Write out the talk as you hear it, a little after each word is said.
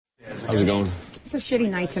How's it going? It's a shitty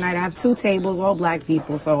night tonight. I have 2 tables, all black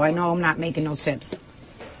people, so I know I'm not making no tips. Are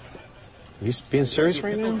you being serious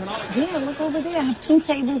right now? Yeah, look over there. I have 2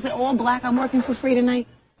 tables. They're all black. I'm working for free tonight.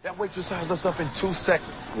 That waitress sized us up in 2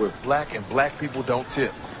 seconds. We're black and black people don't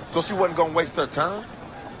tip. So she wasn't gonna waste her time.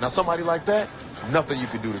 Now somebody like that, nothing you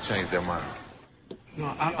could do to change their mind.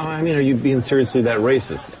 No, I mean, are you being seriously that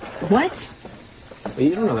racist? What?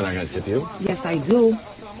 You don't know they're not going to tip you. Yes, I do.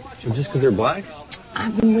 Just because they're black?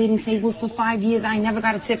 I've been waiting tables for 5 years. I never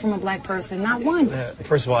got a tip from a black person. Not once.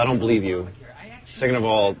 First of all, I don't believe you. Second of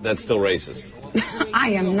all, that's still racist.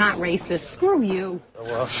 I am not racist. Screw you.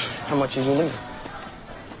 Well, how much is you leaving?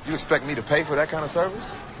 You expect me to pay for that kind of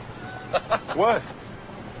service? What?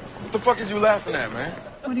 What the fuck is you laughing at, man?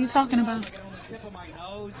 What are you talking about?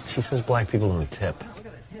 She says black people don't tip.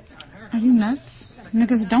 Are you nuts?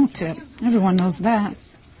 Niggas don't tip. Everyone knows that.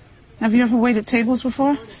 Have you ever waited tables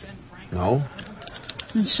before? No.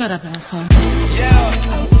 Then shut up, asshole. Yeah.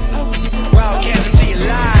 Wildcats to you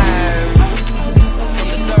live from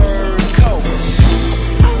the third coast.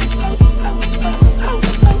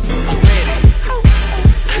 Ready?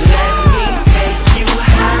 Let me take you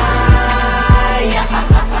higher.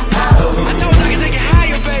 I told you I can take you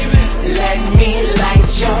higher, baby. Let me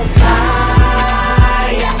light your fire.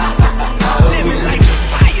 Let me light your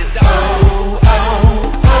fire, dog.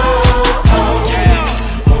 Oh, yeah.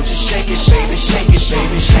 Won't you shake it, shake it, shake it,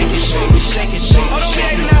 shake it, shake it, shake it, shake it, shake it. Oh, don't be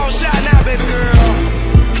acting all shy now, baby girl.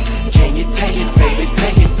 Can you take it, baby,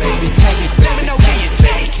 take it, baby, take it, let me know, can you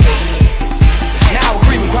take it? Now we're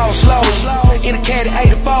creeping cross slow in a caddy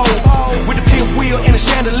 84 with the fifth wheel and a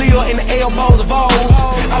chandelier in the elbows of O's.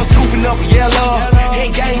 I was scooping up a yellow,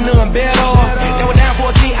 ain't gained none better. They were down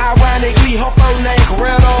 14, ironically, her first name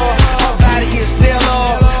Corretto. Her body is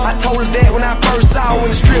stellar. I told her that when I first saw her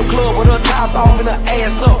in the strip club with her top off and her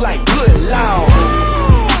ass up like good lord.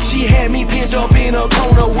 She had me pinned up in a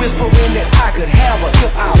corner, whispering that I could have her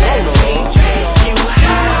if I want her. Let me take you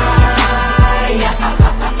higher.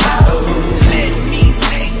 Let me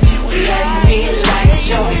take you higher. Let me light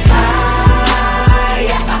your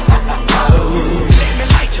fire. Let me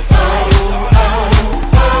light your fire.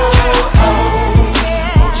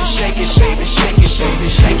 Won't you shake it, shake it, shake it, shake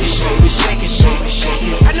it, shake it, shake it, shake it, shake it, shake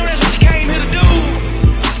it. I know that's what you came here to do.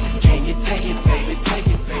 Can you take it, baby, take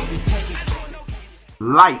it, baby, take it.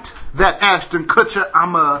 Light, that Ashton Kutcher,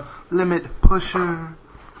 I'm a limit pusher.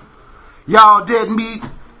 Y'all dead meat,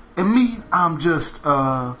 and me, I'm just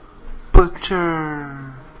a butcher.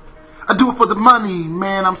 I do it for the money,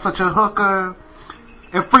 man, I'm such a hooker.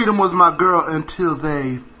 And freedom was my girl until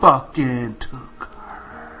they fucking took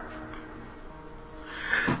her.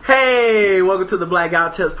 Hey, welcome to the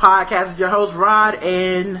Blackout Tips Podcast. It's your host, Rod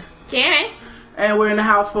and Karen. And we're in the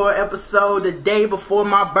house for an episode the day before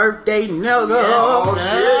my birthday, nigga.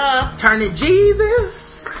 Yes, Turning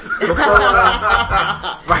Jesus.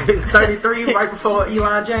 Right, 33, right before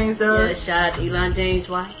Elon James does. Yeah, shout out to Elon James'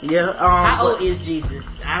 wife. Yeah. How old is Jesus?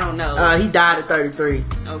 I don't know. He died at 33.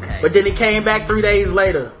 Okay. But then he came back 3 days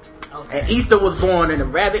later. Okay. And Easter was born, and the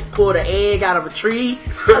rabbit pulled an egg out of a tree.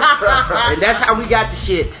 And that's how we got the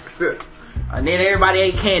shit. And then everybody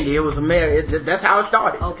ate candy. It was that's how it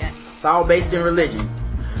started. Okay. It's all based in religion.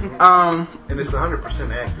 And it's 100%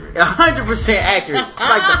 accurate. 100% accurate. It's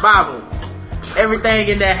like the Bible. Everything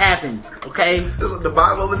in there happened. Okay? This is the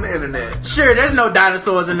Bible and the internet. Sure, there's no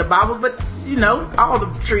dinosaurs in the Bible, but, you know, all the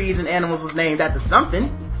trees and animals was named after something.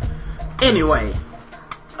 Anyway.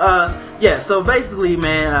 Yeah, so basically,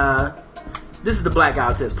 man, this is the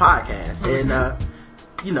Blackout Test Podcast. And,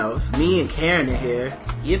 you know, it's me and Karen in here.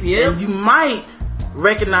 Yep. And you might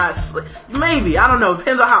recognize, maybe, I don't know,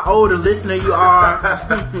 depends on how old a listener you are,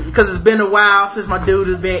 because it's been a while since my dude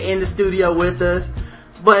has been in the studio with us,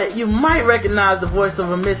 but you might recognize the voice of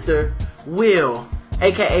a Mr. Will,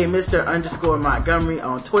 aka Mr. Montgomery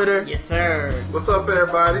on Twitter. Yes, sir. What's up,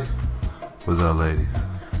 everybody? What's up, ladies?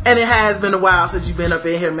 And it has been a while since you've been up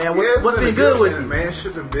in here, man. What's been good with you? Man,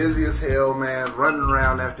 shit been busy as hell, man. Running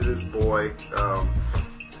around after this boy.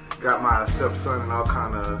 Got my stepson and all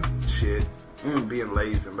kind of shit. Being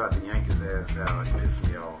lazy and about to yank his ass out. It pissed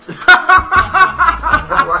me off.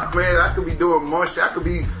 I'm like, man, I could be doing more shit. I could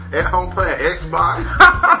be at home playing Xbox.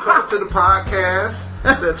 Come to the podcast.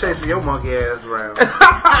 Instead of chasing your monkey ass around.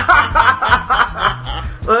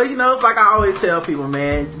 Well, you know, it's like I always tell people,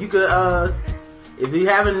 man. You could, if you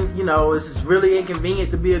haven't, you know, it's really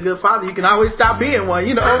inconvenient to be a good father, you can always stop being one.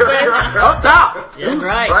 You know what I'm saying? Up top. That's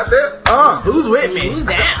right. Right there. Who's with me? Who's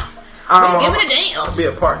down? Give it a damn. I'll be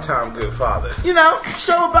a part-time good father. You know,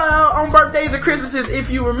 show up on birthdays and Christmases if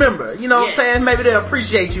you remember. You know what I'm saying? Maybe they'll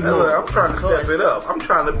appreciate you more. I'm trying to step it up. I'm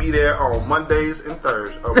trying to be there on Mondays and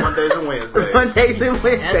Thursdays, or Mondays and Wednesdays. Mondays and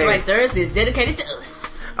Wednesdays. That's right, Thursday is dedicated to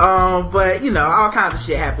us. But you know, all kinds of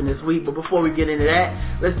shit happened this week. But before we get into that,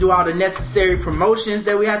 let's do all the necessary promotions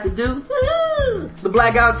that we have to do. Woo! The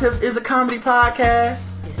Blackout Tips is a comedy podcast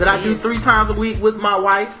that I do 3 times a week with my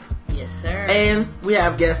wife. Yes, sir. And we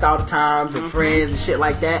have guests all the times and friends and shit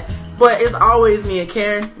like that. But it's always me and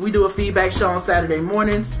Karen. We do a feedback show on Saturday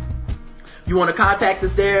mornings. If you want to contact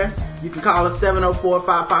us there, you can call us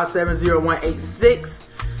 704-557-0186.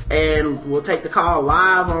 And we'll take the call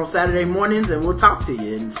live on Saturday mornings and we'll talk to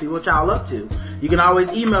you and see what y'all up to. You can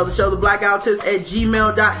always email the show,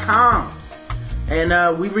 theblackoutttips@gmail.com.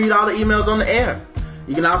 And we read all the emails on the air.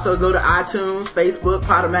 You can also go to iTunes, Facebook,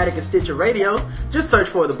 Podomatic, and Stitcher Radio. Just search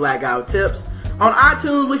for The Blackout Tips. On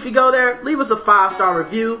iTunes, if you go there, leave us a 5-star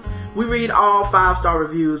review. We read all 5-star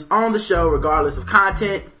reviews on the show regardless of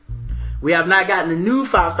content. We have not gotten a new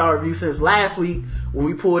 5-star review since last week when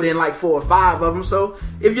we pulled in like 4 or 5 of them. So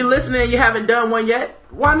if you're listening and you haven't done one yet,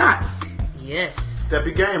 why not? Yes. Step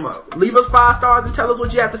your game up. Leave us 5 stars and tell us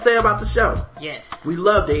what you have to say about the show. Yes. We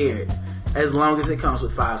love to hear it, as long as it comes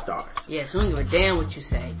with 5 stars. Yes, we don't give a damn what you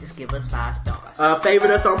say. Just give us 5 stars.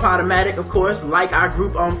 Favorite us on Podomatic, of course. Like our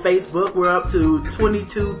group on Facebook. We're up to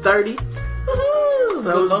 2230. Woohoo!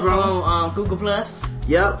 So it's grown. On Google Plus.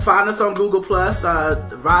 Yep. Find us on Google Plus.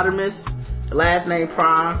 Rodimus, last name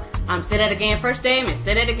Prime. Say that again, first name, and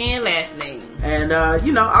say that again, last name. And,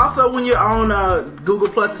 you know, also when you're on Google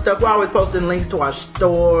Plus and stuff, we're always posting links to our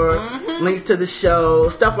store, links to the show,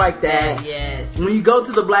 stuff like that. Yes. When you go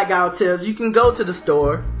to the Blackout Tips, you can go to the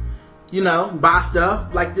store, you know, buy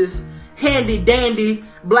stuff like this handy dandy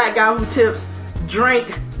Blackout Tips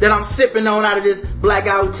drink that I'm sipping on out of this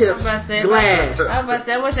Blackout Tips glass.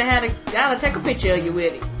 I wish I had I'll take a picture of you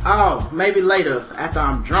with it. Oh, maybe later after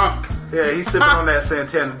I'm drunk. Yeah, he's sipping on that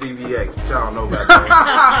Santana DVX, but y'all don't know about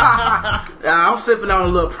that. I'm sipping on a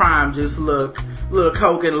little Prime juice, a little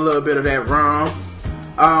Coke, and a little bit of that rum.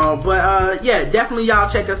 Yeah, definitely y'all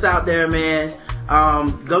check us out there, man.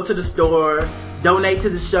 Go to the store, donate to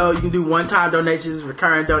the show. You can do one-time donations,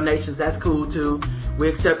 recurring donations. That's cool too. We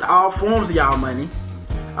accept all forms of y'all money.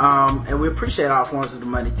 And we appreciate all forms of the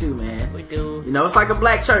money too, man. We do. You know, it's like a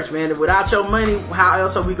black church, man. Without your money, how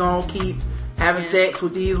else are we gonna keep having sex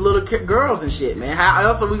with these little girls and shit, man? How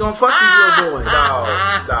else are we gonna fuck these little boys?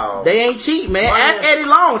 Dog. They ain't cheap, man. Ask Eddie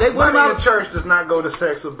Long. Money in church does not go to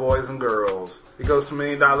sex with boys and girls. It goes to $1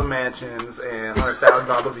 million mansions and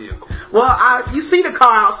 $100,000 vehicles. Well, you see the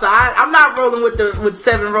car outside. I'm not rolling with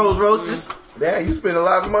 7 Rolls Royces. Yeah, you spend a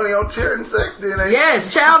lot of money on charity sex, then, ain't you?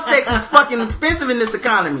 Yes, child sex is fucking expensive in this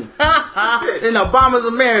economy. In Obama's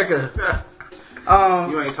America.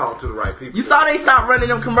 You ain't talking to the right people. You saw they stopped running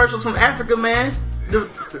them commercials from Africa, man.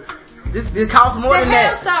 It costs more than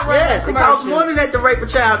that. Yes, it costs more than that to rape a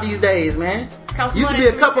child these days, man. Used to be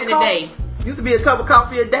a cup of coffee. Used to be a cup of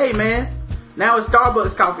coffee a day, man. Now it's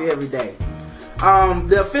Starbucks coffee every day.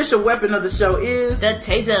 The official weapon of the show is the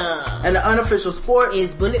taser, and the unofficial sport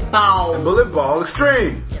is bullet ball. Bullet ball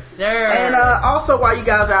extreme. Yes, sir. And also, while you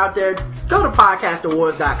guys are out there, go to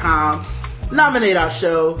podcastawards.com, nominate our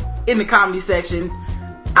show in the comedy section.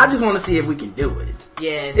 I just want to see if we can do it.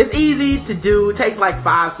 Yes. It's easy to do. It takes like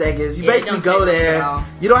 5 seconds. You basically go there.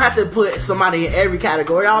 You don't have to put somebody in every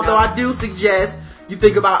category. Although I do suggest you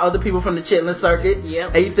think about other people from the chitlin circuit.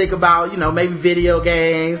 Yep. And you think about, maybe video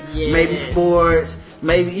games, maybe sports,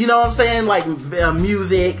 maybe, you know what I'm saying? Like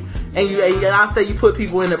music. And I say you put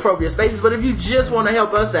people in appropriate spaces. But if you just want to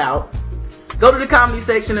help us out, go to the comedy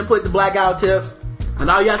section and put the Blackout Tips. And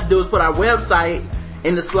all you have to do is put our website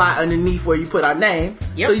in the slot underneath where you put our name.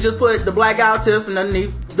 Yep. So you just put the Blackout Tips and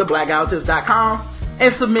underneath theblackouttips.com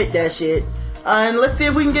and submit that shit. And let's see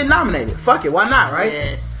if we can get nominated. Fuck it, why not, right?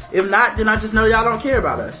 Yes. If not, then I just know y'all don't care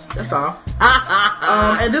about us. That's all.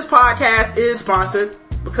 And this podcast is sponsored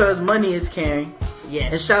because money is caring.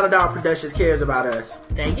 Yes. And Shadow Dog Productions cares about us.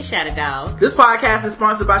 Thank you, Shadow Dog. This podcast is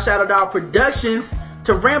sponsored by Shadow Dog Productions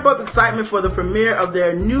to ramp up excitement for the premiere of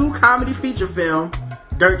their new comedy feature film,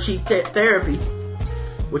 Dirt Cheap Therapy,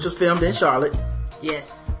 which was filmed in Charlotte.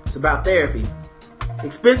 Yes. It's about therapy.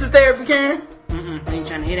 Expensive therapy, Karen? I ain't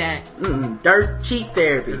trying to hear that. Dirt Cheap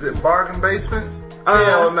Therapy. Is it Bargain Basement?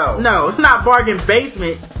 Hell no. No, it's not Bargain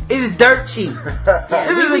Basement. It's Dirt Cheap.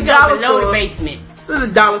 This is a dollar store. Basement. This is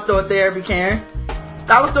a dollar store therapy, Karen.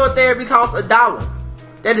 Dollar store therapy costs $1.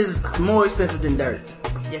 That is more expensive than dirt.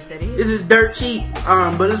 Yes, that is. This is Dirt Cheap.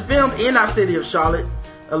 But it's filmed in our city of Charlotte,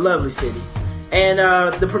 a lovely city. And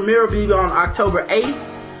the premiere will be on October 8th.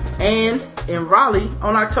 and in Raleigh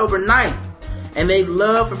on October 9th. And they'd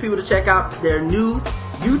love for people to check out their new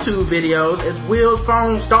YouTube videos as Will's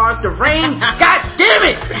phone starts to ring. God damn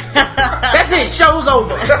it! That's it, show's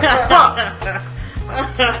over. Fuck.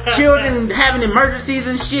 Children having emergencies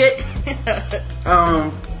and shit.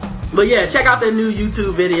 But yeah, check out their new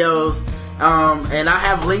YouTube videos. And I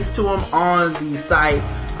have links to them on the site.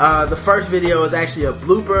 The first video is actually a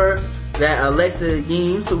blooper that Alexa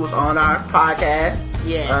Yeames, who was on our podcast,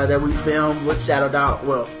 that we filmed with Shadow Dog,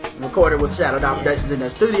 recorded with Shadow Dog Productions in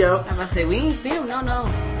their studio. I'm gonna say we ain't filmed, no.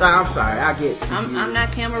 I'm sorry, I get I'm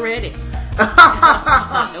not camera ready.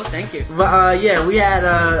 No, thank you. But yeah, we had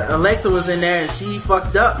Alexa was in there and she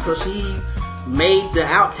fucked up, so she made the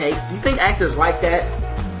outtakes. You think actors like that?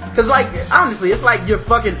 Cause like honestly, it's like you're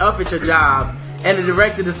fucking up at your job and the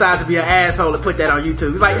director decides to be an asshole and put that on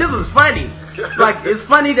YouTube. It's like, this was funny. Like, it's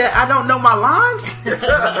funny that I don't know my lines.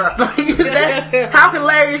 Like, how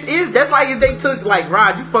hilarious is that's like if they took like,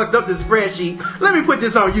 Rod, you fucked up this spreadsheet. Let me put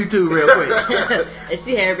this on YouTube real quick. And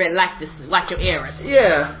see how everybody like this. Watch your errors.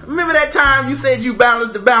 Yeah, remember that time you said you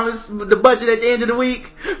balanced the budget at the end of the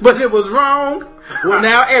week, but it was wrong? Well,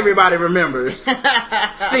 now everybody remembers.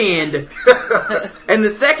 Send. And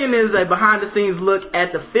the second is a behind the scenes look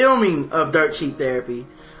at the filming of Dirt Cheap Therapy.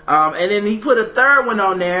 And then he put a third one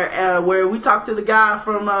on there where we talked to the guy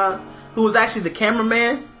from who was actually the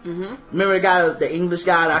cameraman. Mm-hmm. Remember the guy, the English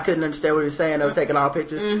guy that I couldn't understand what he was saying that was taking all the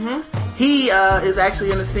pictures? Mm-hmm. He is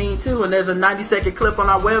actually in the scene too, and there's a 90-second clip on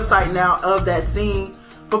our website now of that scene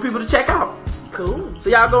for people to check out. Cool. So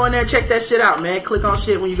y'all go in there and check that shit out, man. Click on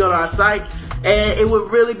shit when you go to our site. And it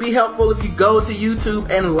would really be helpful if you go to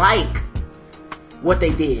YouTube and like what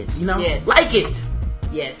they did, you know? Yes. Like it.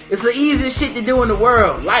 Yes. It's the easiest shit to do in the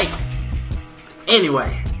world. Like.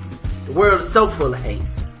 Anyway, the world is so full of hate.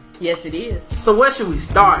 Yes, it is. So where should we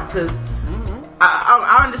start? Because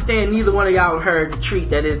I understand neither one of y'all heard the treat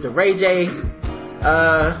that is the Ray J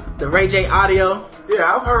audio.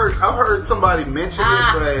 Yeah, I've heard somebody mention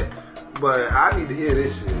it, but I need to hear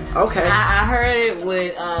this shit. Okay. I heard it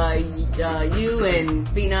with you and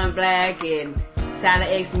Phenom Black and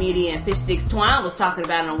Silent X Media and Fish Sticks Twine was talking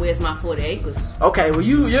about it on Where's My 40 Acres. Okay, well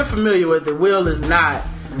you're familiar with it. Will is not.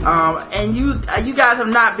 And you guys have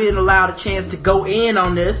not been allowed a chance to go in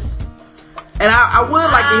on this. And I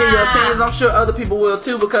would like to hear your opinions. I'm sure other people will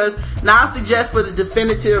too, because now I suggest for the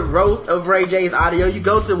definitive roast of Ray J's audio, you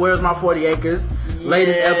go to Where's My 40 Acres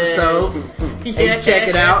latest episode and check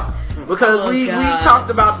it out. Because we talked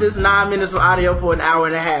about this 9 minutes of audio for an hour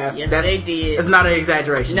and a half. Yes, they did. It's not an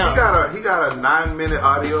exaggeration. No. He got a 9-minute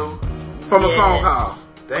audio from a phone call.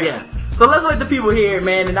 Damn. Yeah. So let's let the people hear it,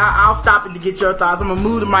 man, and I'll stop it to get your thoughts. I'm gonna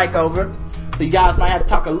move the mic over, so you guys might have to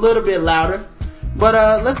talk a little bit louder. But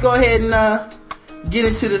let's go ahead and get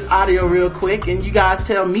into this audio real quick, and you guys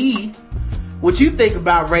tell me what you think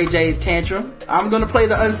about Ray J's tantrum. I'm gonna play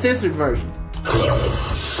the uncensored version.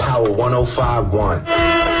 Power 105.1.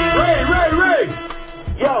 Ray!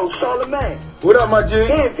 Yo, Charlamagne. What up, my G?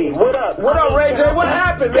 Envy, what up? What up, Ray J? What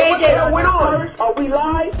happened, man? What the hell went on? Are we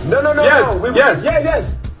live? No.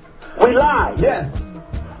 Yes. We live? Yeah.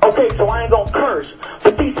 Okay, so I ain't gonna curse.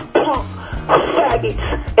 But these punk faggots,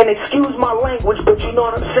 and excuse my language, but you know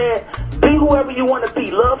what I'm saying? Be whoever you want to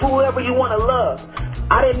be. Love whoever you want to love.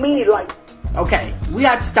 I didn't mean it like... Okay, we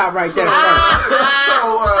have to stop right there first.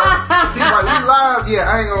 He's like, we live? Yeah,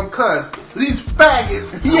 I ain't gonna cuss. These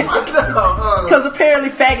faggots. Because apparently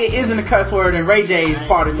faggot isn't a cuss word in Ray J's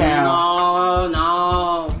part of town.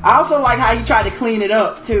 No. I also like how he tried to clean it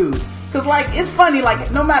up, too. Because, like, it's funny,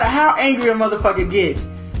 like, no matter how angry a motherfucker gets,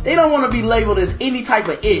 they don't want to be labeled as any type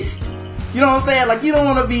of ist. You know what I'm saying? Like, you don't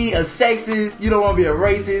want to be a sexist, you don't want to be a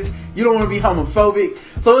racist, you don't want to be homophobic.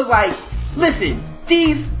 So it's like, listen,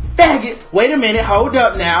 these faggots, wait a minute, hold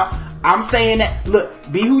up now. I'm saying that, look,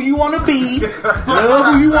 be who you want to be,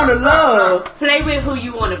 love who you want to love. Play with who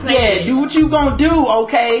you want to play with. Yeah, do what you gonna do,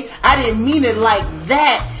 okay? I didn't mean it like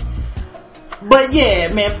that. But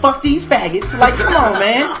yeah, man, fuck these faggots. Like, come on,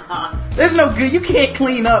 man. There's no good. You can't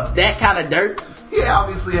clean up that kind of dirt. He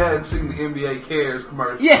obviously hadn't seen the NBA Cares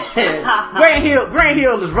commercial. Yeah. Grant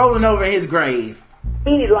Hill is rolling over his grave.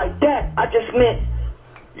 Mean it like that. I just meant,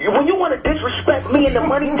 when you want to disrespect me and the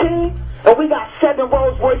money team, and we got 7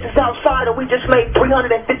 Rolls Royces outside, and we just made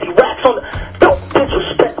 350 racks on the... Don't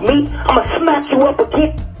disrespect me. I'm going to smack you up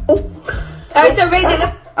again. Alright, so Ray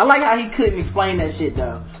J, I like how he couldn't explain that shit,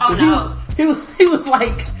 though. Oh, no. He was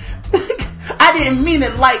like, I didn't mean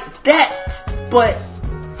it like that, but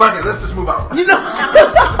Fuck it, let's just move on. You know,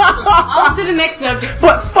 On to the next subject.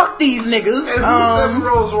 but fuck these niggas. And who 7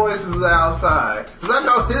 Rolls Royces outside? Cause I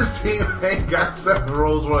know his team ain't got 7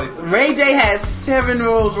 Rolls Royces. Ray J has 7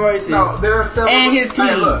 Rolls Royces. No, there are 7. And his team.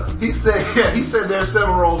 Hey, look, he said there are 7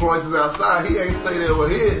 Rolls Royces outside. He ain't say that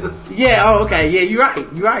with his. Yeah. Oh, okay. Yeah, you're right.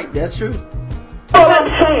 You're right. That's true. All I'm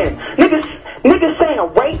saying, niggas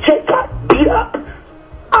saying Ray J got beat up.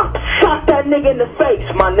 I'll shot that nigga in the face,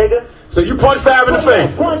 my nigga. So you punched Fab in the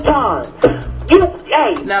face? One time.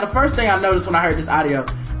 Hey. Now, the first thing I noticed when I heard this audio,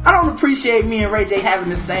 I don't appreciate me and Ray J having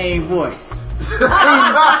the same voice.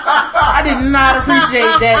 I did not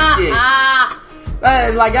appreciate that shit.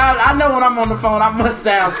 Like, I know when I'm on the phone, I must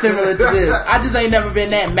sound similar to this. I just ain't never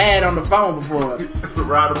been that mad on the phone before.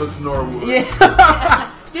 Rodimus Norwood.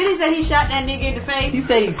 Yeah. Did he say he shot that nigga in the face? He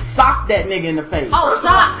said he socked that nigga in the face. Oh,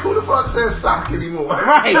 sock. Who the fuck says sock anymore?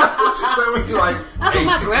 Right. That's what you say when you like. That's what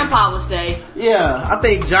my grandpa would say. Yeah, I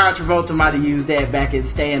think John Travolta might have used that back in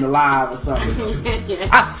Staying Alive or something. Yeah.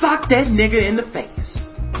 I socked that nigga in the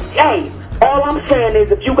face. Hey, all I'm saying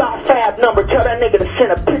is if you got Fab number, tell that nigga to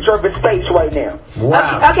send a picture of his face right now.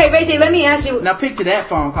 Wow. Okay, Ray J, let me ask you. Now picture that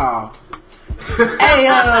phone call.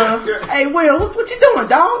 Hey, Will, what you doing,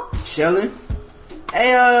 dog? Chilling.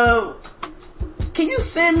 Hey, can you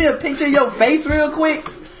send me a picture of your face real quick?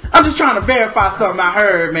 I'm just trying to verify something I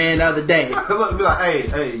heard, man, the other day. Look, be like,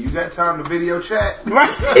 hey, you got time to video chat? Right?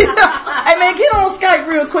 Hey, man, get on Skype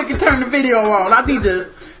real quick and turn the video on. I need to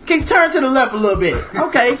turn to the left a little bit.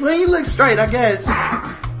 Okay, well, you look straight, I guess.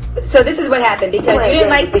 So this is what happened because you didn't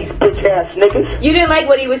like these bitch ass niggas. You didn't like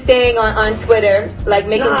what he was saying on Twitter, like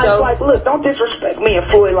making jokes. Like, look, don't disrespect me and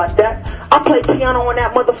Floyd like that. I play piano on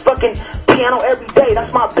that motherfucking piano every day.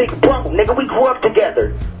 That's my big bro, nigga. We grew up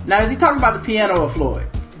together. Now, is he talking about the piano or Floyd?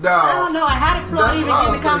 No. I don't know. How did Floyd even get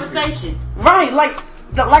in the conversation? Right, like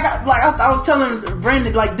I was telling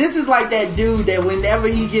Brandon, like this is like that dude that whenever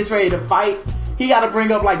he gets ready to fight, he got to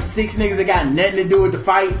bring up like 6 niggas that got nothing to do with the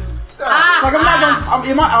fight. Like I'm not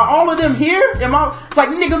gonna. Are all of them here? It's like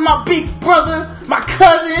nigga, my big brother, my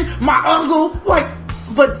cousin, my uncle. Like,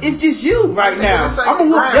 but it's just you right now. I'm gonna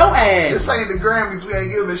whoop your ass. This ain't the Grammys. We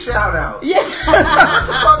ain't giving a shout out. Yeah. What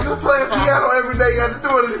the fuck you playing piano every day? You got to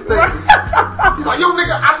do anything. He's like, yo,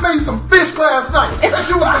 nigga, I made some fish last night. That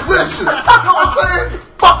shit was delicious. You know what I'm saying?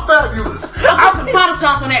 Fuck Fabulous. I put some tartar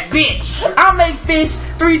sauce on that bitch. I make fish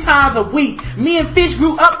 3 times a week. Me and Fish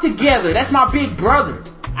grew up together. That's my big brother.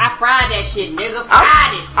 I fried that shit, nigga.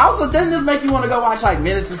 Fried it. Also, doesn't this make you want to go watch like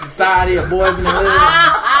Menace to Society or Boys in the Hood?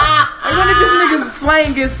 Like, when did this nigga's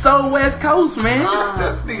slang get so West Coast, man?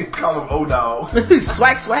 That nigga call him O-Dog.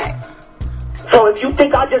 Swag. So if you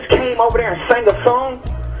think I just came over there and sang a song,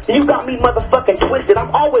 you got me motherfucking twisted. I'm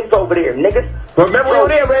always over there, nigga. Remember, we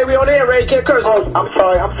on air, Ray. We on air, Ray. You can't curse. Oh, I'm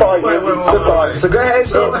sorry. Wait. So go ahead.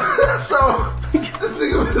 So this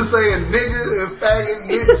nigga was saying nigga and faggot,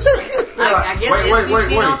 bitch. I guess FCC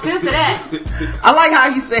don't censor that. I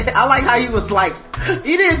like how he was like,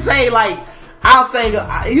 he didn't say like, I'll say,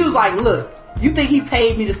 he was like, look, you think he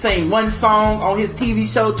paid me to sing one song on his TV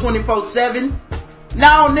show 24/7?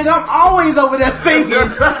 No, nigga, I'm always over there singing.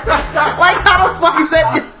 Like, how the fuck is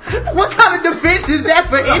that? What kind of defense is that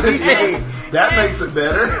for anything? That makes it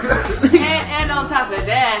better. and on top of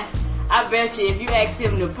that, I bet you if you asked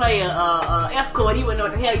him to play a F chord, he wouldn't know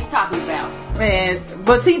what the hell you talking about. Man,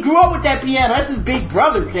 but he grew up with that piano. That's his big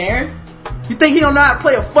brother, Karen. You think he don't know how to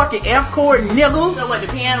play a fucking F chord, nigga? So what, the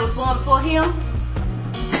piano was formed for him?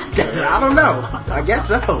 I don't know. I guess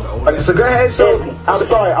so. So go ahead. So I'm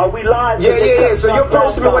sorry. Are we live? Yeah. So you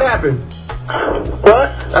approached me. What happened?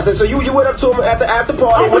 What? I said. So you went up to him at the after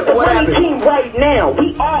party. I'm with the what running happened? team right now.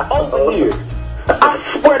 We are over here.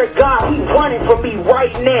 I swear to God, he's running for me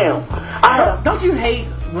right now. Don't you hate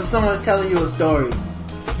when someone's telling you a story?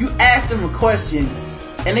 You ask them a question,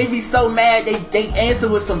 and they be so mad they answer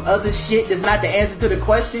with some other shit that's not the answer to the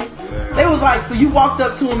question. They was like, so you walked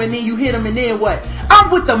up to him and then you hit him and then what?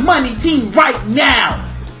 I'm with the money team right now.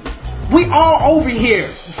 We all over here.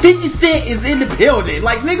 50 Cent is in the building.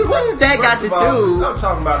 Like, nigga, what has that got to do? Stop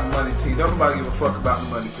talking about the money team. Don't nobody give a fuck about the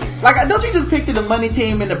money team. Like, don't you just picture the money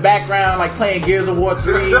team in the background, like playing Gears of War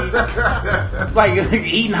 3, like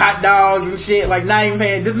eating hot dogs and shit, like not even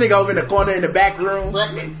paying. This nigga over in the corner in the back room.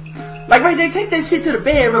 Listen. Like, Ray J, take that shit to the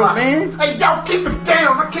bedroom, man. Hey, y'all keep it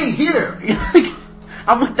down. I can't hear.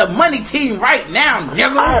 I'm with the money team right now,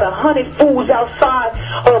 nigga. I had 100 fools outside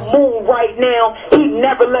on Moon right now. He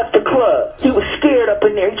never left the club. He was scared up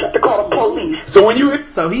in there. He tried to call the police. So when you hit,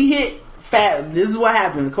 so he hit this is what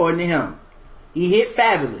happened according to him. He hit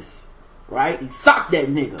Fabulous, right? He socked that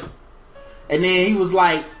nigga, and then he was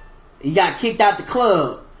like, he got kicked out the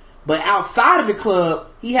club. But outside of the club,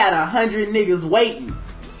 he had 100 niggas waiting.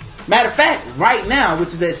 Matter of fact, right now, which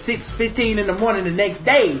is at 6:15 in the morning the next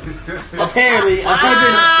day, apparently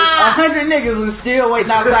 100 niggas is still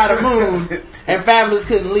waiting outside of Moon, and Fabulous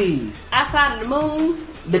couldn't leave. Outside of the Moon?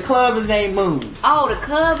 The club is named Moon. Oh, the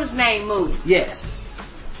club is named Moon. Yes.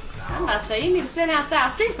 I'm about to say, you niggas standing outside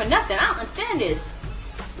the street for nothing. I don't understand this.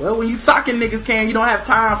 Well, when you socking niggas, Karen, you don't have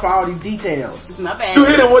time for all these details. My bad. You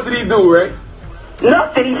hit him, what did he do, Ray?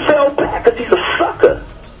 Nothing, he fell back because he's a sucker.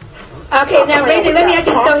 Okay, now, Ray J, let me ask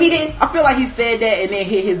you, so he didn't... I feel like he said that and then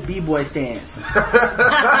hit his b-boy stance. He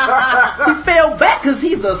fell back because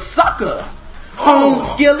he's a sucker. Home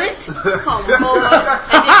skillet. Come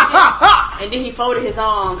on. And then he folded his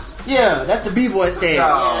arms. Yeah, that's the b-boy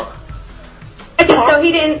stance. So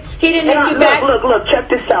he didn't hit you back? Look, check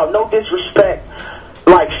this out. No disrespect.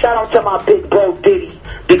 Like, shout out to my big bro Diddy,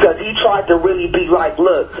 because he tried to really be like,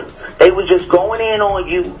 look, they was just going in on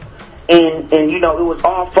you. And you know, it was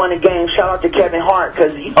all fun and games. Shout out to Kevin Hart,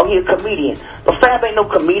 because, he a comedian. But Fab ain't no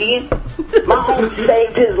comedian. My homie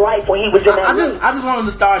saved his life when he was in that I just want him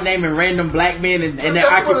to start naming random black men and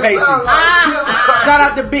their occupations. Shout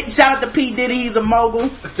out to P. Diddy, he's a mogul.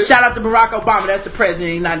 Shout out to Barack Obama, that's the president of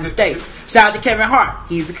the United States. Shout out to Kevin Hart,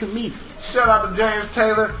 he's a comedian. Shout out to James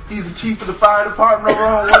Taylor, he's the chief of the fire department over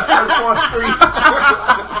on West 34th Street.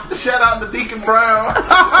 Shout out to Deacon Brown.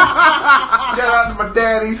 Shout out to my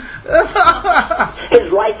daddy.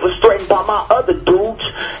 His life was threatened by my other dudes,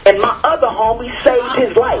 and my other homie saved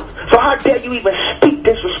his life. So how dare you even speak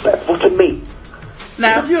disrespectful to me?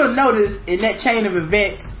 Now, if you'll notice, in that chain of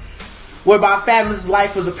events, whereby Fabulous'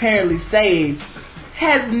 life was apparently saved,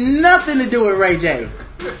 has nothing to do with Ray J.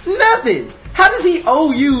 Nothing. How does he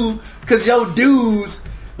owe you because your dudes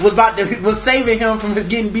was saving him from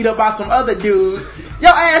getting beat up by some other dudes?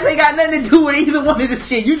 Your ass ain't got nothing to do with either one of this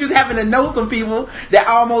shit. You just happen to know some people that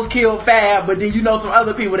almost killed Fab, but then you know some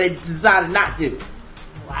other people that decided not to.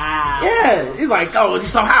 Wow. Yeah, he's like, oh,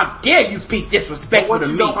 so how dare you speak disrespectful to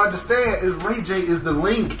me? What you don't understand is Ray J is the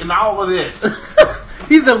link in all of this.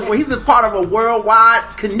 he's a part of a worldwide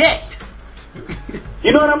connect.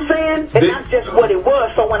 You know what I'm saying? And that's just what it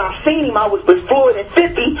was. So when I seen him, I was with Floyd and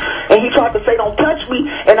 50, and he tried to say, don't touch me,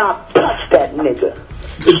 and I touched that nigga.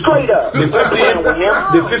 Straight up. Did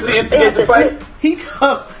 50 instigate the fight? He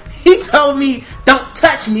told me, don't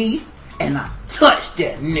touch me, and I touched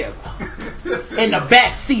that nigga in the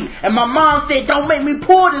back seat. And my mom said, don't make me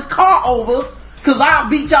pull this car over, cause I'll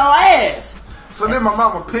beat y'all ass. So then my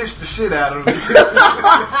mama pitched the shit out of me.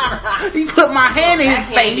 He put my hand in his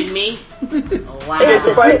face. Me. Wow.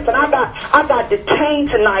 Listen, I got detained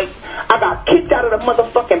tonight. I got kicked out of the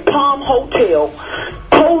motherfucking Palm Hotel.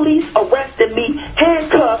 Police arrested me,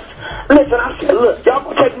 handcuffs. Listen, I said, look, y'all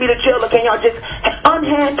gonna take me to jail, or can y'all just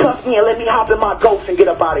unhandcuff me and let me hop in my Ghost and get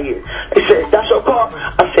up out of here? They said, that's your car?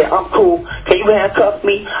 I said, I'm cool. Can you handcuff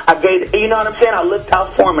me? I gave, you know what I'm saying? I looked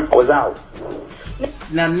out for him and I was out.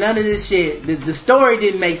 Now, none of this shit, the story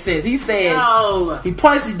didn't make sense. He said he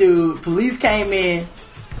punched the dude, police came in,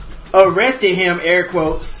 arrested him, air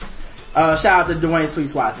quotes. Shout out to Dwayne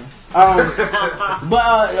Sweets Watson.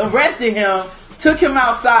 But arrested him, took him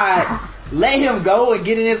outside, let him go and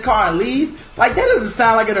get in his car and leave. Like, that doesn't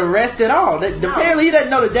sound like an arrest at all. Apparently he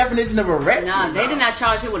doesn't know the definition of arrest. No, they did not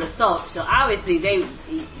charge him with assault. So obviously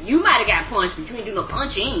you might have got punched, but you ain't do no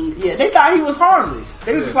punching. Yeah, they thought he was harmless.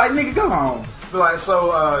 They was just like, nigga, go home. Be like,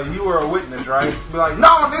 so you were a witness, right? Be like, no,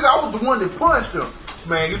 nigga, I was the one that punched him.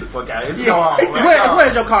 Man, get the fuck out of here. Yeah.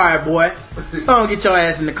 Where's your car at, boy? Go get your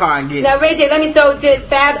ass in the car and get it. Now, Ray J, so did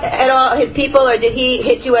Fab at all, his people, or did he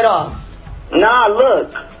hit you at all? Nah,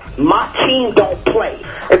 look, my team don't play.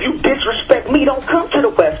 If you disrespect me, don't come to the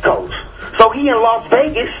West Coast. So he in Las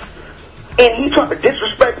Vegas, and he trying to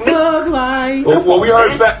disrespect me. Well, we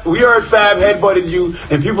heard Fab headbutted you,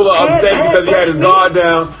 and people are upset because he had his guard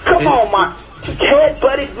down. Come on, my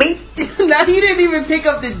headbutted me. Now, he didn't even pick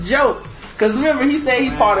up the joke. Because remember, he said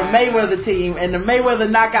he's part of Mayweather team, and the Mayweather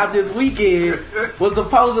knockout this weekend was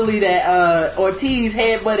supposedly that Ortiz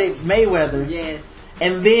headbutted Mayweather. Yes.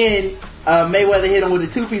 And then Mayweather hit him with a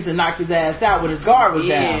two-piece and knocked his ass out when his guard was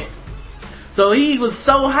down. So he was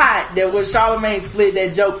so hot that when Charlamagne slid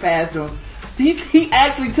that joke past him, he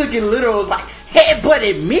actually took it literal. Was like,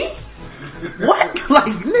 headbutted me? What?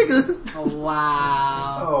 Like, nigga. Oh,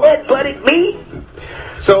 wow. Headbutted me?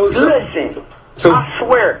 So listen, I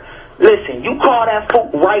swear. Listen, you call that fool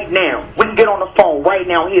right now. We can get on the phone right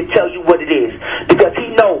now and he'll tell you what it is. Because he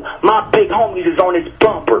know my big homies is on his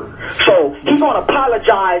bumper. So he's going to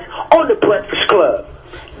apologize on the Breakfast Club.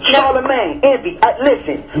 Charlamagne, Envy,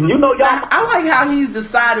 listen, you know y'all... I like how he's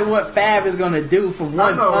decided what Fab is going to do for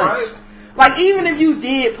one punch. Right? Like, even if you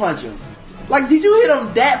did punch him, Like, did you hit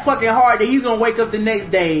him that fucking hard that he's gonna wake up the next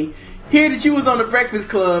day, hear that you was on the Breakfast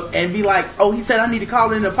Club, and be like, oh, he said I need to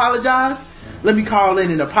call in and apologize? Let me call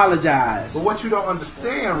in and apologize. But what you don't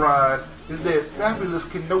understand, Rod, is that Fabulous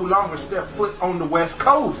can no longer step foot on the West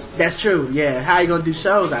Coast. That's true, yeah. How you gonna do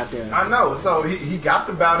shows out there? I know, so he got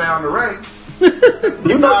to bow down to Ray.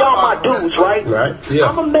 You know y'all my dudes, right? Right. Yeah.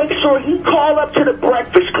 I'm gonna make sure he call up to the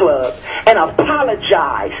Breakfast Club and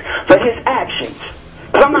apologize for his actions.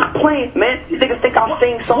 Cause I'm not playing, man. You niggas think I'm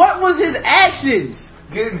saying something? What was his actions?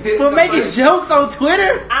 Getting hit For making jokes on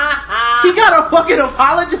Twitter? He gotta fucking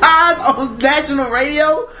apologize on national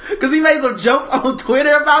radio? Cause he made some jokes on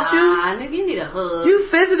Twitter about you? Nigga, you need a hug. You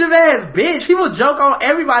sensitive ass bitch. People joke on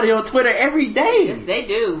everybody on Twitter every day. Yes, they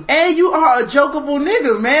do. And you are a jokeable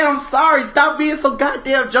nigga, man. I'm sorry. Stop being so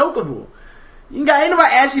goddamn jokeable. Ain't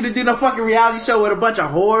nobody ask you to do no fucking reality show with a bunch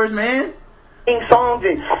of whores, man. Sing songs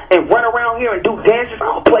and run around here and do dances. I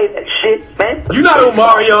don't play that shit, man. You not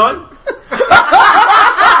Omarion.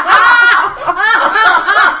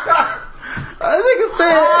 Nigga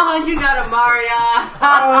said, oh, you got a Mario.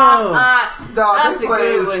 Dog, That's a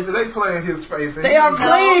good one. They playing his face. They are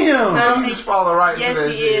playing him. He's falling right Yes, into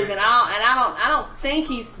that he shit. is, and I don't think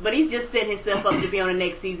but he's just setting himself up to be on the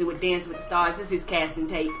next season with Dance with the Stars. This is his casting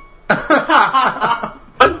tape.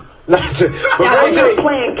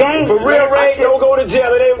 Playing games. For real, Ray, don't go to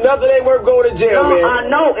jail. Nothing ain't worth going to jail, man. I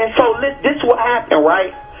know, and so this is what happened,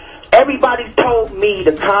 right? Everybody told me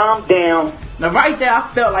to calm down. Now right there, I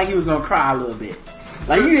felt like he was gonna cry a little bit.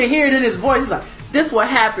 Like you can hear it in his voice. He's like, this what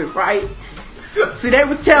happened, right? See, they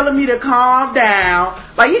was telling me to calm down.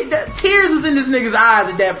 Like tears was in this nigga's eyes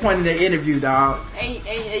at that point in the interview, dog. And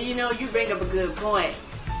you know, you bring up a good point.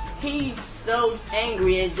 He's so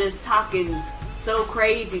angry and just talking so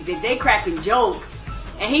crazy that they cracking jokes,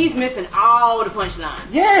 and he's missing all the punchlines.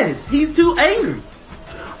 Yes, he's too angry.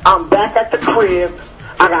 I'm back at the crib.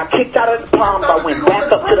 I got kicked out of the Palms. I went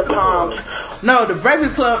back up to the Palms. No, the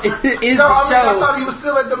Breakfast Club is the show. I thought he was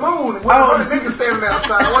still at the moon. What the niggas standing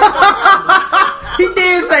outside? He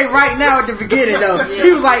did say right now at the beginning though. Yeah.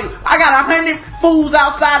 He was like, I got 100 fools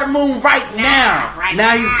outside the moon right now.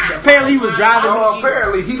 Now he's apparently he was driving.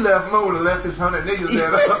 Apparently he left moon and left his 100 niggas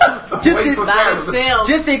there. By himself.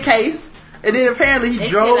 Just in case. And then apparently he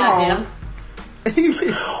drove home.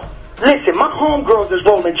 Listen, my homegirls is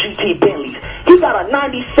rolling GT Bentleys. He got a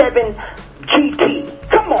 97 GT.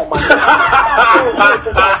 Come on, my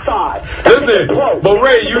nigga. Listen, but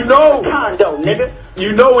Ray, you know, condo, nigga.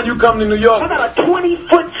 You know when you come to New York. I got a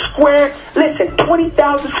 20-foot square. Listen,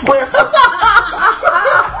 20,000 square foot.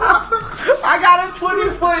 I got a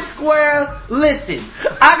 20-foot square. Listen,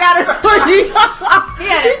 I got a 20.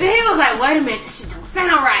 He was like, wait a minute, this shit don't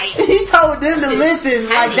sound right. He told them to listen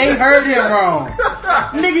like they heard him wrong.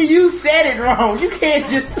 Nigga, you said it wrong. You can't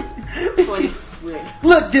just.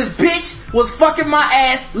 Look, this bitch was fucking my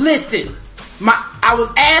ass. Listen, I was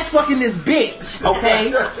ass fucking this bitch.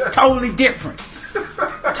 Okay, totally different.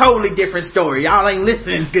 Totally different story. Y'all ain't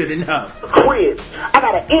listening good enough. Crib. I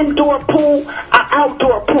got an indoor pool, an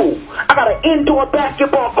outdoor pool. I got an indoor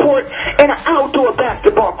basketball court and an outdoor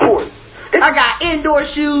basketball court. I got indoor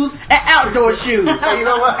shoes and outdoor shoes. So you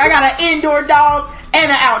know what? I got an indoor dog and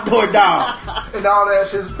an outdoor dog. And all that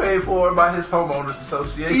shit's paid for by his homeowners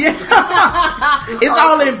association. Yeah. It's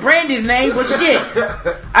all in Brandy's name, but shit.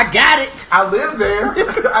 I got it. I live there.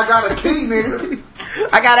 I got a key, nigga.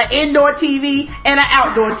 I got an indoor TV and an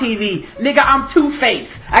outdoor TV. Nigga, I'm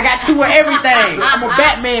Two-Face. I got two of everything. I'm a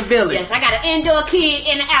Batman villain. Yes, I got an indoor kid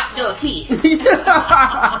and an outdoor kid.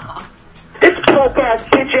 This broke ass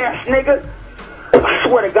bitch ass nigga. I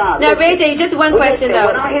swear to God. Now, Ray J, just one question though.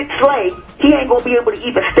 When I hit Slay, he ain't gonna be able to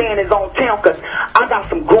even stay in his own town because I got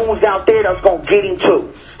some goons out there that's gonna get him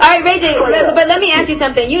too. All right, Ray J, but let me ask you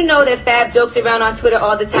something. You know that Fab jokes around on Twitter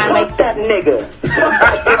all the time. Fuck that nigga.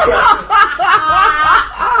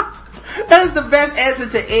 That's the best answer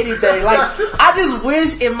to anything. Like, I just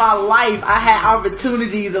wish in my life I had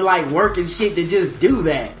opportunities to like work and shit to just do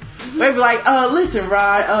that. Maybe like, listen,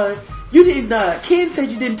 Rod, you didn't, Kim said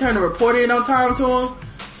you didn't turn the report in on time to him.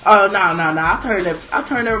 No, I turned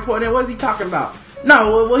that report in. What is he talking about?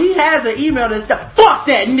 No, well, he has an email that's fuck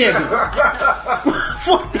that nigga.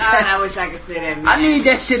 Fuck that. I wish I could say that, man. I need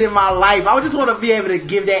that shit in my life. I just want to be able to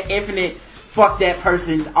give that infinite fuck that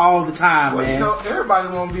person all the time, well, man. You know, everybody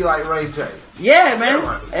want to be like Ray J. Yeah, man.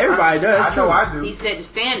 Everybody does. I know I do. He said the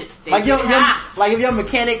standard. Like if your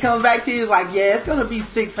mechanic comes back to you, it's like, yeah, it's gonna be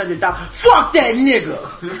 $600. Fuck that nigga.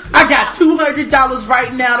 I got $200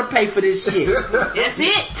 right now to pay for this shit. That's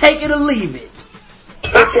it. Take it or leave it.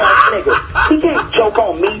 Bitch ass nigga. He can't joke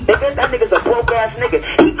on me, nigga. That nigga's a broke ass nigga.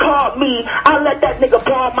 He called me, I let that nigga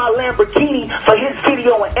borrow my Lamborghini for his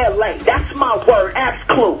video in LA. That's my word. Ask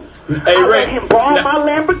Clue. Hey, I Ray, let him borrow my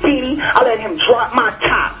Lamborghini. I let him drop my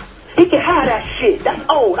top. He can have that shit. That's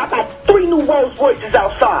old. I got 3 new Rolls Royces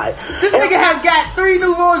outside. This nigga has got 3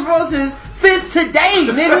 new Rolls Royces since today,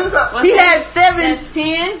 nigga. He had 7. That's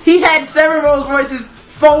 10. He had 7 Rolls Royces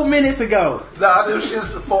 4 minutes ago. Nah, them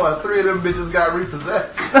shit's the 4. 3 of them bitches got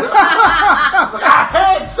repossessed. I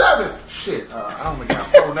had 7. Shit, I only got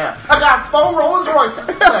 4 now. I got 4 Rolls Royces.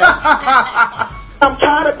 I'm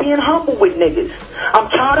tired of being humble with niggas. I'm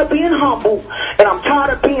tired of being humble, and I'm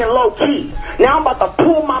tired of being low-key. Now I'm about to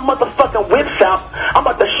pull my motherfucking whips out. I'm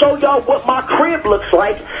about to show y'all what my crib looks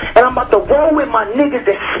like, and I'm about to roll with my niggas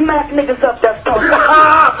and smack niggas up that's talking.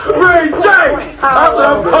 Ray J! That's what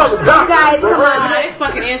I'm talking about. You guys, come on. They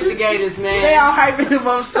fucking instigators, man. They all hyping him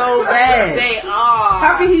up so bad. They are.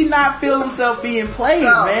 How can he not feel himself being played,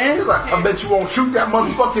 man? He's like, I bet you won't shoot that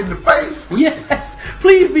motherfucker in the face. Yes.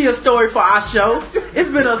 Please be a story for our show. It's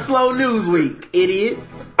been a slow news week, idiot.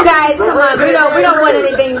 Guys, come on. We don't want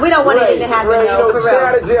anything. We don't want anything to happen, Ray, though, for stay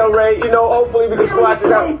out real. of jail, Ray. Hopefully we can squash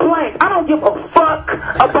this out. Blank. I don't give a fuck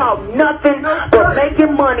about nothing but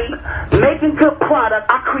making money, making good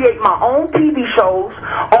product. I create my own TV shows.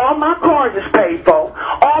 All my cars is paid for.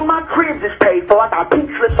 All my cribs is paid for. I got pink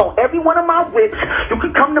slips on every one of my whips. You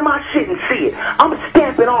can come to my shit and see it. I'm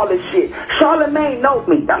stamping all this shit. Charlamagne knows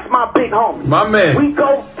me. That's my big homie. My man. We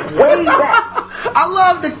go way back. I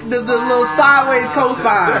love the little sideways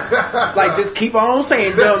cosign. Like, just keep on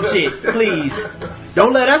saying dumb shit, please.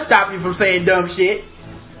 Don't let us stop you from saying dumb shit.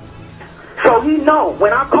 So he know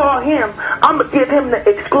when I call him, I'ma give him the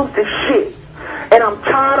exclusive shit. And I'm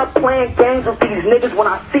tired of playing games with these niggas. When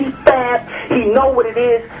I see Fab, he know what it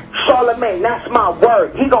is. Charlamagne, that's my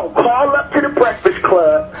word. He gonna call up to the Breakfast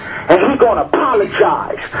Club and he gonna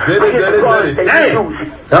apologize. Did it. Damn.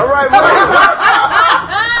 All right, man.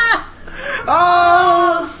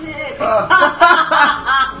 Oh shit!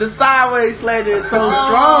 The sideways slander is so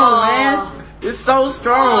strong, man. It's so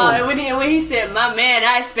strong. And when he said, "My man,"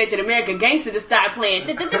 I expected American Gangster to start playing.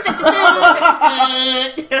 Hey,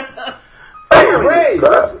 Ray,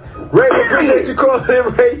 we appreciate you calling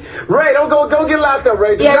in, Ray. Ray, don't go get locked up,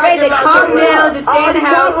 Ray. Yeah, Ray, calm down. Just stay in the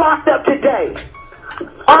house. I got locked up today.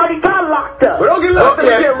 Already got locked up. But don't get locked up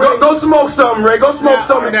yet, Ray. Go smoke something, Ray. Go smoke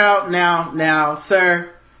something. Now, sir,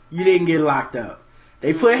 you didn't get locked up.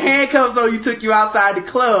 They put handcuffs on you, took you outside the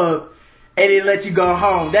club, and they let you go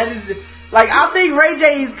home. That is, like, I think Ray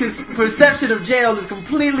J's perception of jail is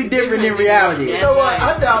completely different in reality. You know what?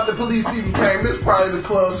 I doubt the police even came. It's probably the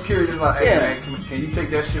club security. Like, hey, man, can you take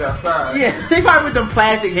that shit outside? Yeah, they probably put them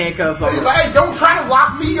plastic handcuffs on. He's like, hey, don't try to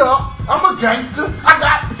lock me up. I'm a gangster. I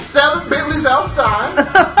got 7 Bentleys outside.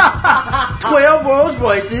 12 Rolls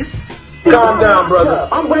Royces. Calm down, brother.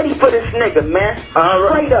 I'm ready for this nigga, man. All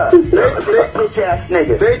right. Straight up. Bitch ass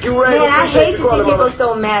nigga. Thank you, Ray. Man, I hate to see people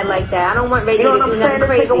so mad like that. I don't want Ray J to do nothing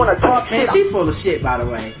crazy. Man, she full of shit, by the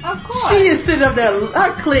way. Of course. She is sitting up there.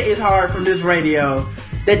 Her clit is hard from this radio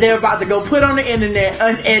that they're about to go put on the internet,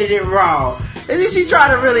 unedited raw. And then she try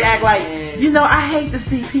to really act like, I hate to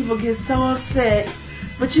see people get so upset,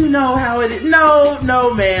 but you know how it is. No,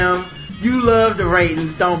 ma'am. You love the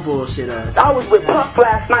ratings. Don't bullshit us. I was with Puff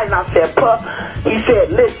last night and I said, Puff, he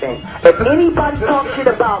said, listen, if anybody talks shit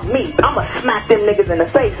about me, I'ma smack them niggas in the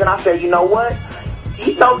face. And I said, you know what?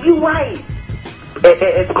 You right.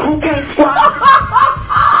 If Crew can't squat.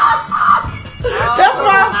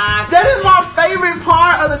 That is my favorite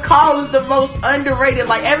part of the call. Is the most underrated.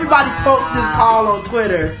 Like, everybody quotes this call on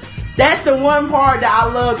Twitter. That's the one part that I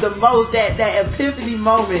love the most. That epiphany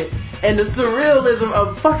moment. And the surrealism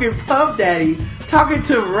of fucking Puff Daddy talking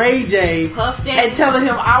to Ray J and telling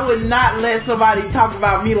him I would not let somebody talk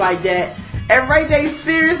about me like that. And Ray J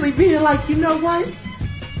seriously being like, you know what?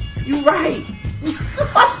 You right. He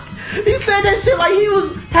said that shit like he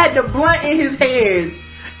had the blunt in his hand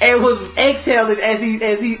and was exhaling as he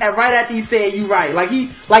right after he said you right. Like he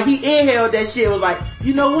inhaled that shit and was like,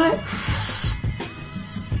 you know what?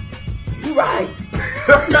 You right.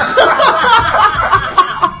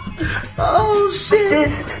 Oh shit!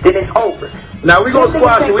 Then it's over. Now we gonna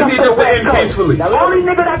squash it. We need to win peacefully. The only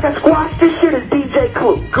nigga that can squash this shit is DJ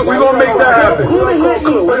Clue. We gonna make that happen. We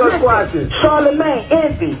gonna squash this. Charlamagne,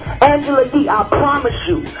 Envy, Angela Yee. I promise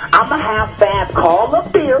you, I'ma have Fab call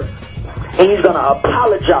up there, and he's gonna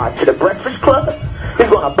apologize to the Breakfast Club. He's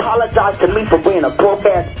gonna apologize to me for being a broke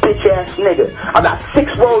ass bitch ass nigga. I got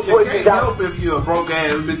 6 Rolls Royces out. Help if you're a broke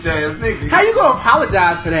ass bitch ass nigga. How you gonna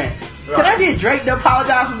apologize for that? Can I get Drake to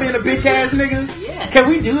apologize for being a bitch ass nigga? Yeah. Can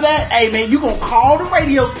we do that? Hey man, you gonna call the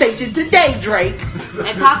radio station today, Drake,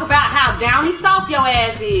 and talk about how downy soft your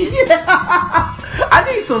ass is. I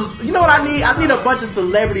need some, you know what I need? I need a bunch of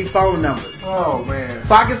celebrity phone numbers. Oh, man.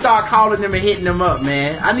 So I can start calling them and hitting them up,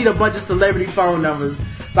 man. I need a bunch of celebrity phone numbers.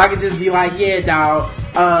 So I can just be like, yeah, dog,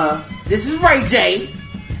 this is Ray J.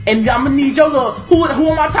 And I'm gonna need your little, who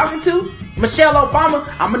am I talking to? Michelle Obama.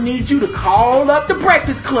 I'm gonna need you to call up the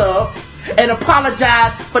Breakfast Club and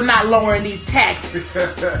apologize for not lowering these taxes.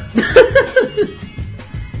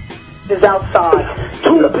 Is outside.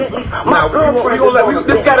 2 Bentleys. My girlfriend.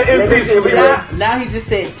 This got an impeachment. Now he just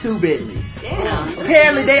said 2 Bentleys. Damn.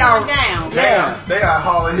 Apparently they are down. Yeah. They are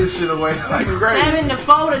hauling his shit away like crazy. 7 to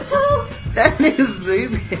 4 to 2. That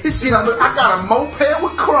nigga's his shit. Look, I got a moped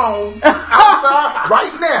with chrome outside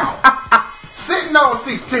right now. Sitting on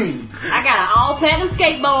 16. I got an all platinum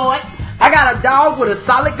skateboard. I got a dog with a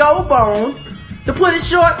solid gold bone. To put it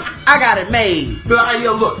short, I got it made. But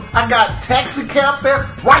yo, look, I got taxi cab there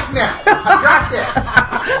right now. I got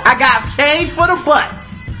that. I got change for the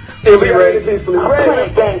bus. It'll be ready peacefully. I'm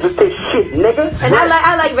playing games with this shit, nigga. And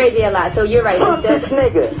I like Ray J a lot, so you're right. Fuck this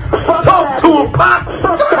nigga. Fuck Talk to him, Pop.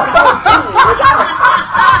 Fuck that whole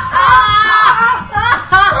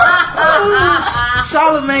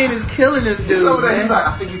Charlemagne is killing this dude, Over there, man. he's like,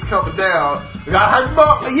 I think he's coming down. You gotta hype him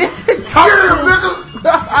up. Yeah, talk to him, nigga.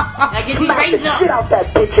 Now get these ratings shit up. out that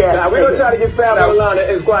bitch ass. Now, we're going to try to get Fab on the line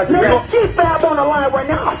and squad Nigga, together. get Fab on the line right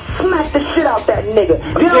now. I'll smack the shit out that nigga.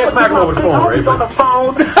 You can't smack him over the phone, Ray. He's on the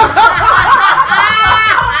phone.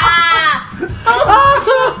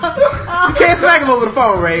 You can't smack him over the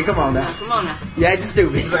phone, Ray. Come on now. Come on now. Yeah, you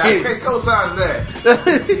stupid. I can't co-sign that.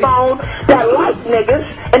 Phone that like niggas,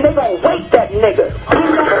 and they gonna wake that nigga.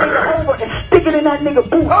 Bring that nigga over and stick it in that nigga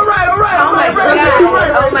boot. All right.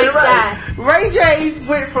 Oh my God. Ray J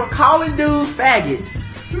went from calling dudes faggots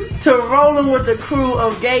to rolling with a crew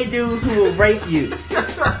of gay dudes who will rape you.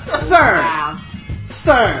 Sir.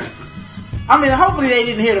 Sir. I mean, hopefully they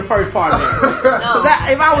didn't hear the first part of that. Because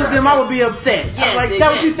if I was them, I would be upset. Yes, I'm like,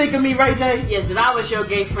 that what you think of me, Ray J? Yes, if I was your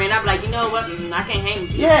gay friend, I'd be like, you know what? I can't hang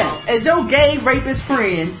with you. Yes, as your gay rapist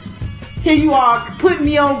friend, here you are putting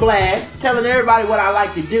me on blast, telling everybody what I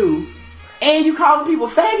like to do, and you calling people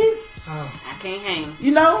faggots? I can't hang.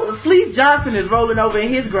 You know, Fleece Johnson is rolling over in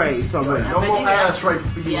his grave somewhere. No more ass rape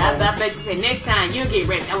for you. Yeah, I bet you say next time you get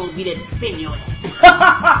raped, I won't be there to defend your ass.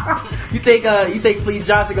 You think Fleece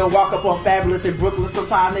Johnson gonna walk up on Fabulous in Brooklyn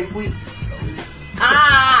sometime next week?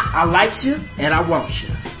 I like you and I want you.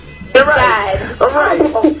 All right.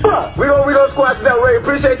 We gonna squat this out, Ray.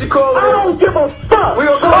 Appreciate you calling. I don't give a fuck. We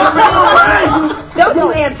gonna call him Ray. Don't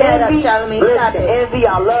you amp that up, Charlemagne. Stop it. Envy,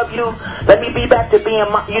 I love you. Let me be back to being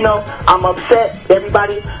my, I'm upset.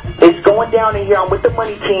 Everybody is going down in here. I'm with the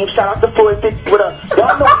money team. Shout out to Floyd 50 with us.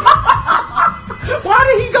 Y'all know. Why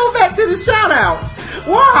did he go back to the shout outs?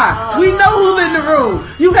 Why? We know who's in the room.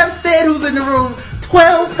 You have said who's in the room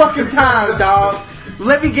 12 fucking times, dog.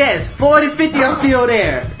 Let me guess. 40, 50 are still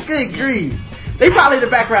there. Good grief. They probably in the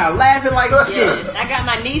background laughing like shit. Yes, I got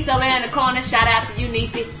my niece over there in the corner. Shout out to you,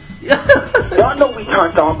 niecey. Y'all know we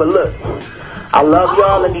turned on, but look. I love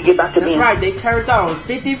y'all. Let me get back to That's being. right. They turned on.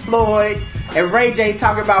 50 Floyd and Ray J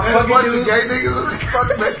talking about And a fucking bunch dudes. of gay niggas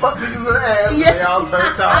fuck niggas in the ass. Yes. They all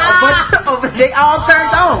turned on. They all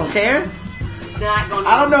turned on, Karen. Not gonna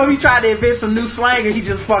I don't know if he tried to invent some new slang or he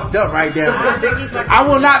just fucked up right there. I think he fucked I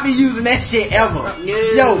will not be using that shit ever. No.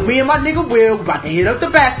 Yo, me and my nigga Will about to hit up the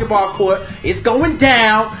basketball court. It's going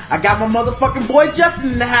down. I got my motherfucking boy Justin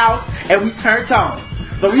in the house and we turned on.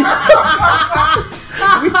 So we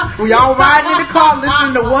all riding in the car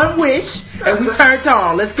listening to One Wish and we turned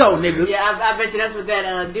on. Let's go, niggas. Yeah, I bet you that's what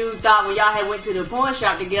that dude thought when y'all had went to the pawn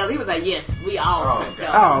shop together. He was like, yes, we all turned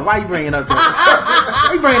on. Oh, why you bringing up that?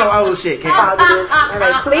 Why you bringing up old shit, Karen?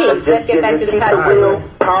 Alright, please, let's get back to the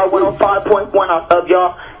positive. Power 105.1 of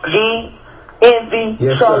y'all. G, Envy,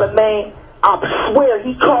 Yes, Charlemagne. I swear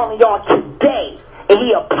he calling y'all today. And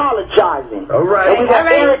he apologizing. All right. And we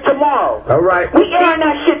gonna air it tomorrow. All right. We airing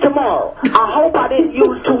that shit tomorrow. I hope I didn't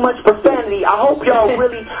use too much profanity. I hope y'all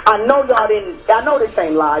really. I know y'all didn't. I know this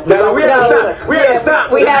ain't live. No, we had to stop. We had to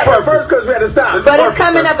stop. First, because we had to stop. But it's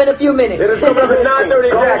coming up in a few minutes. It's coming up at 9:30 Go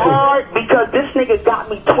exactly. hard because this nigga got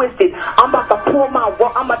me twisted. I'm about to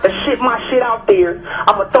I'm about to shit my shit out there.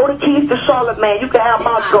 I'm gonna throw the keys to Charlotte, you can have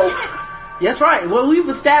my go. That's right. Well, we've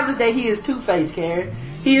established that he is two-faced, Karen.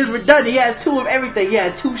 He is redundant. He has two of everything. He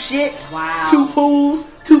has 2 shits, 2 pools,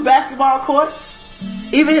 2 basketball courts.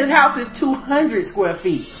 Even his house is 200 square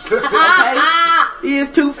feet. Okay? He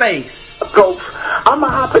is Two-Face. Go. I'ma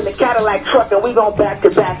hop in the Cadillac truck and we gon' back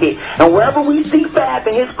to back it. And wherever we see Fab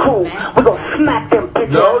and his crew, we gon' smack them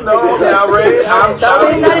bitches. No, now, Ray, I'm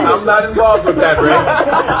not involved with that, Ray.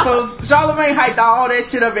 So Charlamagne hyped all that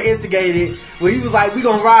shit up and instigated it. When he was like, we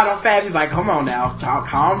gonna ride on Fab, he's like, come on now,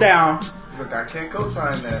 calm down. Look, I can't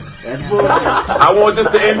co-sign that. That's bullshit. I want this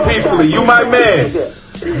to end peacefully. You my man.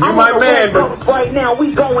 You my man, but right now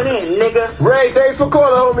we going in, nigga. Ray, thanks for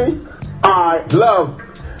calling, homie. Alright. Love.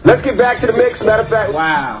 Let's get back to the mix. Matter of fact.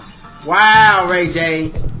 Wow, Ray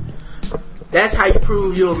J. That's how you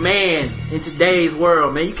prove you're a man in today's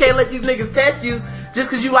world, man. You can't let these niggas test you just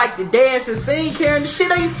cause you like to dance and sing, Karen. The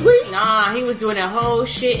shit ain't sweet. Nah, he was doing that whole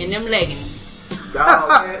shit in them leggings. Dog,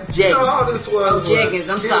 man. Jeggings. You know, all this was Jeggings,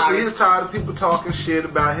 I'm sorry. He was tired of people talking shit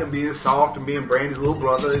about him being soft and being Brandy's little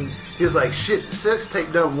brother, and he was like, shit, the sex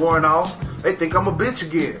tape done worn off. They think I'm a bitch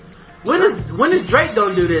again. When is Drake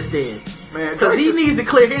gonna do this then? Man, because he needs to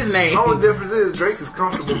clear his name. The only difference is Drake is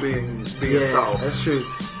comfortable being soft. That's true.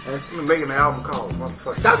 I'm making an album called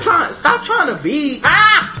Motherfucker. Stop trying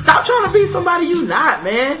to be somebody you not,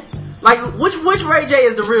 man. Like which Ray J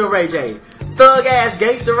is the real Ray J? Thug ass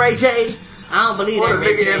gangster Ray J? I don't believe that. Or the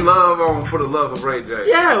nigga in love on for the love of Ray J.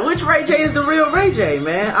 Yeah, which Ray J is the real Ray J,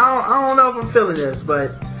 man? I don't know if I'm feeling this,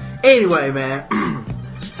 but anyway, man.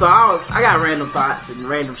 So I got random thoughts and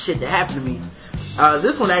random shit that happened to me.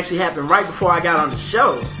 This one actually happened right before I got on the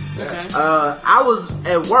show. Okay. I was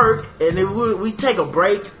at work and we take a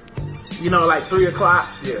break, like 3 o'clock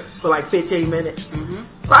for like 15 minutes. Mm-hmm.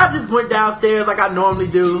 So I just went downstairs like I normally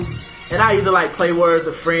do, and I either like play words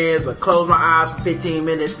with friends or close my eyes for 15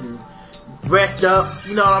 minutes and rest up,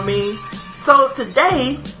 you know what I mean? So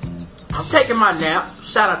today, I'm taking my nap.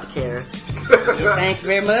 Shout out to Karen. Thanks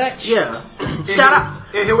very much. Yeah. Shout out.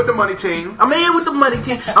 In here with the money team. I'm in here with the money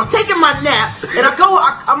team. I'm taking my nap, and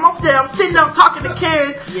I'm up there, I'm sitting there talking to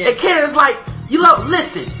Karen, and Karen's like,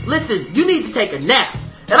 listen, you need to take a nap.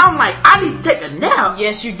 And I'm like, I need to take a nap?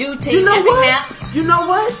 Yes, you do take every nap. You know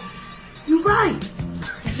what? You're right.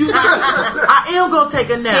 I am gonna take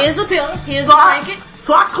a nap. Here's a pillow. Here's a blanket.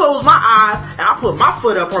 So I close my eyes and I put my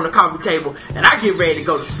foot up on the coffee table and I get ready to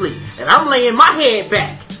go to sleep. And I'm laying my head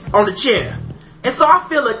back on the chair. And so I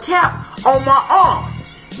feel a tap on my arm.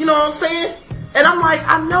 You know what I'm saying? And I'm like,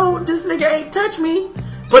 I know this nigga ain't touched me.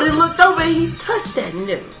 But he looked over and he touched that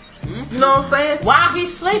nigga. You know what I'm saying? While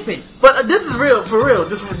he's sleeping. But this is real, for real.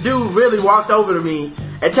 This dude really walked over to me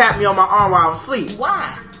and tapped me on my arm while I was asleep.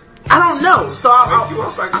 Why? I don't know. So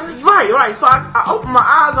right. So I open my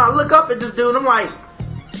eyes and I look up at this dude and I'm like,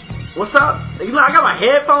 what's up? I got my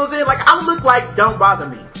headphones in. Like, I look like don't bother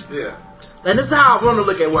me. Yeah. And this is how I want to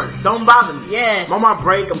look at work. Don't bother me. Yes. I'm on my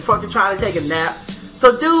break. I'm fucking trying to take a nap.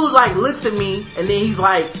 So dude like looks at me and then he's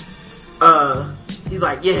like,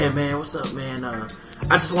 yeah, man, what's up, man?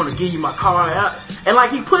 I just want to give you my card. And like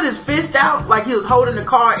he put his fist out, like he was holding the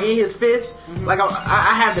card in his fist. Mm-hmm. Like I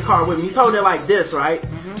have the card with me. He's holding it like this, right?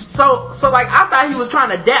 Mm-hmm. So like I thought he was trying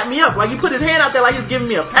to dap me up. Like he put his hand out there like he was giving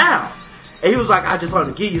me a pound. And he was like, I just want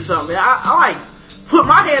to give you something. And I like put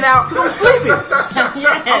my hand out because I'm sleepy.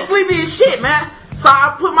 Yes. I'm sleepy as shit, man. So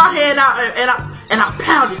I put my hand out and I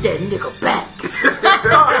pounded that nigga back. So,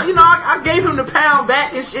 I gave him the pound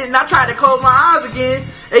back and shit, and I tried to close my eyes again.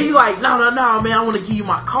 And he like, no, man, I want to give you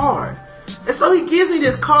my card. And so he gives me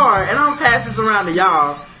this card, and I'm gonna pass this around to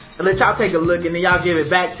y'all and let y'all take a look, and then y'all give it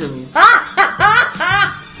back to me.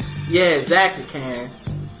 Yeah, exactly, Karen.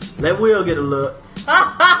 Let Will get a look.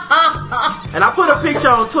 And I put a picture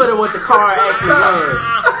on Twitter what the card actually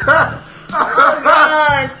was. Oh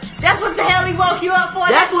God, that's what the hell he woke you up for.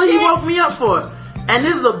 That's what he woke me up for. And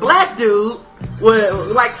this is a black dude,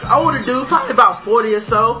 with like older dude, probably about 40 or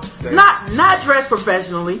so. Damn. Not dressed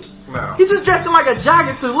professionally. No. He's just dressed in like a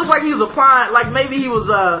jogging suit. Looks like he was applying, like maybe he was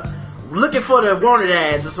looking for the wanted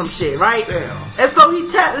ads or some shit, right? Damn. And so he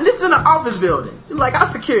tapped, and this is in an office building. Like our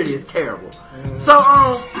security is terrible. Mm. So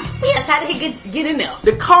yes, how did he get in there?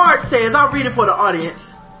 The card says, I'll read it for the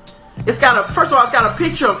audience. First of all, it's got a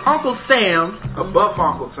picture of Uncle Sam. A buff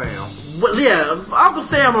Uncle Sam. Well, yeah, Uncle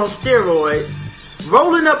Sam on steroids,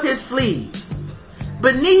 rolling up his sleeves.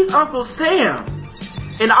 Beneath Uncle Sam,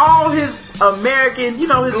 in all his American, his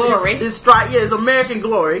glory, his American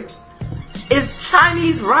glory, is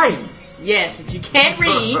Chinese writing. Yes, that you can't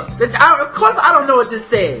read. Of course, I don't know what this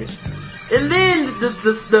says. And then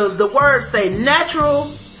the words say natural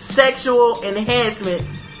sexual enhancement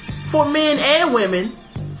for men and women.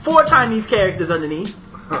 4 Chinese characters underneath.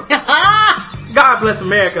 God bless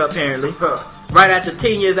America, apparently. Right after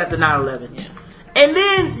 10 years after 9/11. Yeah. And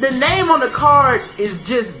then the name on the card is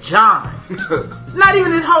just John. It's not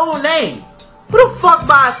even his whole name. Who the fuck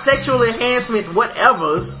buys sexual enhancement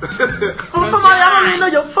whatevers from somebody I don't even know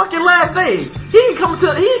your fucking last name? He didn't come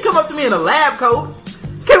up to me in a lab coat.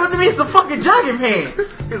 Came up to me in some fucking jogging pants.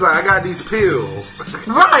 He's like, I got these pills.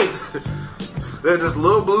 Right. They're just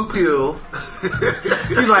little blue pills.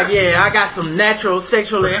 He's like, yeah, I got some natural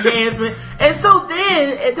sexual enhancement. And so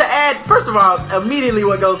then, to add, first of all, immediately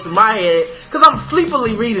what goes through my head, because I'm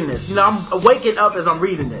sleepily reading this. You know, I'm waking up as I'm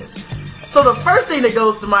reading this. So the first thing that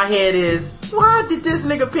goes through my head is, why did this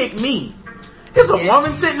nigga pick me? There's a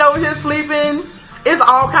woman sitting over here sleeping. It's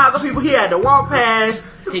all kinds of people he had to walk past.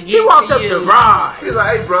 He walked up the ride. He's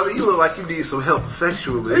like, hey brother, you look like you need some help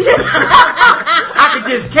sexually. I could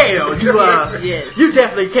just tell you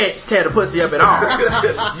definitely can't tear the pussy up at all.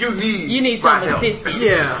 You need some assistance.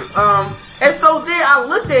 Yeah. And so then I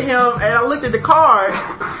looked at him and I looked at the card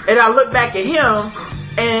and I looked back at him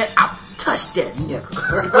and I touched that nigga.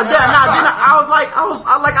 But then I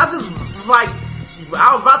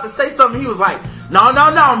was about to say something. He was like, no,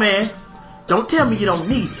 man. Don't tell me you don't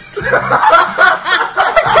need it. God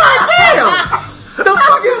damn! The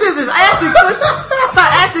fuck is this? Is Ashton Kutcher? I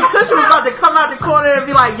thought Ashton Kutcher was about to come out the corner and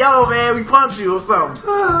be like, yo, man, we punched you or something.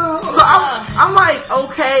 So I'm like,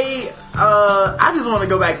 okay, I just want to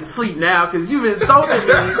go back to sleep now because you've insulted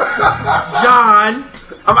me, John.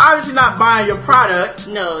 I'm obviously not buying your product.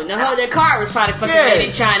 No, their card was probably fucking made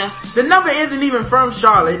in China. The number isn't even from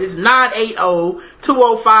Charlotte. It's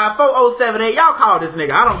 980-205-4078. Y'all call this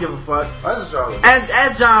nigga. I don't give a fuck. That's Charlotte.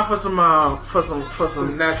 Ask John for some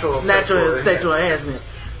natural sexual enhancement.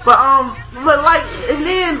 But like, and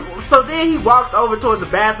then he walks over towards the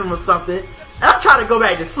bathroom or something, and I try to go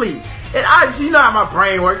back to sleep. And obviously, you know how my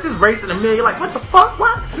brain works. It's racing a million. Like, what the fuck?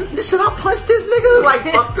 What? Should I punch this nigga? Like,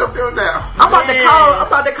 fucked up here now. I'm about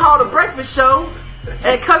to call the breakfast show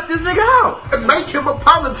and cuss this nigga out. And make him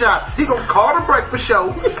apologize. He gonna call the breakfast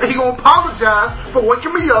show and he gonna apologize for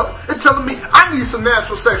waking me up and telling me I need some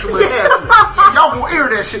natural sexual enhancement. Y'all gonna air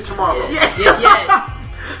that shit tomorrow. Yes.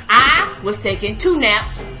 I was taking 2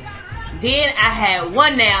 naps. Then I had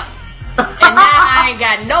 1 nap. And now I ain't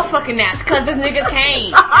got no fucking naps because this nigga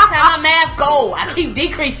came. That's how my math go. I keep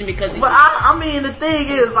decreasing because of you. But I mean, the thing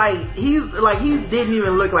is, he didn't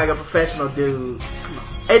even look like a professional dude.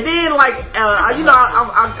 And then,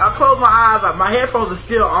 I close my eyes. My headphones are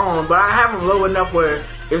still on, but I have them low enough where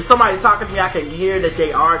if somebody's talking to me, I can hear that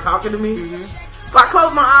they are talking to me. Mm-hmm. So I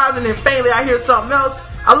close my eyes, and then faintly I hear something else.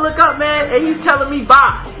 I look up, man, and he's telling me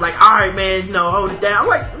bye. Like, all right, man, hold it down. I'm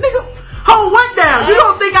like, nigga, hold what down? You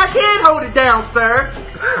don't think I can hold it down, sir?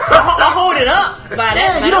 I'll hold it up. By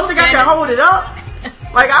that, you don't think I can hold it up?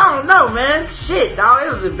 Like, I don't know, man. Shit, dog,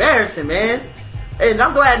 it was embarrassing, man. And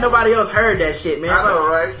I'm glad nobody else heard that shit, man. I know,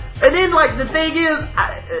 right? And then, like, the thing is,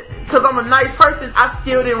 because I'm a nice person, I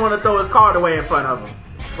still didn't want to throw his card away in front of him.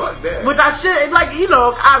 Fuck that. Which I should, like,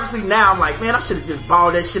 obviously now I'm like, man, I should have just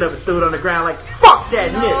balled that shit up and threw it on the ground. Like, fuck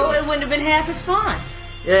that nigga. No, it wouldn't have been half as fun.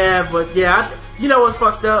 Yeah, but yeah, you know what's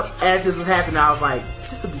fucked up? As this was happening, I was like,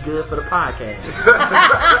 this would be good for the podcast.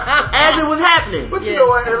 As it was happening. But you know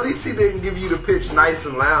what? At least he didn't give you the pitch nice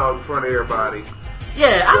and loud in front of everybody.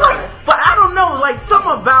 Yeah, but I don't know, like,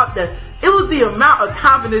 something about it was the amount of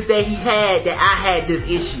confidence that he had that I had this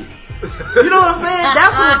issue. You know what I'm saying?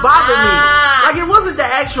 That's what bothered me. Like, it wasn't the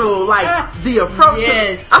actual, the approach.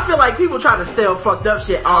 Yes. I feel like people try to sell fucked up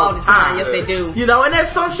shit all the time. Yes, they do. And there's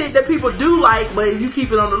some shit that people do like, but if you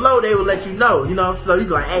keep it on the low, they will let you know. So you be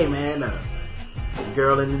like, hey, man,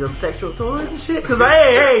 girl into them sexual toys and shit. Cause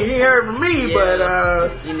hey, you ain't heard from me, but I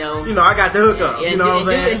got the hookup. Yeah, you know what I'm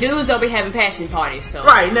saying? And dudes don't be having passion parties, so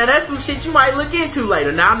right now that's some shit you might look into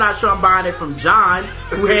later. Now I'm not sure I'm buying it from John,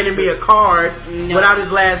 who handed me a card without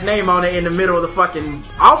his last name on it in the middle of the fucking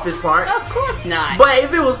office part. Of course not. But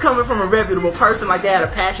if it was coming from a reputable person, like they had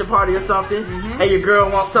a passion party or something, and your girl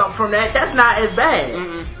wants something from that's not as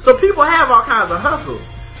bad. So people have all kinds of hustles.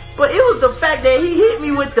 But it was the fact that he hit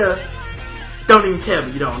me with the don't even tell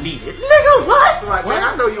me you don't need it. Nigga, what? Like, man,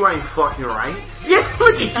 I know you ain't fucking right. Yeah,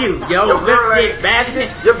 look at you, yo, lip bastard.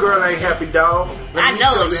 Your girl ain't happy, dog. I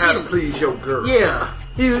know it. How to please your girl. Yeah.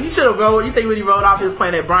 You should have rolled. You think when he rolled off, he was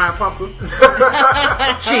playing that Brian Pumper?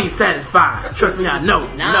 She ain't satisfied. Trust me, I know.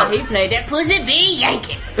 No, he played that pussy be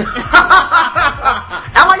yanking.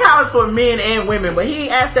 I like how it's for men and women, but he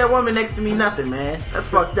ain't asked that woman next to me nothing, man. That's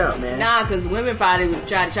fucked up, man. Nah, because women probably would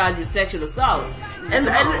try to charge you with sexual assault. And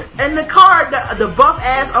the card, the buff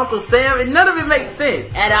ass Uncle Sam, and none of it makes sense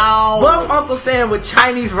at all. Buff Uncle Sam with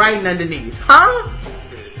Chinese writing underneath, huh?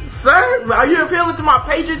 Sir, are you appealing to my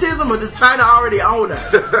patriotism, or does China already own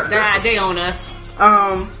us? Nah, they own us.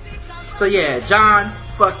 So yeah, John,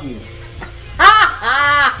 fuck you.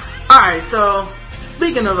 Alright, so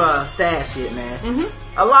speaking of sad shit, man,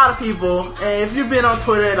 a lot of people, and if you've been on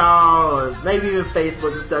Twitter at all, or maybe even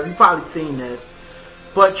Facebook and stuff, you've probably seen this.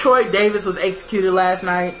 But Troy Davis was executed last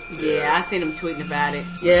night. Yeah, I seen him tweeting about it.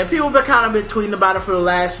 Yeah, people been tweeting about it for the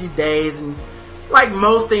last few days, and like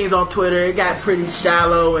most things on Twitter, it got pretty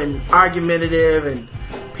shallow and argumentative, and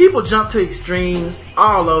people jump to extremes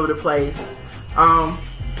all over the place.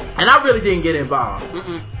 And I really didn't get involved.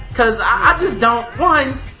 Because I just don't,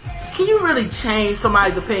 one, can you really change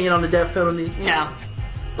somebody's opinion on the death penalty? No.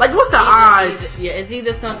 Like, what's the odds? It's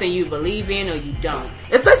either something you believe in or you don't.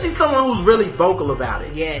 Especially someone who's really vocal about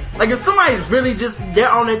it. Yes. Like, if somebody's really just, they're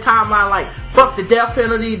on their timeline like, fuck the death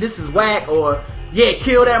penalty, this is whack, or, yeah,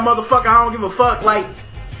 kill that motherfucker, I don't give a fuck. Like,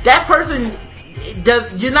 that person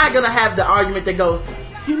you're not gonna have the argument that goes,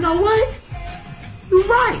 you know what? You're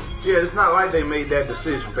right. Yeah, it's not like they made that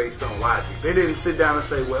decision based on logic. They didn't sit down and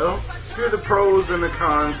say, well, here are the pros and the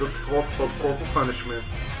cons of corporal punishment.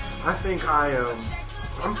 I think I'm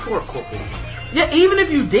for corporal punishment. Yeah, even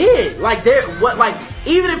if you did,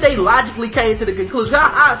 even if they logically came to the conclusion,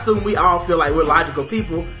 I assume we all feel like we're logical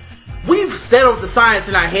people. We've settled the science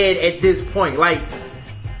in our head at this point. Like,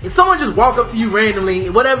 if someone just walk up to you randomly,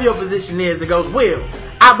 whatever your position is, and goes, well,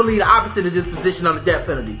 I believe the opposite of this position on the death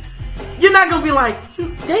penalty. You're not gonna be like,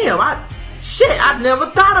 damn, I've never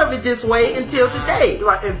thought of it this way until today.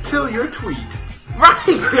 Like, until your tweet. Right.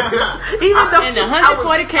 Even though and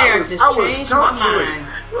 140 characters changed my mind.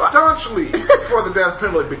 Staunchly for the death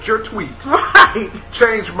penalty, but your tweet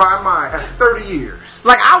changed my mind after 30 years.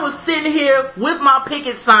 Like, I was sitting here with my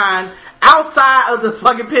picket sign outside of the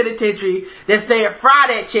fucking penitentiary that said, fry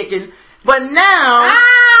that chicken. But now,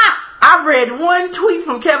 I read one tweet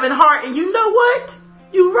from Kevin Hart, and you know what?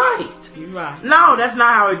 You're right. You're right. No, that's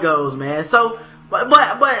not how it goes, man. So, but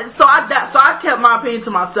I kept my opinion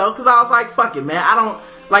to myself, because I was like, fuck it, man. I don't,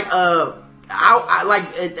 like,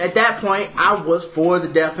 at that point, I was for the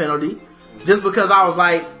death penalty, just because I was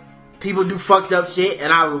like, people do fucked up shit,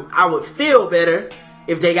 and I would feel better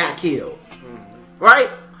if they got killed. Right?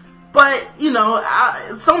 But, you know,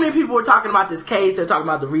 so many people were talking about this case. They're talking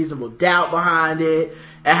about the reasonable doubt behind it,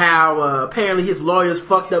 and how apparently his lawyers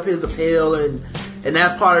fucked up his appeal, and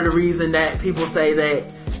that's part of the reason that people say that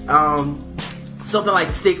something like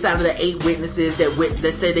 6 out of the 8 witnesses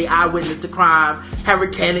that said they eyewitnessed the crime have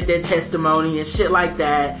recanted their testimony and shit like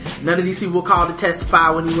that. None of these people were called to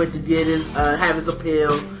testify when he went to get have his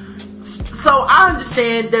appeal. So I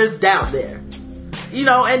understand there's doubt there, you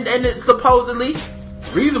know, and it supposedly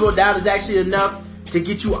reasonable doubt is actually enough to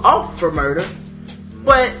get you off for murder.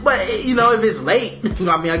 But you know, if it's late,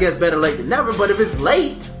 I mean, I guess better late than never. But if it's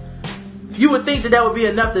late, you would think that would be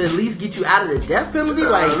enough to at least get you out of the death penalty.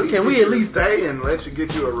 Like, can we at least stay and let you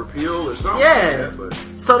get you a repeal or something? Yeah. Like that, but.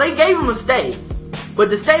 So they gave him a stay, but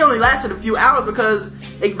the stay only lasted a few hours because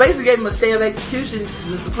they basically gave him a stay of execution.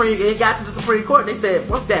 It got to the Supreme Court. And they said,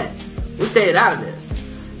 "Fuck that, we're staying out of this."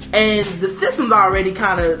 And the system's already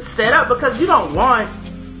kind of set up because you don't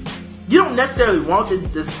necessarily want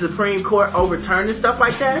the Supreme Court overturning stuff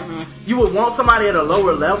like that. Mm-hmm. You would want somebody at a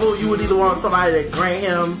lower level. You would either want somebody to grant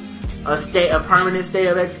him a permanent stay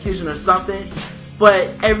of execution or something.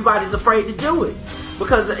 But everybody's afraid to do it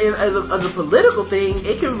because as a political thing,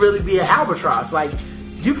 it can really be an albatross. Like,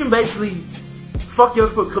 you can basically fuck your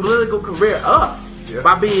political career up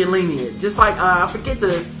by being lenient. Just like I forget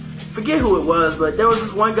who it was, but there was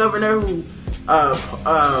this one governor who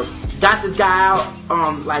got this guy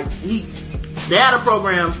out. They had a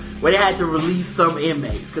program where they had to release some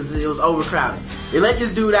inmates because it was overcrowded. They let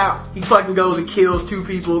this dude out. He fucking goes and kills 2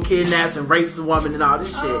 people, kidnaps and rapes a woman and all this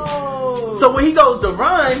shit. Oh. So when he goes to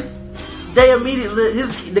run, they immediately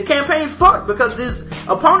the campaign's fucked because his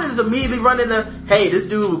opponent is immediately running hey, this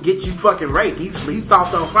dude will get you fucking raped. He's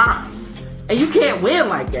soft on crime. And you can't win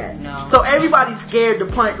like that. No. So everybody's scared to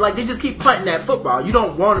punt. Like, they just keep punting that football. You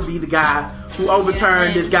don't want to be the guy who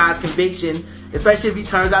overturned this guy's conviction, especially if he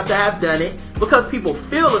turns out to have done it, because people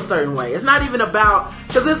feel a certain way. It's not even about,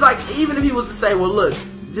 because it's like, even if he was to say, well, look,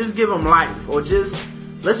 just give him life, or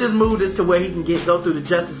let's just move this to where he can go through the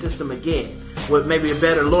justice system again with maybe a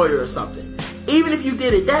better lawyer or something. Even if you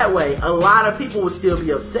did it that way, a lot of people would still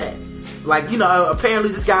be upset. Like, you know,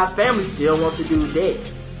 apparently this guy's family still wants the dude dead.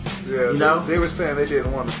 Yeah, you know? They were saying they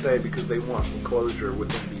didn't want to stay because they want some closure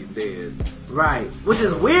with him being dead. Right. Which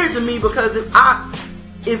is weird to me because if I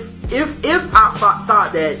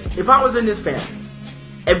thought that if I was in this family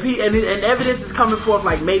and evidence is coming forth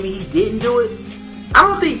like maybe he didn't do it, I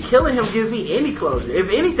don't think killing him gives me any closure. If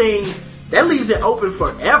anything, that leaves it open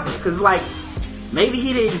forever because like maybe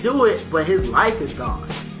he didn't do it, but his life is gone.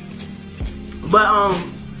 But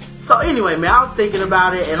So anyway, man, I was thinking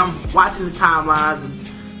about it, and I'm watching the timelines,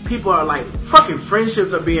 and people are like, fucking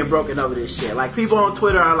friendships are being broken over this shit. Like, people on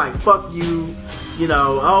Twitter are like, fuck you, you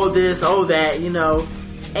know, oh this, oh that, you know.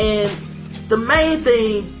 And the main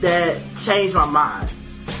thing that changed my mind,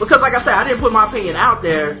 because like I said, I didn't put my opinion out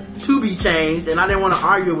there to be changed, and I didn't want to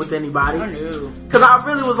argue with anybody. I knew. Because I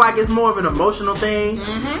really was like, it's more of an emotional thing.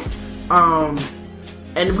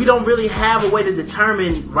 And we don't really have a way to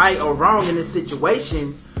determine right or wrong in this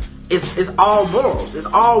situation. It's all morals. It's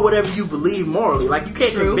all whatever you believe morally. Like, you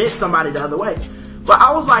can't convince somebody the other way. But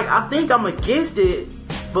I was like, I think I'm against it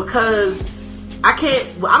because I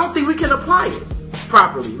don't think we can apply it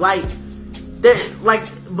properly.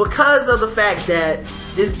 Because of the fact that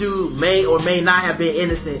this dude may or may not have been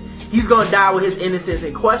innocent, he's gonna die with his innocence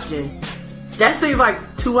in question. That seems like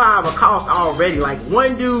too high of a cost already. Like,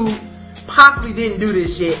 one dude possibly didn't do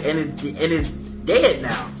this shit and is dead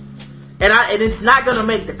now. And it's not gonna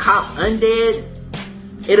make the cop undead.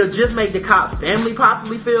 It'll just make the cop's family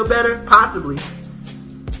possibly feel better. Possibly.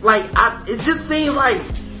 Like, it just seems like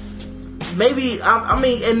maybe, I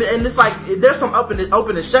mean, and it's like, there's some open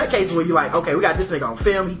and shut cases where you're like, okay, we got this nigga on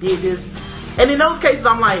film, he did this. And in those cases,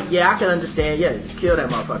 I'm like, yeah, I can understand, yeah, just kill that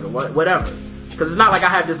motherfucker, whatever. Because it's not like I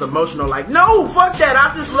have this emotional, like, no, fuck that,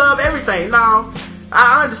 I just love everything. No,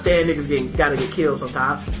 I understand niggas gotta get killed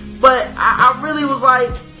sometimes. But I really was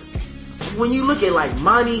like, when you look at like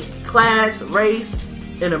money, class, race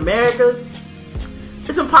in America,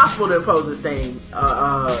 it's impossible to impose this thing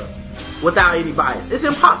without any bias. It's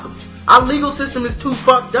impossible. Our legal system is too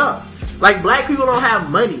fucked up. Like, black people don't have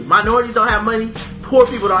money, minorities don't have money, poor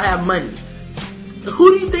people don't have money.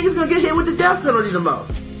 Who do you think is gonna get hit with the death penalty the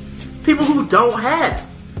most? People who don't have.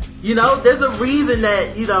 You know, there's a reason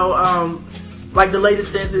that, you know, like the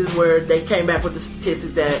latest census where they came back with the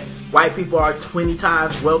statistics that white people are 20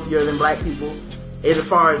 times wealthier than black people, as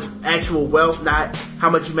far as actual wealth, not how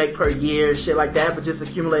much you make per year, shit like that, but just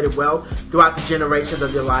accumulated wealth throughout the generations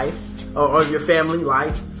of your life, or your family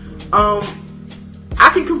life. I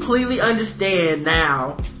can completely understand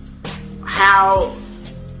now how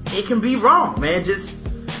it can be wrong, man. Just,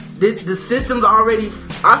 the system's already,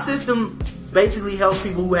 our system basically helps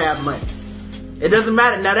people who have money. It doesn't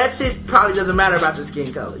matter. Now, that shit probably doesn't matter about your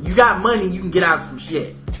skin color. You got money, you can get out of some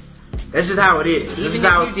shit. That's just how it is. Even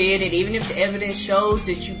if you did it, even if the evidence shows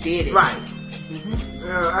that you did it. Right.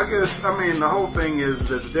 Yeah, I guess, I mean, the whole thing is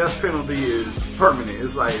that the death penalty is permanent.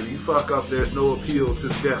 It's like, if you fuck up, there's no appeal to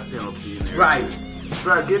the death penalty. And right.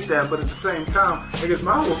 So I get that, but at the same time, I guess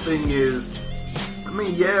my whole thing is, I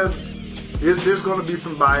mean, yeah, there's going to be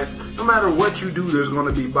some bias. No matter what you do, there's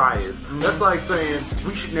going to be bias. That's like saying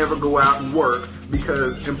we should never go out and work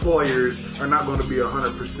because employers are not going to be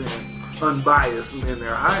 100% unbiased in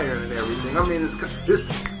their hiring and everything. I mean,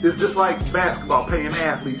 it's just like basketball, paying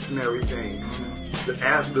athletes and everything.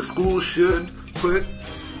 The schools should put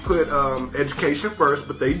education first,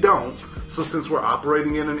 but they don't. So since we're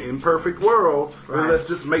operating in an imperfect world, then let's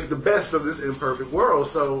just make the best of this imperfect world.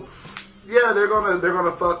 So yeah, they're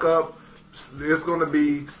gonna fuck up. It's going to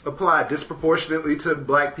be applied disproportionately to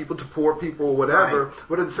black people, to poor people, or whatever. Right.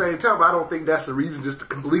 But at the same time, I don't think that's the reason just to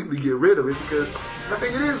completely get rid of it, because I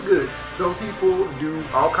think it is good. Some people do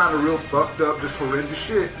all kind of real fucked up, just horrendous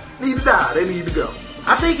shit. Need to die. They need to go.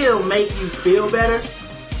 I think it'll make you feel better,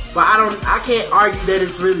 but I can't argue that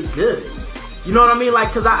it's really good. You know what I mean? Like,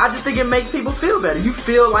 because I just think it makes people feel better. You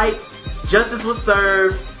feel like justice was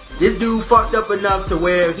served. This dude fucked up enough to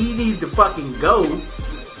where he needs to fucking go.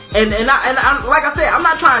 And I, like I said, I'm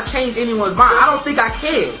not trying to change anyone's mind. I don't think I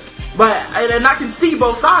can. But, and I can see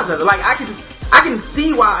both sides of it. Like, I can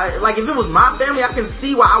see why, like, if it was my family, I can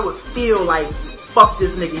see why I would feel like, fuck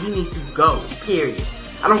this nigga, he needs to go, period.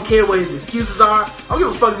 I don't care what his excuses are. I don't give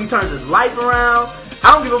a fuck if he turns his life around.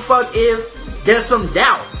 I don't give a fuck if there's some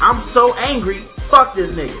doubt. I'm so angry, fuck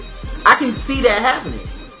this nigga. I can see that happening.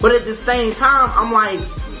 But at the same time, I'm like,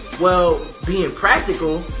 well, being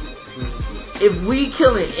practical, if we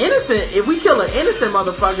kill an innocent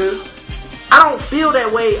motherfucker, I don't feel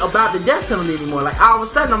that way about the death penalty anymore. Like, all of a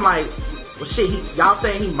sudden, I'm like, well, shit, y'all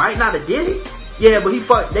saying he might not have did it? Yeah, but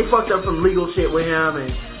they fucked up some legal shit with him,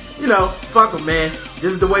 and, you know, fuck him, man.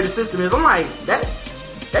 This is the way the system is. I'm like, that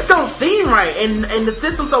don't seem right. And the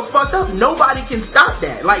system's so fucked up, nobody can stop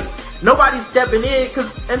that. Like, nobody's stepping in,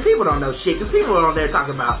 and people don't know shit, because people are on there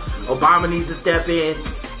talking about Obama needs to step in.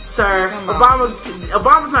 Sir,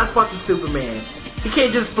 Obama's not fucking Superman. He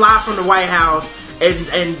can't just fly from the White House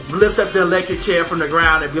and lift up the electric chair from the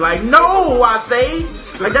ground and be like, no, I say.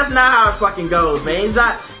 Like, that's not how it fucking goes, man. He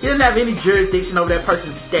doesn't have any jurisdiction over that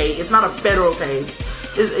person's state. It's not a federal case.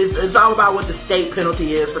 it's all about what the state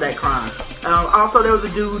penalty is for that crime. Also, there was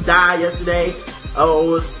a dude who died yesterday,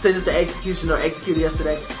 was sentenced to execution or executed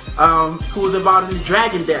yesterday, who was involved in the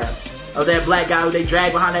dragging death of that black guy who they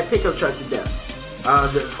dragged behind that pickup truck to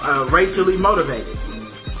death. Racially motivated.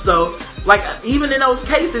 So, like, even in those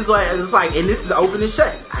cases, like, it's like, and this is open and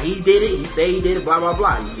shut. He did it, he said he did it, blah, blah,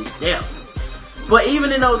 blah. He did death. But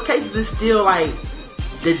even in those cases, it's still like,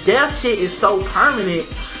 the death shit is so permanent.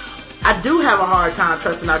 I do have a hard time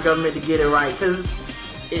trusting our government to get it right, because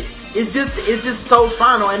it's just so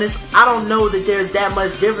final, and I don't know that there's that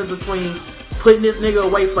much difference between putting this nigga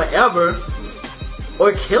away forever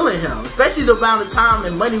or killing him, especially the amount of time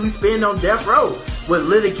and money we spend on death row with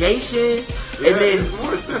litigation. Yeah, and then it's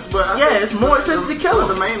more expensive, but it's more expensive to kill him.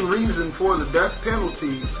 The main reason for the death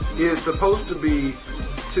penalty is supposed to be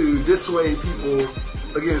to dissuade people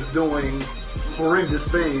against doing horrendous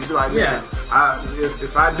things. Like, man,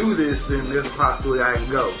 if I do this, then there's a possibility I can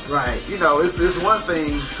go. Right. You know, it's one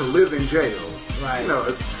thing to live in jail. Right. You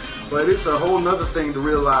know, but it's a whole nother thing to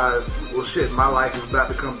realize, well, shit, my life is about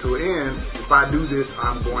to come to an end. If I do this,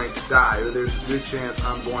 I'm going to die, or there's a good chance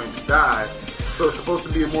I'm going to die. So it's supposed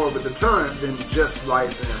to be more of a deterrent than just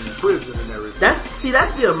life in prison and everything. That's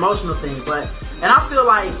the emotional thing, and I feel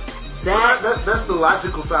like that's the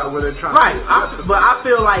logical side where they're trying to. Right, but I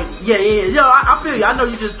feel like, I feel you. I know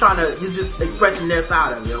you're just expressing their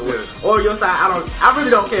side of it, or your side. I really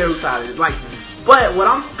don't care whose side it is. Like, but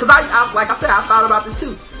because I like I said, I thought about this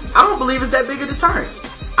too. I don't believe it's that big a deterrent.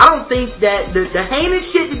 I don't think that the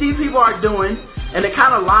heinous shit that these people are doing, and the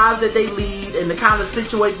kind of lives that they lead, and the kind of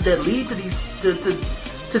situations that lead to these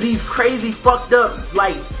to these crazy fucked up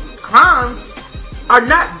like crimes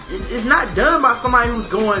is not done by somebody who's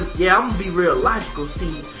going, yeah, I'm gonna be real logical.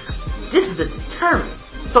 See, this is a deterrent,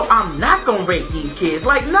 so I'm not gonna rape these kids.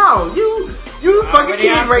 Like, no, you fucking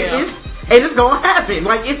kid rapist, and it's gonna happen.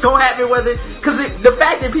 Like, it's gonna happen because the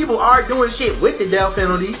fact that people are doing shit with the death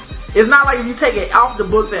penalty, it's not like if you take it off the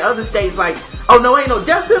books in other states, like, oh no, ain't no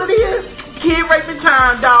death penalty here, kid raping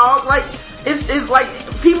time, dog. Like, it's like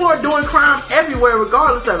people are doing crime everywhere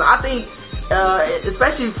regardless of it. I think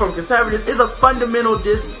especially from conservatives, is a fundamental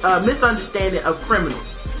misunderstanding of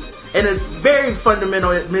criminals, and a very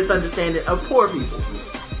fundamental misunderstanding of poor people.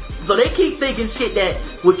 So they keep thinking shit that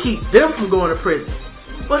would keep them from going to prison.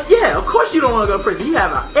 But yeah, of course you don't want to go to prison. You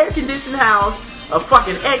have an air-conditioned house, a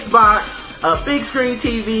fucking Xbox, a big screen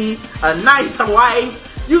TV, a nice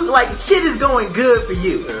wife. You like, shit is going good for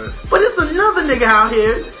you. But it's another nigga out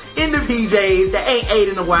here in the PJs that ain't ate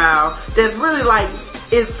in a while, that's really like,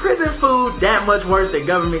 is prison food that much worse than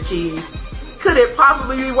government cheese? Could it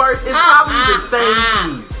possibly be worse? It's probably the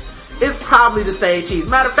same cheese. It's probably the same cheese.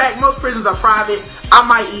 Matter of fact, most prisons are private. I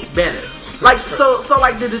might eat better. Like, so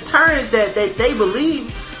like the deterrents that they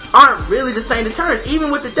believe aren't really the same deterrents.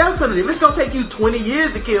 Even with the death penalty, if it's gonna take you 20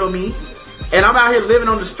 years to kill me, and I'm out here living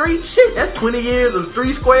on the street, shit, that's 20 years of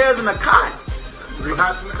 3 squares and a cot. 3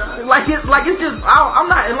 hots in the cot. Like it's just, I'm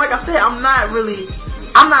not, and like I said, I'm not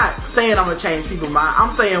saying I'm gonna change people's mind.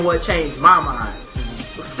 I'm saying what changed my mind.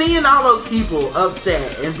 Seeing all those people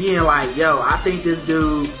upset and being like, yo, I think this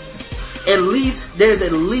dude, there's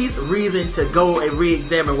at least reason to go and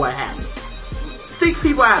re-examine what happened. 6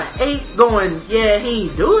 people out of 8 going, yeah, he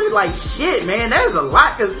ain't do it. Like, shit, man, that is a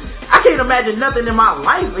lot, because I can't imagine nothing in my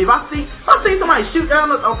life. If I see somebody shoot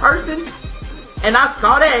down a person, and I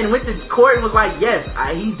saw that and went to court and was like, yes,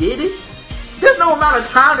 he did it, there's no amount of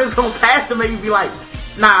time that's gonna pass to make me be like,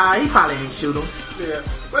 nah, he probably didn't shoot him. Yeah,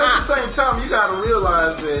 but at the same time, you gotta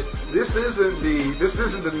realize that this isn't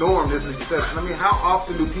the norm. This is the exception. I mean, how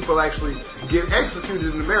often do people actually get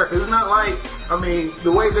executed in America? It's not like, I mean,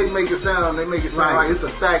 the way they make it sound like it's a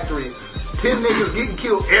factory. 10 niggas getting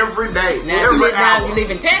killed every day. Now, if you live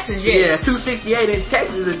in Texas, yes. Yeah, 268 in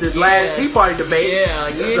Texas at the last Tea Party debate. Yeah,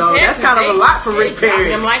 so that's kind of a lot for Rick Perry.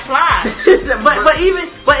 Them like flies.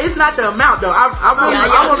 but it's not the amount though.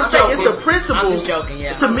 I want to say it's the principle. I'm just joking.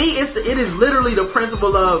 Yeah. To me, it is literally the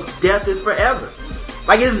principle of death is forever.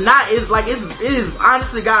 Like, it is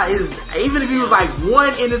honestly, God, even if he was like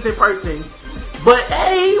one innocent person. But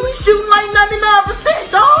hey, we shooting like 99%,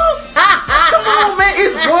 dog. Come on, man,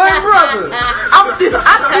 it's one brother.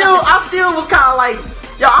 I still was kind of like,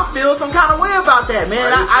 yo, I feel some kind of way about that,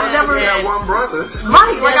 man. I never had one brother.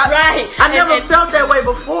 I never felt that way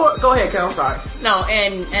before. Go ahead, Ken. I'm sorry. No,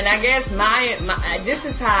 and I guess my this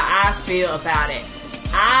is how I feel about it.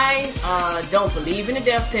 I don't believe in the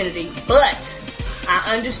death penalty, but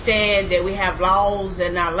I understand that we have laws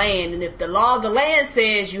in our land, and if the law of the land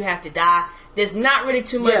says you have to die, there's not really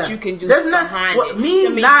too much you can do behind it. Me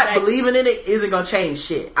not believing in it isn't gonna change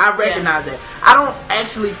shit. I recognize that. I don't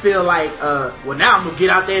actually feel like, well, now I'm gonna get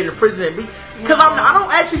out there in the prison and be, because I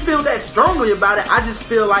don't actually feel that strongly about it. I just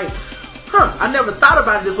feel like, I never thought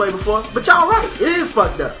about it this way before. But y'all right, it is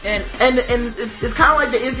fucked up. And it's kind of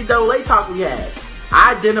like the NCAA talk we had.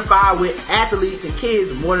 I identify with athletes and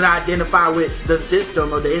kids more than I identify with the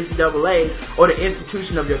system of the NCAA or the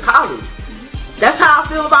institution of your college. That's how I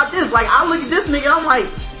feel about this. Like, I look at this nigga, I'm like,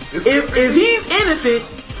 if he's innocent,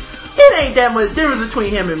 it ain't that much difference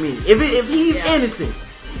between him and me. If he's innocent,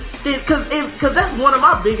 because that's one of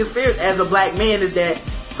my biggest fears as a black man, is that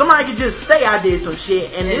somebody could just say I did some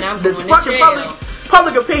shit, and the fucking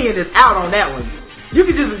public opinion is out on that one. You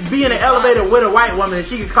could just be in an elevator with a white woman and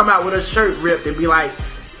she could come out with her shirt ripped and be like,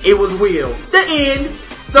 it was Will. The end.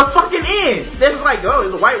 The fucking end. They're just like, oh,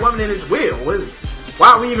 it's a white woman and it's Will.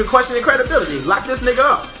 Why are we even questioning credibility? Lock this nigga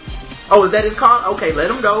up. Oh, is that his car? Okay, let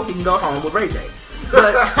him go. He can go home with Ray J.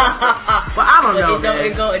 But I don't know,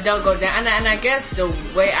 it don't go down. And I guess the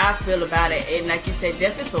way I feel about it, and like you said,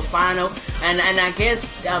 death is so final. And I guess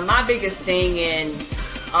my biggest thing, and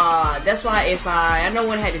that's why if I know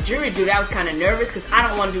when I had the jury do that, I was kind of nervous because I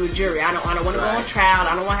don't want to do a jury. I don't want to go on trial.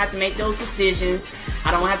 I don't want to have to make those decisions.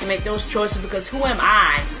 I don't want to have to make those choices, because who am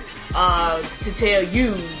I to tell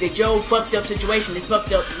you that your fucked up situation is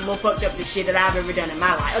more fucked up than shit that I've ever done in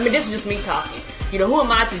my life? I mean, this is just me talking. You know, who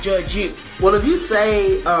am I to judge you? Well, if you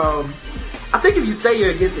say, I think if you say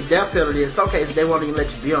you're against the death penalty, in some cases they won't even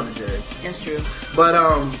let you be on the jury. That's true. But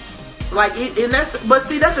but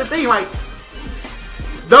see, that's the thing. Like,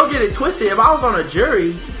 don't get it twisted. If I was on a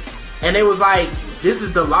jury and it was like, this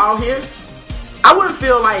is the law here, I wouldn't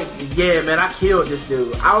feel like, yeah, man, I killed this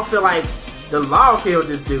dude. I would feel like the law killed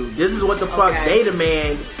this dude. This is what the fuck they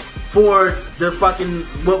demand for the fucking,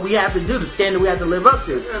 what we have to do, the standard we have to live up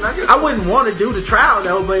to. Yeah, I wouldn't want to do the trial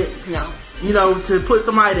though, but you know, to put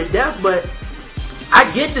somebody to death. But I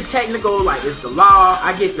get the technical, like, it's the law.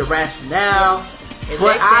 I get the rationale. If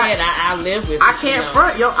but I live with it. I can't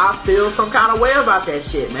front, yo. I feel some kind of way about that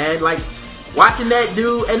shit, man. Like, watching that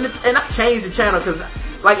dude, and I changed the channel because,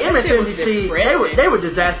 like, MSNBC, they were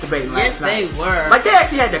disaster-baiting last night. Yes, they were. Like, they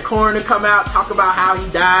actually had the coroner come out, talk about how he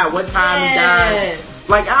died, what time he died.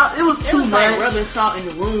 Like, it was too much. Like rubbing salt in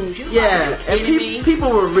the wounds. And people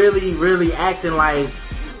were really, really acting like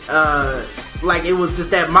it was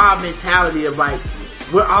just that mob mentality of like,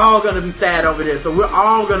 we're all gonna be sad over this, so we're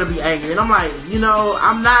all gonna be angry. And I'm like, you know,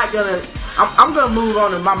 I'm gonna move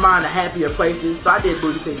on in my mind to happier places. So I did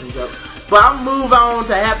booty picking joke, but I'll move on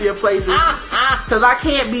to happier places because I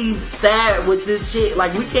can't be sad with this shit.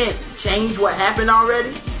 Like, we can't change what happened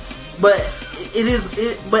already, but it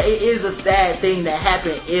is a sad thing that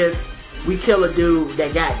happened if we kill a dude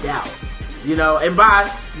that got doubt, you know. And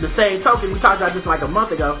by the same token, we talked about this like a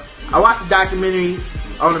month ago. I watched a documentary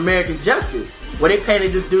on American Justice where they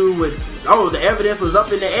painted this dude with, the evidence was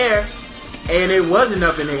up in the air, and it wasn't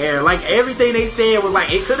up in the air. Like, everything they said was like,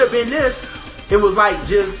 it could have been this. It was like,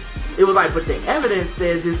 but the evidence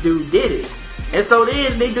says this dude did it. And so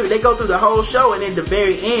then they go through the whole show, and at the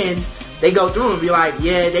very end, they go through and be like,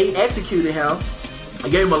 yeah, they executed him. They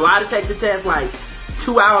gave him a lie detector test like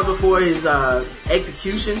 2 hours before his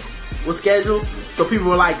execution was scheduled. So people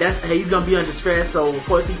were like, he's gonna be under stress. So of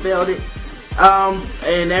course he failed it.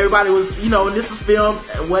 And everybody was, you know, and this was filmed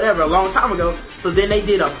whatever a long time ago. So then they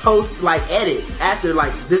did a post edit after,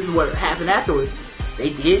 like, this is what happened afterwards.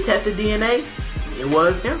 They did test the DNA. It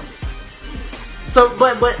was him. So,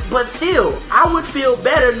 but still, I would feel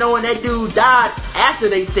better knowing that dude died after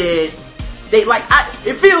they said.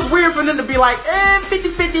 It feels weird for them to be like,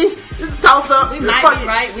 50-50, this is a toss-up. We might be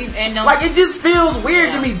right. Like, it just feels weird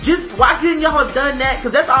to me. Just, why couldn't y'all have done that?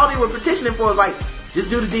 Because that's all they were petitioning for, was like, just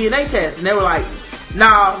do the DNA test. And they were like,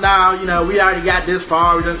 no, you know, we already got this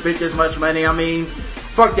far, we done spent this much money, I mean,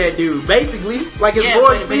 fuck that dude. Basically, like, his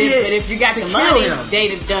boys but if you got the money,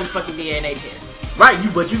 they'd have done fucking DNA test. Right,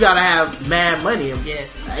 but you gotta have mad money.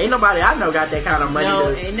 Yes. Ain't nobody I know got that kind of money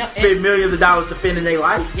to spend millions of dollars defending their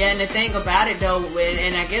life. Yeah, and the thing about it though,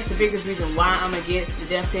 and I guess the biggest reason why I'm against the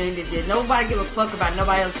death penalty is nobody give a fuck about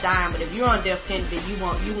nobody else dying, but if you're on death penalty, you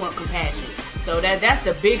want compassion. So that's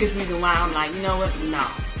the biggest reason why I'm like, you know what? No.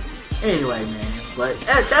 Anyway, man, but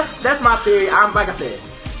that's my theory. Like I said,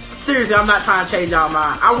 seriously, I'm not trying to change y'all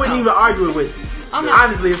mind. I wouldn't even argue it with you.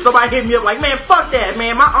 Honestly, if somebody hit me up like, man, fuck that,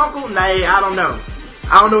 man, my uncle, I don't know.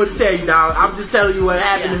 I don't know what to tell you, dog. I'm just telling you what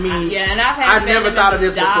happened to me. Yeah, and I've never thought of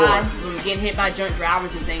this before. From getting hit by drunk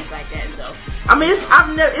drivers and things like that. So I mean,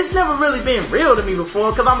 it's never really been real to me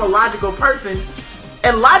before because I'm a logical person,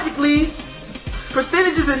 and logically,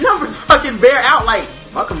 percentages and numbers fucking bear out. Like,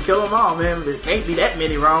 fuck them, kill them all, man. There can't be that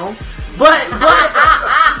many wrong. But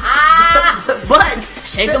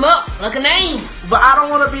shake them up, like a name. But I don't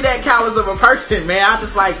want to be that callous of a person, man. I'm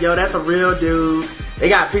just like, yo, that's a real dude. They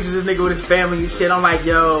got pictures of this nigga with his family and shit. I'm like,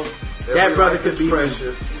 yo, that brother could be me.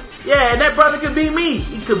 Yeah, and that brother could be me.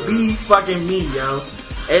 He could be fucking me, yo.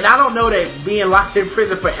 And I don't know that being locked in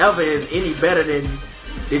prison forever is any better than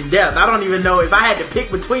death. I don't even know if I had to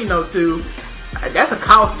pick between those two. That's a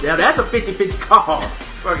call. That's a 50-50 call.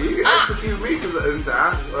 Fuck, you can execute me because it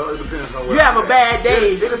depends on where you have a bad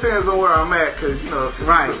day. It depends on where I'm at because, you know, if it's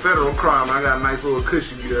a federal crime, I got a nice little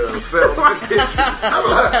cushy federal petition.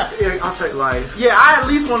 I'll take life. Yeah, I at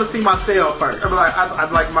least want to see my cell first.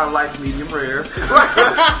 I'd like my life medium rare.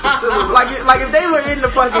 like if they were in the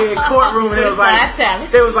fucking courtroom and it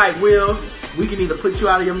was like, Will, we can either put you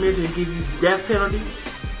out of your misery and give you death penalty,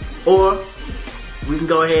 or we can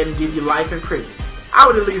go ahead and give you life in prison. I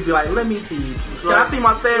would at least be like, let me see you. Can I see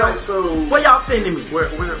my cell? Right, so where y'all sending me? Where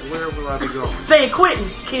will I be going? Saying Quentin,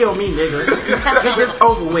 kill me, nigga. Get this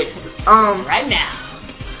over with. Right now.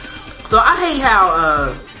 So I hate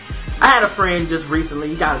how I had a friend just recently,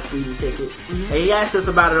 he got a speeding ticket. Mm-hmm. And he asked us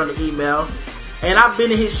about it on the email. And I've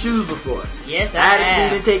been in his shoes before. Yes, I had a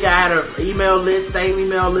speeding ticket, I had an email list, same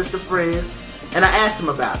email list of friends. And I asked him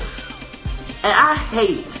about it. And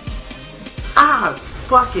I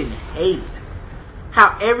fucking hate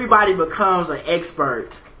how everybody becomes an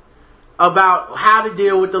expert about how to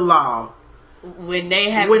deal with the law when they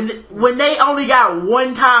have when they only got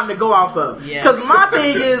one time to go off of. Because my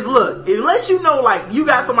thing is, look, unless you know, like, you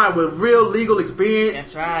got somebody with real legal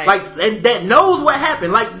experience, that's right, like, and that knows what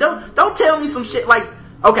happened. Like, don't tell me some shit like,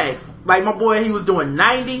 okay, like my boy, he was doing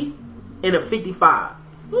 90 in a 55.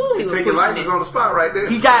 Ooh, he taking license on the spot right there.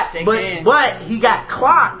 He got, but he got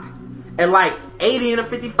clocked at like 80 in a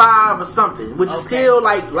 55 or something, which is still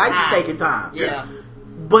like license taking time. Yeah.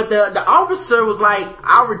 But the officer was like,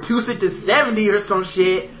 I'll reduce it to 70 or some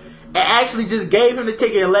shit, and actually just gave him the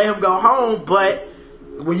ticket and let him go home. But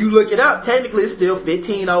when you look it up, technically it's still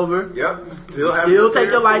 15 over. Yep. Still take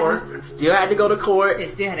your license. Still had to go to court. It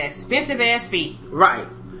still had expensive ass fee. Right.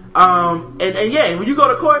 And yeah, when you go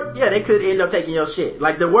to court, yeah, they could end up taking your shit.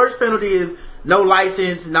 Like, the worst penalty is no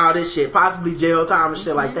license and all this shit, possibly jail time and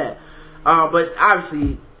shit like that. But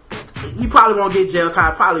obviously, he probably won't get jail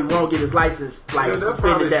time. Probably won't get his license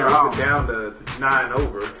suspended that long. Down to 9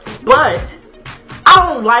 over. But I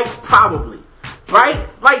don't like probably, right?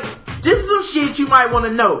 Like, this is some shit you might want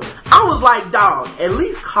to know. I was like, dog, at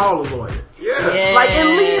least call a lawyer. Yeah. Yes. Like,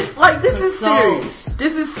 at least, like, this is serious.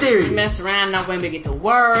 This is serious. You mess around, not going to be able to get to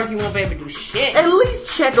work. You won't be able to do shit. At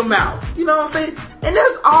least check them out. You know what I'm saying? And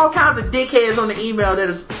there's all kinds of dickheads on the email that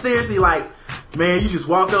are seriously like, man, you just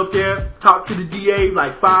walk up there, talk to the DA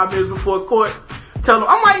like 5 minutes before court, tell them,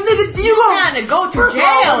 I'm like, nigga, you trying to go to First jail.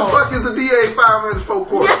 Of all, who the fuck is the DA 5 minutes before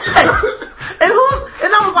court? Yes. And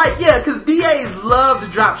I was like, yeah, because DAs love to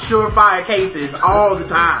drop surefire cases all the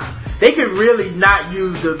time. They could really not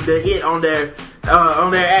use the hit on their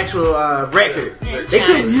actual record. They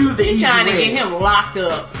couldn't use the easy trying to win. get him locked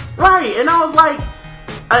up. Right, and I was like,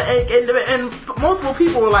 and multiple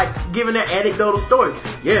people were like giving their anecdotal stories.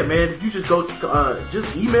 Yeah, man, if you just go,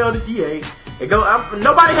 just email the DA and go.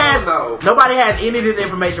 Nobody has any of this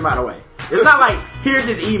information, by the way. It's not like, here's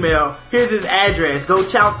his email, here's his address, go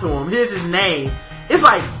talk to him, here's his name. It's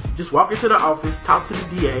like, just walk into the office, talk to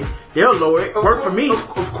the DA, they'll lower it, work for me.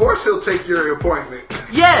 Of course he'll take your appointment.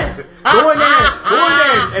 Yeah, go in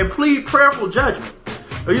there and plead prayerful judgment.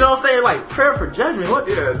 You know what I'm saying? Like, prayer for judgment. What?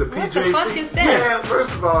 Yeah, the What PJC. the fuck is that? Yeah,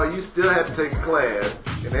 first of all, you still have to take a class,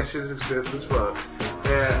 and that shit is expensive as fuck.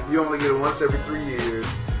 And you only get it once every 3 years.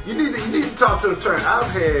 You need to talk to the attorney. I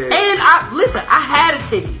had a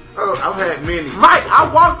ticket. Oh, I've had many. Right,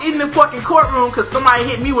 I walked in the fucking courtroom because somebody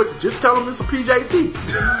hit me with, just tell them it's a PJC.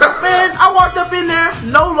 Man, I walked up in there,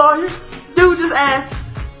 no lawyer. Dude just asked,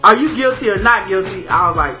 are you guilty or not guilty? I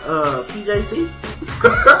was like, PJC?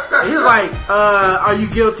 He was like, are you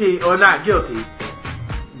guilty or not guilty?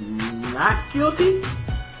 Not guilty?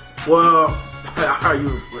 Well, are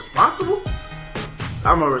you responsible?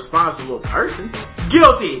 I'm a responsible person.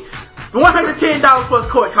 Guilty. $110 plus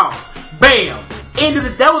court costs. Bam.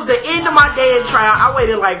 That was the end of my day in trial. I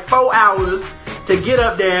waited like 4 hours to get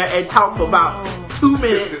up there and talk for about 2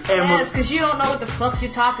 minutes. Yes, because you don't know what the fuck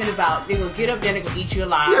you're talking about. They're going to get up there and they're going to eat you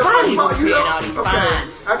alive. Yeah, right. All these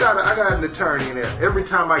fines. I got an attorney in there. Every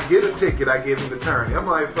time I get a ticket, I give him an attorney. I'm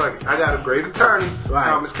like, fuck it. I got a great attorney. Right.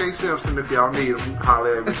 Thomas K. Simpson, if y'all need him,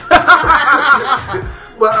 holler at me.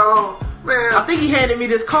 But, man. I think he handed me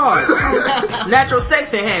this card. Natural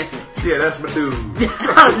sex enhancement. Yeah, that's my dude.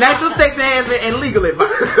 Natural sex enhancement and legal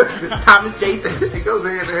advice. Thomas J. Simpson. It goes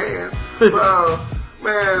hand in hand. But,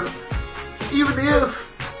 man, even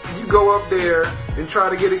if you go up there and try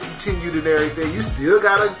to get it continued and everything,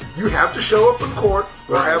 you have to show up in court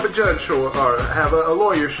or have a judge show up or have a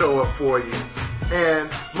lawyer show up for you. And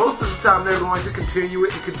most of the time they're going to continue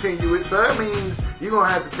it and continue it. So that means you're going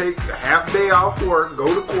to have to take a half day off work,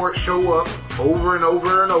 go to court, show up over and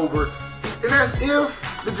over and over. And that's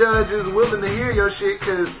if the judge is willing to hear your shit.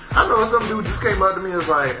 Because I know some dude just came up to me and was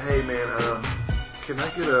like, hey man, can I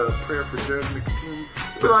get a prayer for judgment to continue?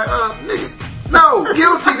 Be like, nigga, no,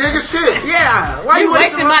 guilty, nigga, shit. Yeah, why you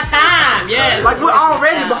wasting my time? Yes. Like, we're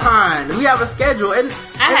already behind. We have a schedule. And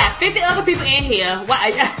I have 50 other people in here.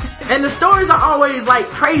 Why? And the stories are always like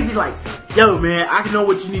crazy, like, yo man, I know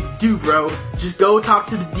what you need to do, bro. Just go talk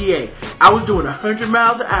to the DA. I was doing 100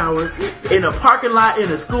 miles an hour in a parking lot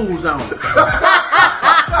in a school zone.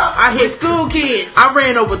 I hit school kids. I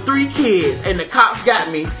ran over 3 kids and the cops got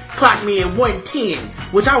me, clocked me in 110,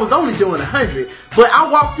 which I was only doing 100. But I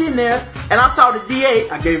walked in there and I saw the DA.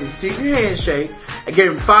 I gave him a secret handshake. I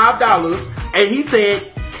gave him $5 and he said,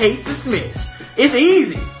 case dismissed. It's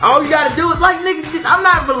easy. All you gotta do is like, nigga, I'm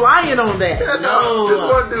not relying on that. No.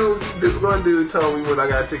 This one dude told me when I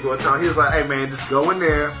got to take one time. He was like, hey man, just go in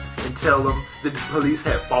there and tell them that the police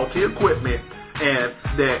had faulty equipment and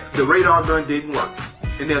that the radar gun didn't work.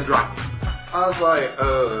 And they'll drop it. I was like,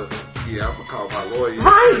 yeah, I'm gonna call my lawyer.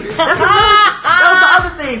 Right. That was the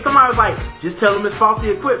other thing. Somebody was like, just tell them it's faulty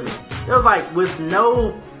equipment. It was like, with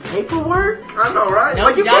no paperwork? I know, right? No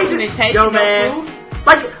like, you documentation, yo, man. no proof.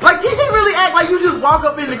 Like, you didn't really act like you just walk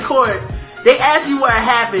up in the court, they ask you what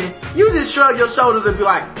happened, you just shrug your shoulders and be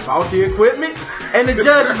like, faulty equipment? And the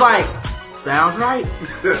judge is like, sounds right.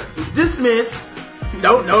 Dismissed.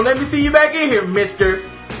 Don't let me see you back in here, mister.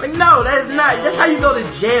 Like, no, that's how you go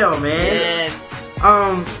to jail, man. Yes.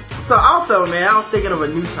 So also, man, I was thinking of a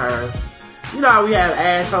new term. You know how we have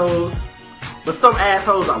assholes, but some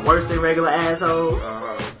assholes are worse than regular assholes.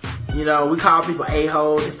 You know, we call people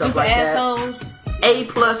a-holes and stuff Super like assholes. that. A+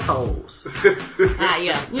 holes.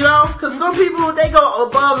 Yeah. You know, because some people, they go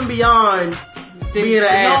above and beyond being an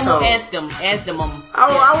asshole.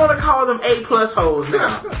 I want to call them A+ holes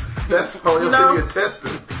now. That's how you're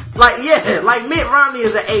testing. Like Mitt Romney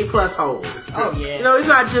is an A+ hole. Oh yeah. You know, he's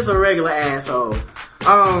not just a regular asshole. Say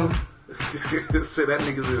that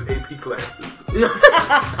nigga's in AP classes. So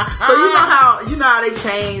you know how they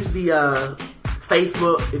changed the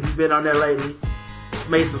Facebook, if you've been on there lately. It's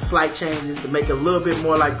made some slight changes to make it a little bit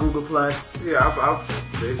more like Google+. Yeah,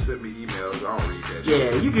 they've sent me emails. I don't read that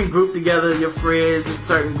shit. Yeah, you can group together your friends in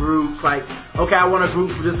certain groups. Like, okay, I want a group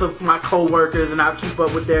for just of my co-workers and I'll keep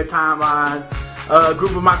up with their timeline. A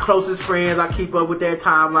group of my closest friends, I keep up with their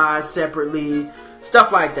timelines separately.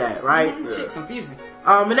 Stuff like that, right? Shit confusing.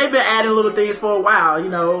 And they've been adding little things for a while, you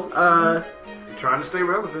know. You're trying to stay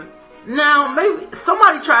relevant. Now, maybe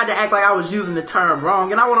somebody tried to act like I was using the term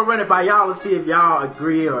wrong, and I want to run it by y'all to see if y'all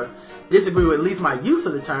agree or disagree with at least my use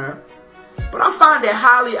of the term. But I find it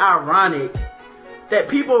highly ironic that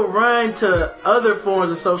people run to other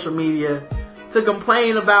forms of social media to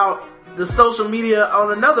complain about the social media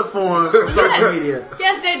on another form of social media.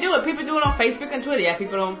 Yes, they do it. People do it on Facebook and Twitter. Yeah,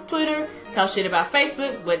 people on Twitter talk shit about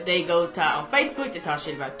Facebook, but they go talk on Facebook, they talk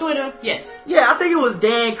shit about Twitter. Yes. Yeah, I think it was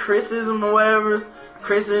Dan Chrisism or whatever.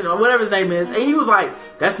 Chrisen, or whatever his name is, and he was like,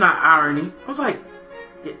 that's not irony. I was like,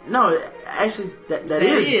 no, actually, that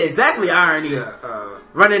is exactly irony. Yeah,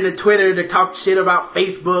 running to Twitter to talk shit about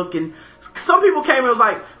Facebook, and some people came and was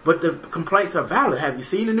like, but the complaints are valid. Have you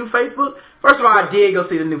seen the new Facebook? First of all, I did go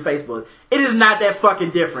see the new Facebook. It is not that fucking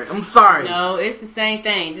different. I'm sorry. No, it's the same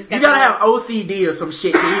thing. Just you gotta have OCD or some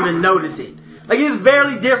shit to even notice it. Like, it's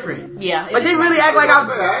barely different. Yeah. Like, they really act like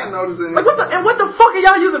I ain't noticing. Like, what the fuck are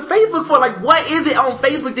y'all using Facebook for? Like, what is it on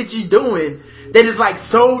Facebook that you doing that is, like,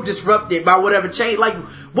 so disrupted by whatever change? Like,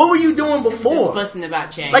 what were you doing before? Just fussing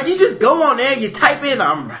about change. Like, you just go on there, you type in,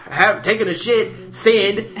 taking a shit,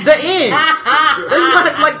 send, the end.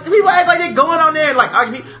 Like, people act like they're going on there and, like,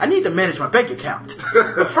 I need to manage my bank account.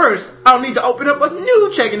 But first, I'll need to open up a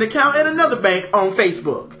new checking account at another bank on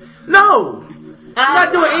Facebook. No. I'm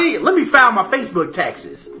not doing any. Let me file my Facebook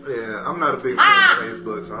taxes. Yeah, I'm not a big fan of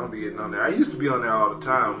Facebook, so I don't be getting on there. I used to be on there all the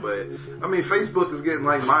time, but I mean, Facebook is getting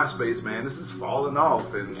like MySpace, man. This is falling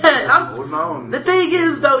off and holding on. The thing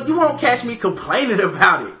is, though, you won't catch me complaining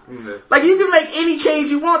about it. Yeah. Like, you can make any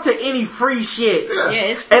change you want to any free shit. Yeah,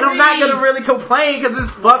 it's free. And I'm not gonna really complain because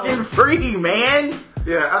it's fucking free, man.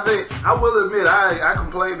 Yeah, I will admit, I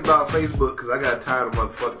complained about Facebook because I got tired of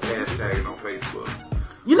motherfuckers hashtagging on Facebook.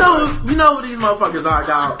 You know what these motherfuckers are,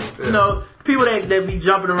 dog. Yeah. You know, people that be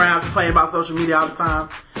jumping around complaining about social media all the time.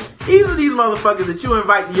 These are these motherfuckers that you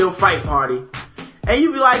invite to your fight party. And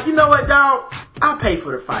you be like, you know what, dog? I'll pay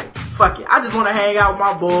for the fight. Fuck it. I just want to hang out with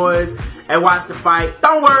my boys and watch the fight.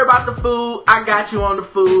 Don't worry about the food. I got you on the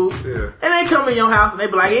food. Yeah. And they come in your house and they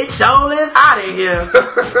be like, it sure is hot in here.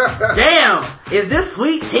 Damn, is this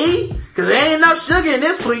sweet tea? Cause there ain't enough sugar in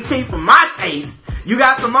this sweet tea for my taste. You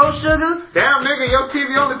got some more sugar? Damn, nigga, your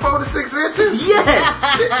TV only 4 to 6 inches? Yes.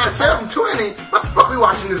 Shit, the 720. What the fuck we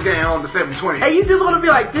watching this game on the 720? Hey, you just want to be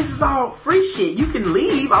like, this is all free shit. You can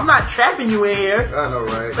leave. I'm not trapping you in here. I know,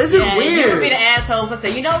 right? It's just weird. You would be the asshole for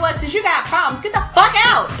saying, you know what? Since you got problems, get the fuck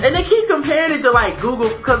out. And they keep comparing it to like Google,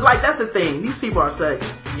 because like that's the thing. These people are such.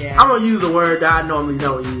 Yeah. I'm gonna use a word that I normally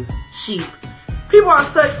don't use. Sheep. People are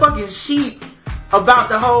such fucking sheep about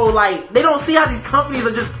the whole like. They don't see how these companies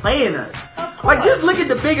are just playing us. Like, just look at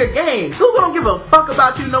the bigger game. Google don't give a fuck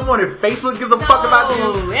about you no more than Facebook gives a fuck about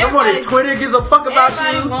you. No more than Twitter gives a fuck about you.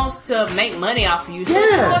 Everybody wants to make money off of you. So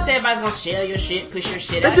yeah. Of course everybody's gonna share your shit, push your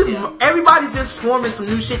shit out there. Everybody's just forming some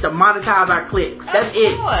new shit to monetize our clicks. That's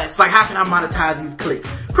it. It's like, how can I monetize these clicks?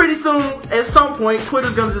 Pretty soon, at some point,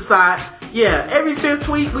 Twitter's gonna decide, yeah, every 5th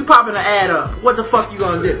tweet, we popping an ad up. What the fuck you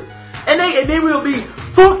gonna do? And then we'll be,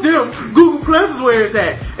 fuck them, Google Plus is where it's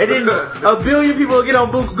at. And then a billion people will get on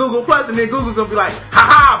Google Plus, and then Google's gonna be like,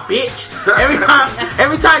 haha, bitch.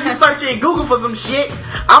 Every time you search in Google for some shit,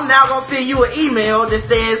 I'm now gonna send you an email that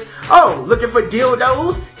says, oh, looking for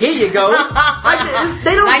dildos? Here you go.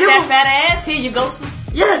 They don't give that fat ass, here you go.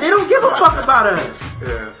 Yeah, they don't give a fuck about us.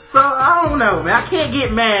 Yeah. So, I don't know, man. I can't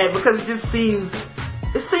get mad because it seems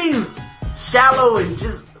shallow and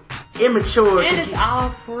just immature. And it's all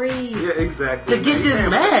free. Yeah, exactly. To get this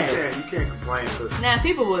mad. You can't complain. Now,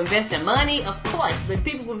 people will invest in money, of course, but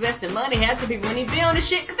people will invest in money, half the people won't even be on the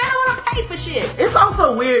shit because they don't want to pay for shit. It's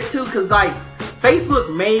also weird, too, because, like, Facebook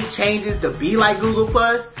made changes to be like Google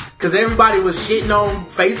Plus because everybody was shitting on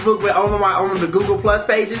Facebook on the Google Plus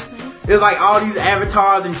pages. Mm-hmm. There's, like, all these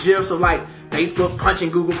avatars and GIFs of, like, Facebook punching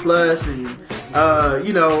Google Plus and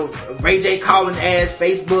Ray J calling ass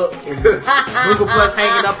Facebook and Google Plus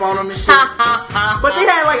hanging up on them and shit. But they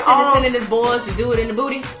had like sending his boys to do it in the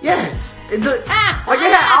booty. Yes, like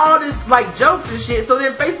they had all this like jokes and shit. So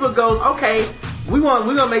then Facebook goes, okay, we're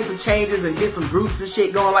gonna make some changes and get some groups and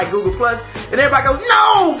shit going like Google Plus, and everybody goes,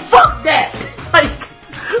 no, fuck that. Like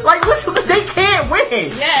they can't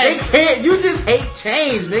win. Yes. They can't. You just hate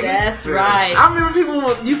change, nigga. That's right. I remember people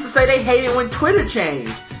used to say they hated when Twitter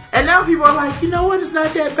changed. And now people are like, you know what? It's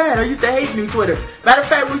not that bad. I used to hate new Twitter. Matter of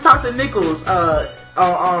fact, we talked to Nichols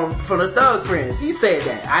from the Thug Friends. He said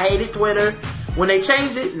that. I hated Twitter when they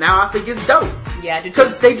changed it. Now I think it's dope. Yeah, I do.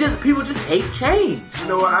 Because people just hate change. You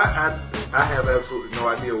know what? I have absolutely no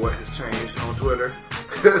idea what has changed on Twitter.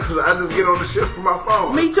 Because I just get on the shit from my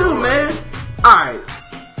phone. Me too, man. Alright.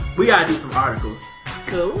 We gotta do some articles.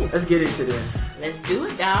 Cool. Let's get into this. Let's do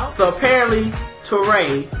it, dog. So apparently,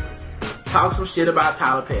 Touré talk some shit about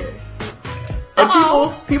Tyler Perry. And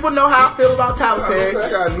people know how I feel about Tyler Perry. I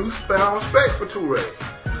got a newfound respect for Touré.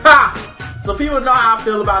 Ha! So people know how I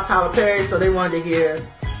feel about Tyler Perry, so they wanted to hear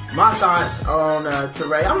my thoughts on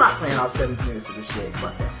Touré. I'm not playing all 7 minutes of this shit,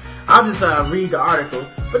 fuck that. I'll just read the article.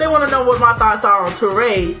 But they want to know what my thoughts are on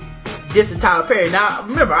Touré dissing Tyler Perry. Now,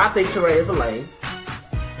 remember, I think Touré is a lame.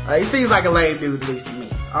 He seems like a lame dude, at least to me.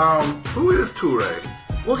 Who is Touré?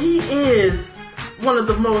 Well, he is one of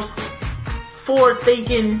the most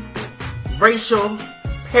forward-thinking racial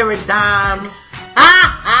paradigms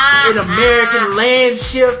in American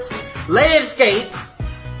landscape.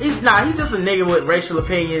 He's just a nigga with racial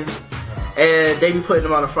opinions, and they be putting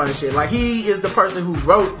him on the front of shit. Like, he is the person who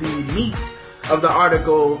wrote the meat of the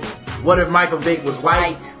article, What If Michael Vick Was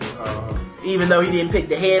White? Even though he didn't pick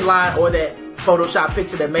the headline or that Photoshop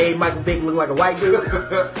picture that made Michael Vick look like a white dude.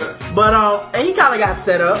 But and he kind of got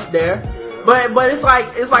set up there. But it's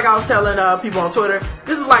like I was telling people on Twitter,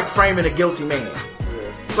 this is like framing a guilty man.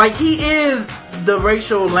 Like, he is the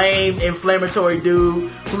racial lame inflammatory dude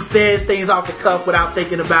who says things off the cuff without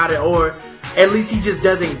thinking about it, or at least he just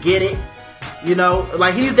doesn't get it. You know,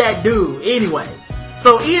 like, he's that dude anyway.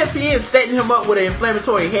 So ESPN setting him up with an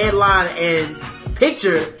inflammatory headline and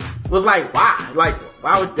picture was like, why? Like,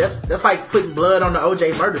 why would that's like putting blood on the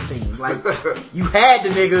OJ murder scene. Like, you had the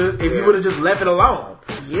nigga if you would have just left it alone.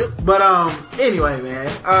 Yep. But anyway,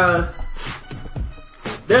 man,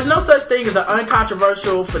 there's no such thing as an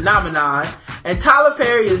uncontroversial phenomenon, and Tyler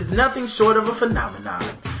Perry is nothing short of a phenomenon.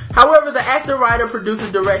 However, the actor, writer, producer,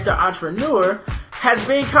 director, entrepreneur has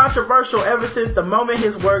been controversial ever since the moment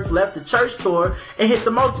his works left the church tour and hit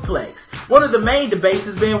the multiplex. One of the main debates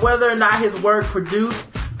has been whether or not his work, produced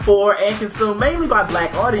for and consumed mainly by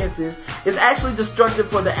black audiences, is actually destructive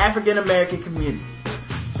for the African American community.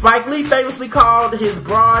 Spike Lee famously called his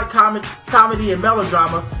broad comedy and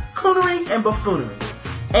melodrama coonery and buffoonery.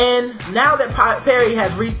 And now that Perry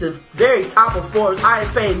has reached the very top of Forbes'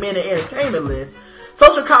 highest paid men in entertainment list,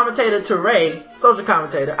 social commentator,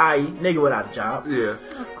 i.e. nigga without a job,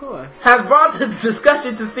 of course, has brought the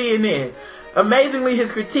discussion to CNN. Amazingly,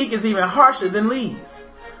 his critique is even harsher than Lee's.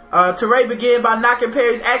 Teray began by knocking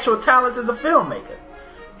Perry's actual talents as a filmmaker.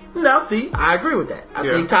 Now, see, I agree with that. I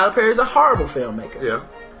think Tyler Perry's a horrible filmmaker.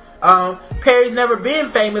 Perry's never been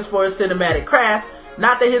famous for his cinematic craft,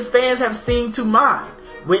 not that his fans have seemed to mind.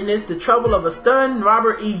 Witness the trouble of a stunned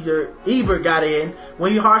Robert Ebert got in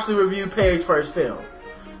when he harshly reviewed Perry's first film.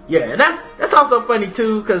 Yeah, and that's also funny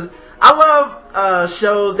too, because I love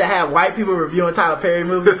shows that have white people reviewing Tyler Perry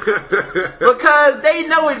movies because they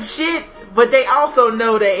know it's shit, but they also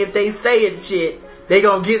know that if they say it's shit, they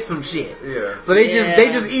gonna get some shit. So they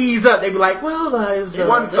just ease up. They be like, well, it was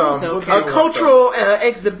a cultural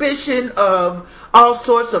exhibition of all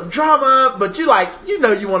sorts of drama, but you want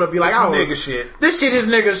to be like, oh, nigga shit. This shit is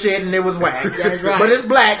nigga shit, and it was whack. That's right. But it's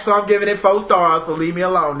black, so I'm giving it 4 stars. So leave me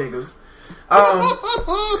alone, niggas.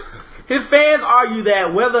 His fans argue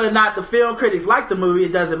that whether or not the film critics like the movie,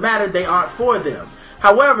 it doesn't matter. They aren't for them.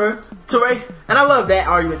 However, Teray, and I love that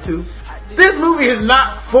argument too, this movie is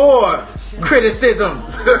not for criticism.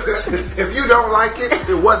 If you don't like it,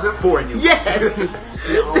 it wasn't for you. Yes.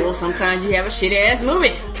 Sometimes you have a shit ass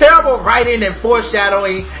movie. Terrible writing and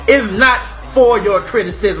foreshadowing is not for your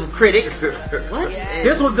criticism, critic. What?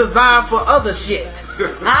 This was designed for other shit.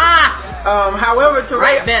 However, Teray,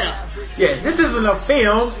 right better. Yes, this isn't a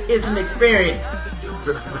film, it's an experience.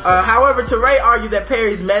 However, Teray argued that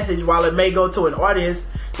Perry's message, while it may go to an audience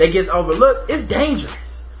that gets overlooked, is dangerous.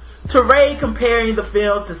 Teray, comparing the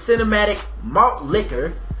films to cinematic malt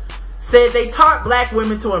liquor, said they taught black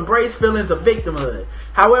women to embrace feelings of victimhood.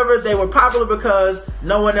 However, they were popular because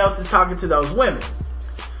no one else is talking to those women.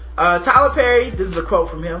 Tyler Perry, this is a quote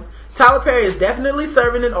from him, Tyler Perry is definitely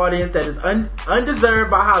serving an audience that is underserved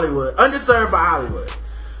by Hollywood.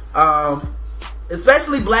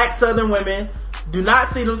 Especially black Southern women do not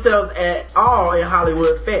see themselves at all in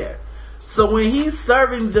Hollywood fare. So when he's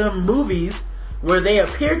serving them movies where they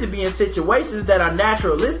appear to be in situations that are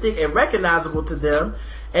naturalistic and recognizable to them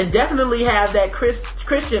and definitely have that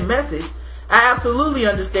Christian message, I absolutely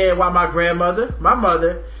understand why my grandmother, my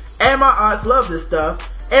mother, and my aunts love this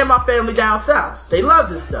stuff, and my family down south. They love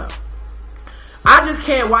this stuff. I just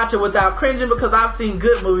can't watch it without cringing because I've seen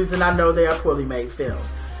good movies and I know they are poorly made films.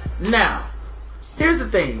 Now, here's the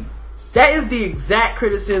thing. That is the exact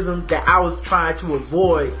criticism that I was trying to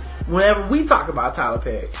avoid whenever we talk about Tyler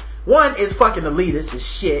Perry. One is fucking elitist as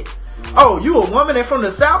shit. Oh, you a woman and from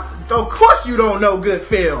the South? Of course you don't know good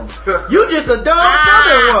films. You just a dumb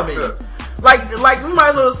Southern woman. Like we might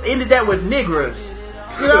as well ended that with niggers.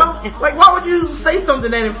 You know? Like, why would you say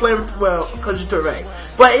something that inflammatory? Well, because you're Teray.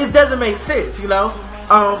 But it doesn't make sense, you know?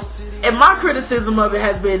 And my criticism of it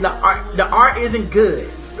has been the art isn't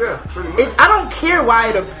good. Yeah, pretty much. I don't care why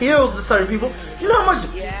it appeals to certain people. You know how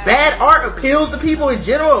much bad art appeals to people in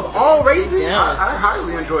general of all races? Yeah. I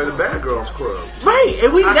highly enjoy the Bad Girls Club. Right,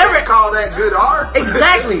 and we I never can't call that good art.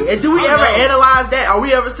 Exactly. And do we ever analyze that? Are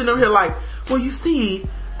we ever sitting over here like, well, you see,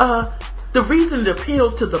 the reason it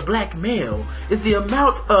appeals to the black male is the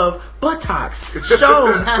amount of buttocks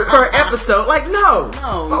shown per episode. Like, no.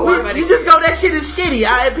 You just go, that shit is shitty.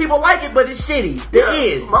 People like it, but it's shitty. It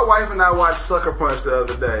is. My wife and I watched Sucker Punch the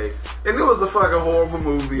other day, and it was a fucking horrible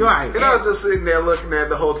movie. Right. And I was just sitting there looking at it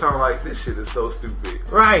the whole time like, this shit is so stupid.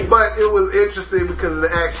 Right. But it was interesting because of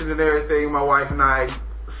the action and everything. My wife and I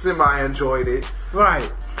semi-enjoyed it. Right.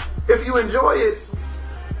 If you enjoy it,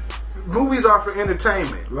 movies are for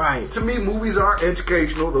entertainment. Right. To me, movies aren't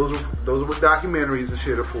educational. Those are what documentaries and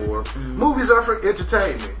shit are for. Mm-hmm. Movies are for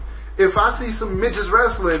entertainment. If I see some midgets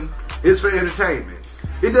wrestling, it's for entertainment.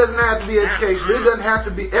 It doesn't have to be educational. It doesn't have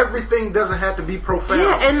to be, everything doesn't have to be profound.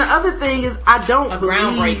 Yeah, and the other thing is, I don't believe...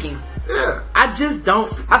 groundbreaking. Yeah. I just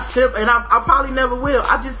don't... I probably never will.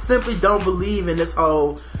 I just simply don't believe in this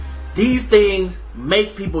whole... These things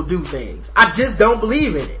make people do things. I just don't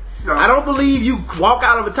believe in it. No. I don't believe you walk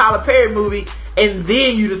out of a Tyler Perry movie and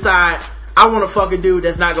then you decide, I want to fuck a dude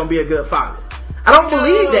that's not going to be a good father. I don't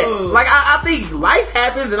believe that. Like, I think life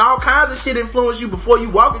happens and all kinds of shit influence you before you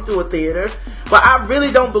walk into a theater. But I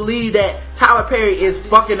really don't believe that Tyler Perry is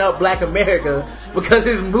fucking up Black America because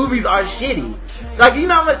his movies are shitty. Like, you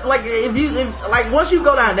know, like, if once you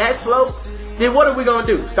go down that slope, then what are we gonna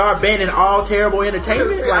do? Start banning all terrible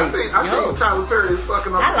entertainment? See, I think Tyler Perry is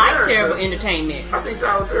fucking up America. I like terrible entertainment. I think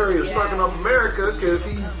Tyler Perry is fucking up America because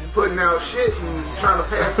he's putting out shit and trying to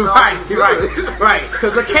pass it Right.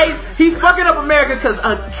 Because he's fucking up America because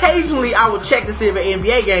occasionally I will check to see if an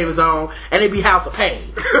NBA game is on and it be House of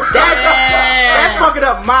Pain. That's fucking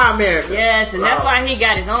up my America. Yes, and that's why he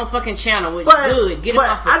got his own fucking channel, which is good. Get him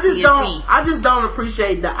off of TNT. I just don't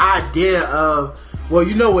appreciate the idea of, well,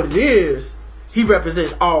 you know what it is. He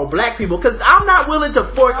represents all black people because I'm not willing to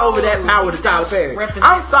fork over that power to Tyler Perry.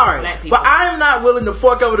 I'm sorry, but I am not willing to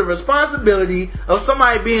fork over the responsibility of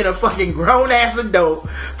somebody being a fucking grown ass adult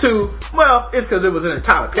to, well, it's because it was in a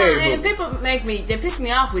Tyler Perry movie. People they piss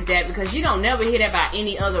me off with that because you don't never hear that about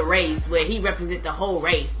any other race where he represents the whole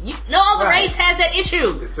race. No other race has that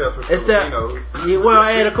issue. Except Filipinos. Well,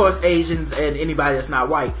 and of course Asians and anybody that's not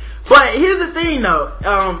white. But here's the thing though,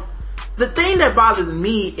 the thing that bothers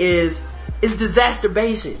me is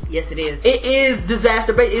disasterbation. Yes, it is. It is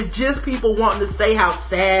disasterbation. It's just people wanting to say how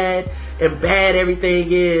sad and bad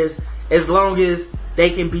everything is, as long as they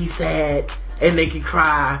can be sad and they can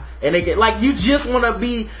cry and they can, like, you just want to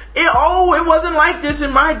be, it wasn't like this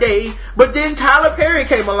in my day, but then Tyler Perry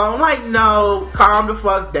came along, like, no, calm the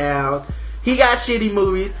fuck down. He got shitty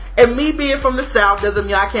movies. And me being from the South doesn't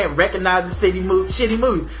mean I can't recognize the shitty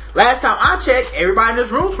movies. Last time I checked, everybody in this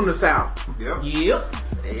room's from the South. Yep.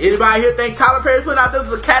 Anybody here think Tyler Perry putting out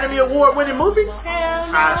those Academy Award winning movies?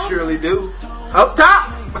 I surely do. Up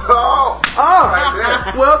top.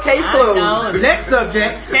 Right. Well, case closed. Next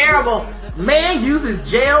subject. Terrible. Man uses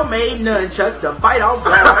jail-made nunchucks to fight off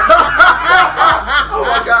guards. Oh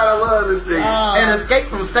my God, I love this thing. And escape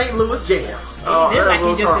from St. Louis jail. He looked like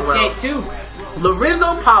he just escaped too.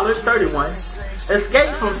 Lorenzo Pollard, 31,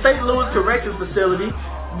 escaped from St. Louis Corrections Facility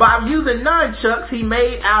by using nunchucks he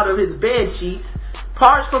made out of his bed sheets,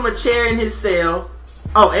 parts from a chair in his cell,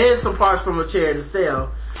 and some parts from a chair in the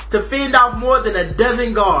cell, to fend off more than a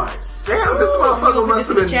dozen guards. Damn, this motherfucker must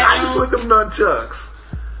have been nice with them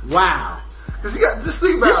nunchucks. Wow. Cause you got, just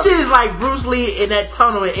think about this shit is like Bruce Lee in that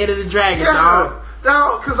tunnel in Enter the Dragon, dog.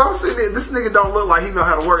 Dog, cause I'm sitting there, this nigga don't look like he know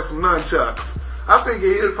how to work some nunchucks. I figure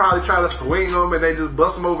he'd probably try to swing them and they just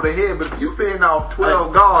bust him over the head. But if you fending off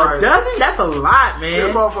 12 guards, a dozen? That's a lot, man.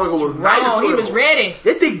 That motherfucker was nice. He was ready.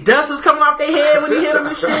 They think dust was coming off their head when he hit him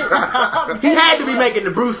and shit. He had to be making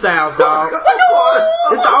the Bruce sounds, dog.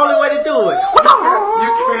 It's the only way to do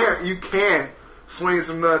it. You can't swing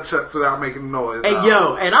some nunchucks without making noise. Hey,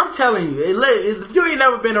 yo, and I'm telling you, if you ain't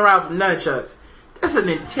never been around some nunchucks, that's an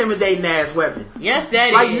intimidating ass weapon. Yes, that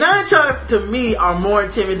is. Like, nunchucks to me are more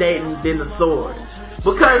intimidating than the sword.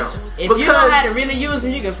 Because if you know how to really use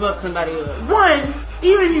them, you can fuck somebody up. One,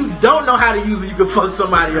 even if you don't know how to use it, you can fuck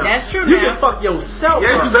somebody up. That's true. You can fuck yourself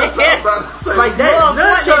up. That's what I was about to say. Like that,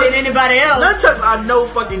 nunchucks than anybody else. Nunchucks are no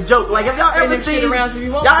fucking joke. Like, have y'all ever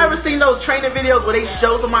seen those training videos where they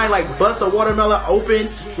show somebody like bust a watermelon open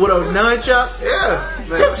with a nunchuck? Yeah,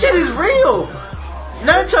 this shit is real.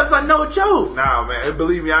 Nunchucks are no joke. Nah, man.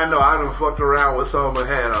 Believe me, I know. I done fucked around with someone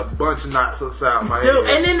had a bunch of knots upside my head. Dude,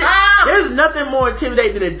 and then there's nothing more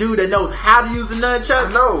intimidating than a dude that knows how to use a nunchuck.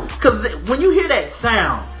 I know. Because when you hear that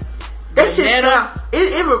sound, that shit sound,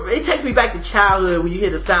 it takes me back to childhood when you hear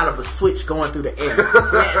the sound of a switch going through the air.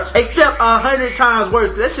 Yes. Except 100 times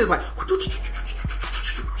worse. That shit's like...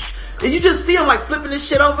 And you just see him like flipping this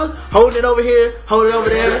shit over, holding it over here, holding it over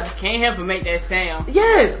there. Can't help but make that sound.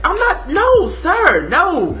 Yes, I'm not. No, sir,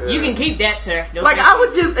 no. You can keep that, sir. Like, I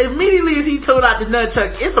was just immediately as he told out the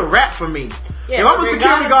nunchucks, it's a wrap for me. Yeah, if I'm a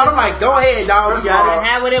security guard, I'm like, go ahead, dog. You got it.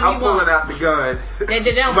 Have whatever I'm you want. pulling out the gun.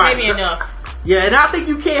 They don't pay me enough. Yeah, and I think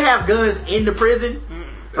you can't have guns in the prison.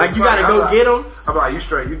 Like, you gotta go get them. I'm like, you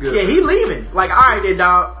straight, you good. Yeah, he leaving. Like, alright then,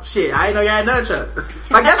 dog. Shit, I didn't know you had nunchucks.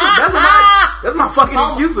 Like, that's my fucking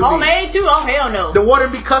excuse of me. Homemade too? Oh, hell no. The warden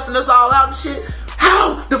be cussing us all out and shit.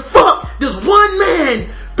 How the fuck does one man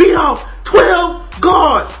beat off 12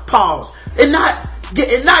 guards, pause, and not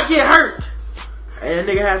get hurt? And that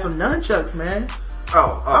nigga had some nunchucks, man.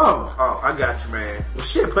 Oh, I got you, man. Well,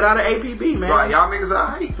 shit, put out an APB, man. Right, y'all niggas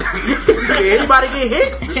alright. Anybody get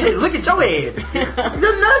hit? Shit, look at your head. The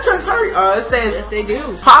nunchucks hurt. It says, yes, they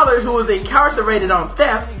do. Pollard, who was incarcerated on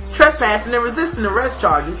theft, trespassing, and resisting arrest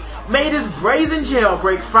charges, made his brazen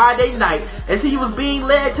jailbreak Friday night as he was being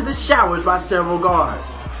led to the showers by several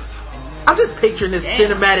guards. I'm just picturing this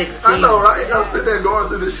cinematic scene. I know, right? I'm sitting there going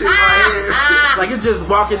through this shit in my head. Like, you're just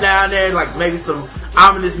walking down there, like maybe some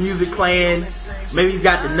ominous music playing. Maybe he's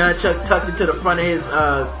got the nunchuck tucked into the front of his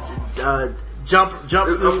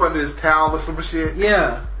jumpsuit. Up under his towel or some shit.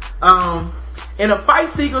 Yeah. In a fight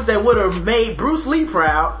sequence that would have made Bruce Lee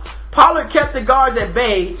proud, Pollard kept the guards at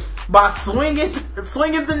bay by swinging the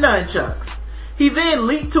nunchucks. He then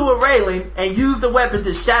leaped to a railing and used the weapon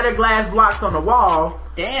to shatter glass blocks on the wall.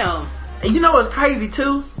 Damn. And you know what's crazy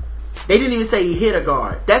too? They didn't even say he hit a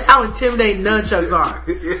guard. That's how intimidating nunchucks are.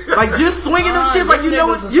 Like, just swinging them shits like you know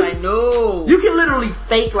what you... no. You can literally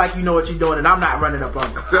fake like you know what you're doing, and I'm not running up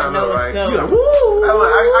on you. I know, right? You're like, woo!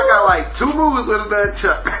 I got like 2 moves with a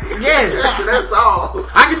nunchuck. Yes. That's all.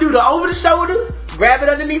 I can do the over the shoulder, grab it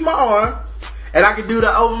underneath my arm, and I can do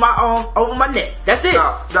the over my arm, over my neck. That's it.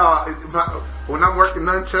 No, when I'm working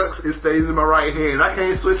nunchucks, it stays in my right hand. I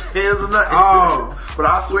can't switch hands or nothing. Oh. But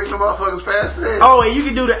I'll swing the motherfuckers fast as. Oh, and you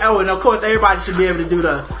can do and of course everybody should be able to do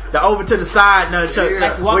the over to the side nunchuck.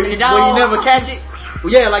 Like walking the dog. Where you never catch it.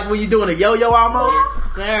 Well, yeah, like when you're doing a yo-yo almost.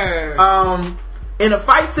 Yes, sir. In a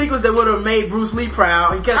fight sequence that would have made Bruce Lee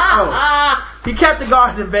proud, he kept the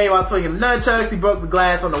guards in bay while swinging the nunchucks. He broke the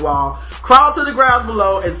glass on the wall, crawled to the ground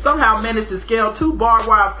below, and somehow managed to scale 2 barbed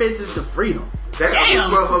wire fences to freedom. Damn, this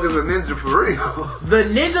motherfucker's a ninja for real. The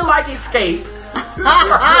ninja-like escape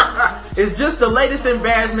is just the latest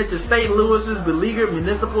embarrassment to St. Louis's beleaguered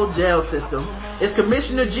municipal jail system. Its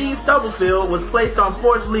Commissioner Gene Stubblefield was placed on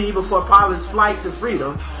forced leave before Pollard's flight to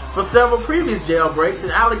freedom for several previous jailbreaks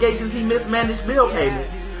and allegations he mismanaged bill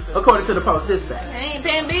payments, according to the Post-Dispatch. Ain't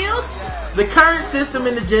paying bills? The current system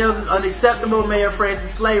in the jails is unacceptable, Mayor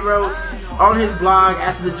Francis Slay wrote on his blog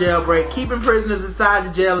after the jailbreak. Keeping prisoners inside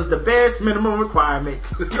the jail is the barest minimum requirement.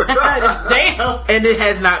 Damn. And it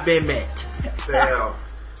has not been met. Damn.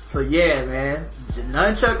 So yeah, man.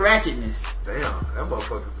 Nunchuck ratchetness. Damn, that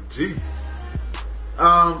motherfucker's a G.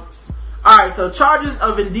 Alright, so charges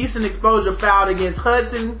of indecent exposure filed against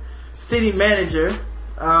Hudson city manager,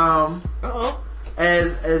 as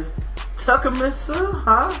Tecumseh,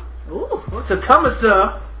 huh? Ooh.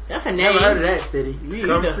 Tecumseh. That's a name. Never heard of that city.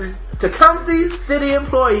 Tecumseh. Tecumseh city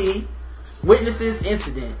employee witnesses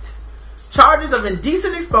incident. Charges of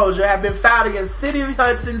indecent exposure have been filed against City of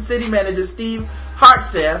Hudson city manager Steve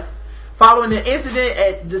Hartseth following an incident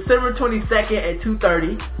at December 22nd at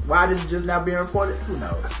 2:30. Why this is just now being reported? Who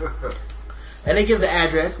knows? And they give the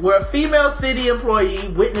address where a female city employee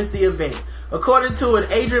witnessed the event. According to an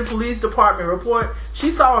Adrian Police Department report,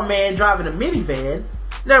 she saw a man driving a minivan.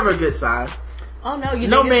 Never a good sign. Oh no, you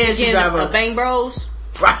no think man it's should drive a Bang Bros?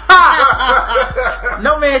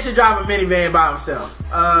 No man should drive a minivan by himself.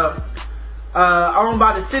 Owned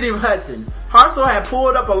by the City of Hudson. Hartzell had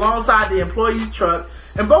pulled up alongside the employee's truck,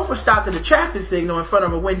 and both were stopped at a traffic signal in front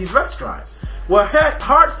of a Wendy's restaurant, where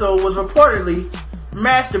Hartzell was reportedly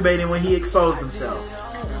masturbating when he exposed himself.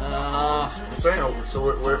 So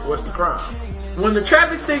what's the crime? When the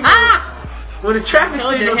traffic signal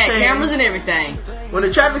signal changed, cameras and everything. When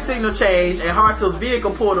the traffic signal changed and Hartzell's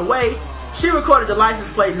vehicle pulled away, she recorded the license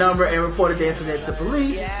plate number and reported the incident to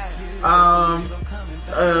police.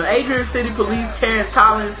 Adrian City Police Terrence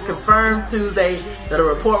Collins confirmed Tuesday that a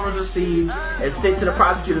report was received and sent to the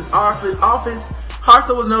prosecutor's office.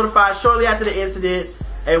 Hartzell was notified shortly after the incident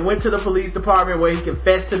and went to the police department where he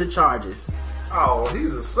confessed to the charges. Oh,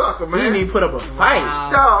 he's a sucker, man. He didn't even put up a fight.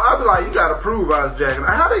 Wow. No, I'd be like, you gotta prove I was jacking.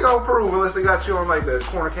 How they gonna prove unless they got you on like the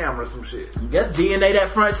corner camera or some shit? I guess DNA that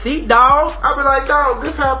front seat, dog. I'd be like, dog,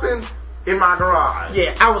 this happened in my garage.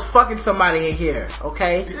 Yeah, I was fucking somebody in here,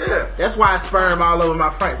 okay? Yeah. That's why I sperm all over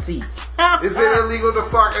my front seat. Is it illegal to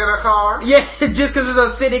fuck in a car? Yeah, just because it's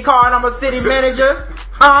a city car and I'm a city manager?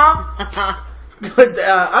 Huh? But,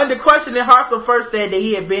 under questioning, Hartzell first said that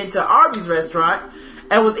he had been to Arby's restaurant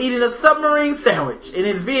and was eating a submarine sandwich in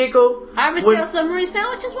his vehicle. Arby's sell submarine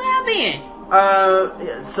sandwiches? Where I been?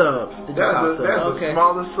 Yeah, subs. That's the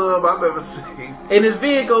smallest sub I've ever seen. In his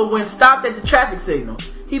vehicle when stopped at the traffic signal.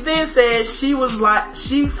 He then said she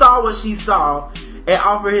saw what she saw and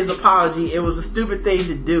offered his apology. It was a stupid thing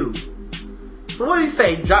to do. So what did he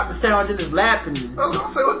say? He dropped the sandwich in his lap and... I was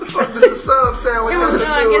gonna say, what the fuck does the sub sandwich have to do?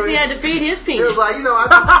 I guess he had to feed his penis. It was like,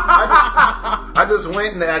 I just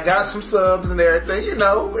went and I got some subs and everything, and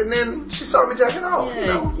then she saw me jacking off,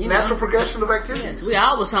 natural progression of activities. Yes, we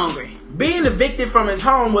all was hungry. Being evicted from his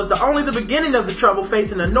home was only the beginning of the trouble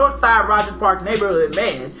facing the Northside Rogers Park neighborhood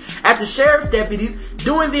man after sheriff's deputies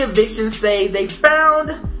doing the eviction say they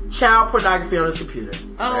found child pornography on his computer.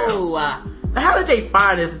 Oh, Now, how did they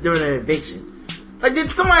find this during an eviction? Like,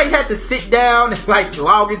 did somebody have to sit down and,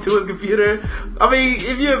 log into his computer? I mean,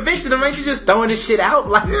 if you evicted him, ain't you just throwing this shit out?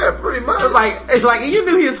 Like, yeah, pretty much. It's like, you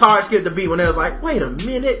knew his heart skipped a beat when they was like, wait a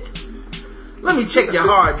minute. Let me check your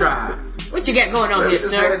hard drive. What you got going on here,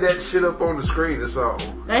 just sir? had that shit up on the screen or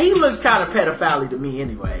something. Now, he looks kind of pedophile to me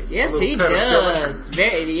anyway. Yes, he does.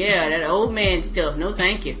 That old man stuff. No,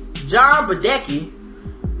 thank you. John Badecki,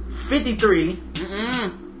 53,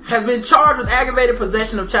 has been charged with aggravated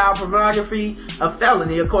possession of child pornography, a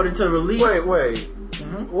felony, according to the release. Wait.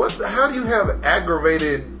 Mm-hmm. How do you have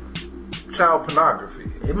aggravated child pornography?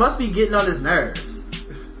 It must be getting on his nerves.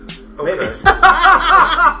 Okay.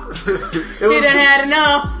 He done had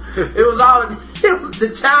enough. It was the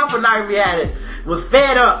child pornography addict was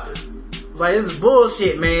fed up. It's like, this is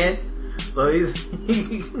bullshit, man. So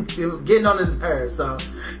he was getting on his nerves. So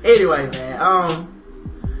anyway, man,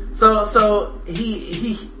 so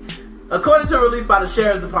he according to a release by the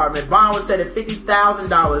sheriff's department, bond was set at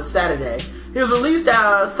 $50,000 Saturday. He was released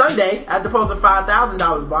Sunday after posting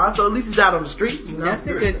 $5,000 bond, so at least he's out on the streets. You know? That's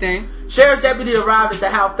a good thing. Sheriff's deputy arrived at the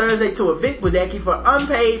house Thursday to evict Wadecki for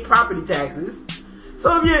unpaid property taxes.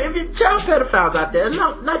 So if you're child pedophiles out there,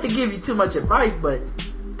 not to give you too much advice, but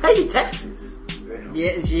pay your taxes.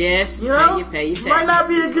 Yes. You know, you pay your taxes. Might not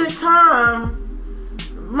be a good time.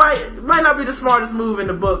 Might not be the smartest move in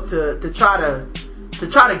the book to try to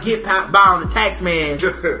get by on the tax man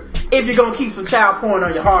if you're gonna keep some child porn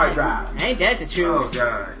on your hard drive. Ain't that the truth? Oh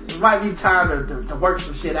God! It might be time to work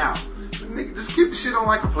some shit out. Nigga, just keep the shit on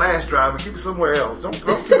like a flash drive and keep it somewhere else. Don't keep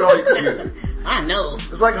it on your computer. I know.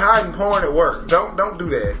 It's like hiding porn at work. Don't do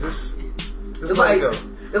that. Just it's like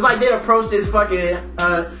they approached this fucking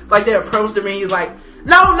like they approached him and he's like,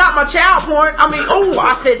 no, not my child porn. I mean,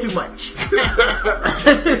 I said too much.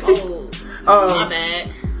 My bad.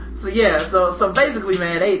 So yeah, so basically,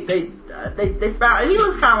 man, they found, and he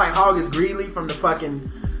looks kind of like August Greeley from the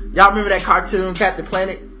fucking, y'all remember that cartoon Captain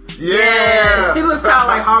Planet? Yeah. He looks kind of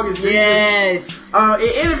like August Greeley. Yes. In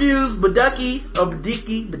interviews, Badecki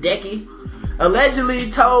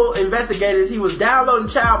allegedly told investigators he was downloading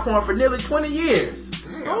child porn for nearly 20 years.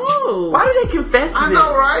 Ooh. Why do they confess to this? I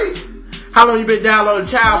know, right? How long you been downloading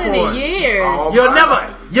child 20 porn? years. Oh,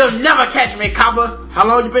 You'll never catch me, copper. How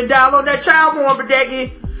long you been downloading that child porn,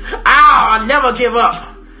 Badecki? I'll never give up.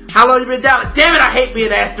 How long you been downloading? Damn it, I hate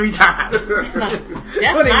being asked 3 times. That's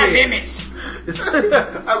my image.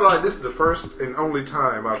 I'm like, this is the first and only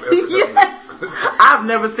time I've ever done Yes. I've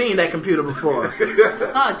never seen that computer before.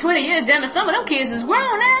 20 years, damn it, some of them kids is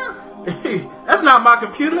grown now. That's not my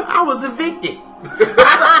computer. I was evicted. I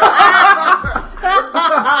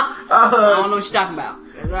don't know what you're talking about.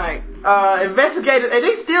 That's right. Investigators, and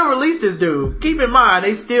they still released this dude. Keep in mind,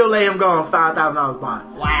 they still let him go on $5,000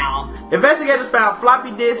 bond. Wow. Investigators found floppy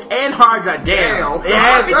disk and hard drive. Damn.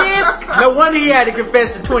 Floppy disk? No wonder he had to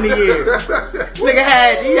confess to 20 years. He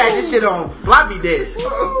had this shit on floppy disk.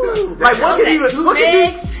 Like, what could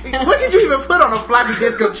you even put on a floppy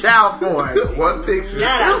disk of child porn? One picture.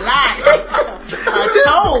 Not a lot. A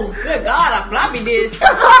toe. Good God, a floppy disk. He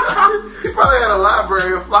probably had a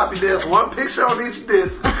library of floppy disks, one picture on each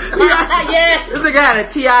disk. Yes. This nigga had a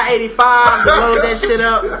TI-85 to load that shit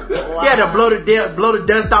up. Wow. He had to blow the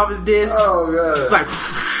dust off his disk. Oh God! Like,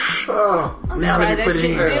 now that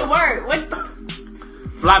shit still work. What?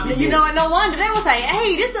 Floppy disk. You know what? No wonder they was like,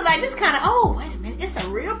 "Hey, this is kind of. Oh, wait a minute, it's a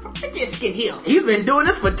real floppy disk in here." He's been doing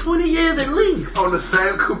this for 20 years at least on the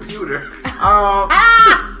same computer.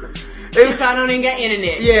 He probably don't even got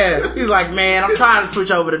internet. Yeah, he's like, man, I'm trying to switch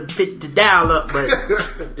over to dial up, but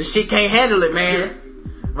the shit can't handle it, man.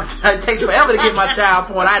 It takes forever to get my child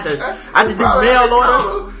porn. I had to do mail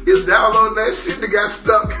order. He was downloading that shit that got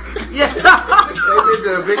stuck. Yeah.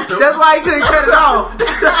 That's why he couldn't cut it off.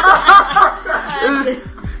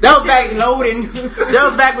 That was back loading. That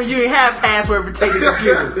was back when you didn't have password for taking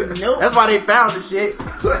computers. Nope. That's why they found the shit.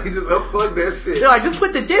 So he just unplugged that shit. They're like, just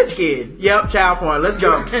put the disc in. Yep, child porn. Let's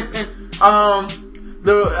go.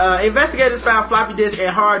 The investigators found floppy disks and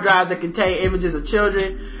hard drives that contain images of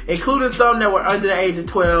children, including some that were under the age of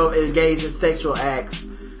 12 and engaged in sexual acts.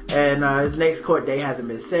 And his next court date hasn't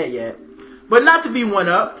been set yet. But not to be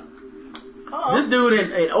one-upped, this dude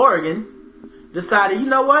in Oregon decided, you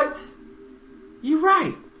know what? You're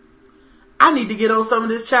right. I need to get on some of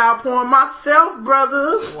this child porn myself,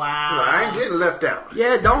 brother. Wow. I ain't getting left out.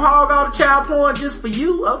 Yeah, don't hog all the child porn just for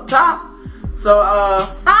you up top. So,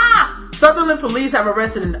 Sutherland police have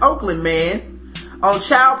arrested an Oakland man on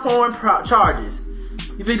child porn charges.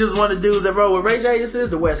 You think this is one of the dudes that roll with Ray J? This is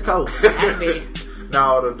the West Coast.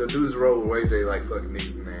 No, the dudes roll with Ray J like fucking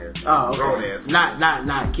eating ass. Oh, okay. Grown ass.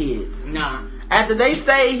 Not kids. Nah. After they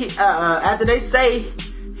say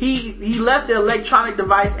he left the electronic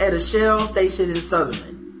device at a Shell station in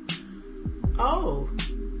Sutherland. Oh.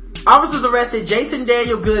 Officers arrested Jason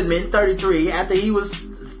Daniel Goodman, 33, after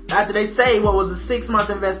they say what was a 6-month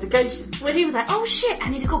investigation. When he was like, oh shit, I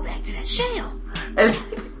need to go back to that Shell. And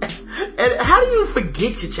how do you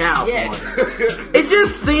forget your child porn? It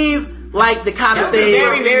just seems like the kind of thing.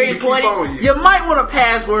 Very, very important. You might want to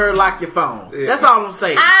password lock your phone. Yeah. That's all I'm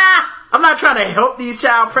saying. I'm not trying to help these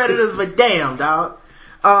child predators, but damn, dog.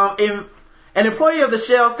 An employee of the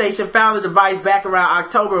Shell station found the device back around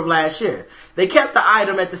October of last year. They kept the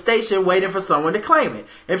item at the station waiting for someone to claim it.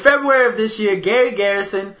 In February of this year, Gary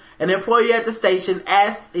Garrison, an employee at the station,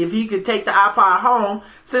 asked if he could take the iPod home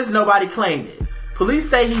since nobody claimed it. Police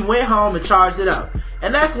say he went home and charged it up.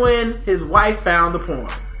 And that's when his wife found the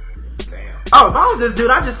porn. Damn. Oh, if I was this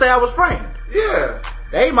dude, I'd just say I was framed. Yeah.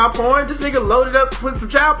 That ain't my porn. This nigga loaded up, put some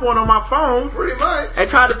child porn on my phone. Pretty much. And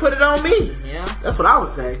tried to put it on me. Yeah. That's what I would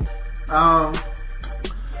say.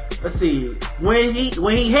 Let's see. When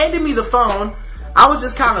he handed me the phone, I was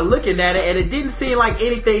just kind of looking at it and it didn't seem like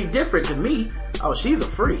anything different to me. Oh, she's a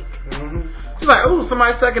freak. Mm-hmm. She's like, ooh,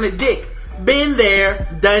 somebody sucking a dick. Been there,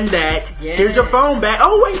 done that. Yeah. Here's your phone back.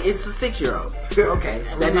 Oh wait, it's a 6-year-old. Okay.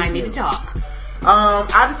 That might need to talk.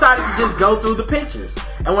 I decided to just go through the pictures.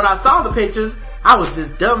 And when I saw the pictures, I was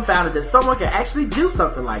just dumbfounded that someone could actually do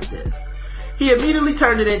something like this. He immediately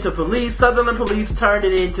turned it into police. Sutherland Police turned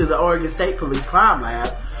it into the Oregon State Police Crime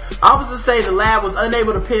Lab. Officers say the lab was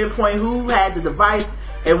unable to pinpoint who had the device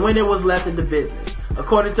and when it was left in the business.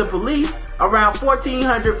 According to police, around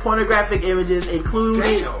 1,400 pornographic images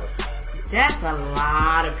included... That's a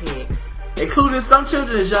lot of pics. Including some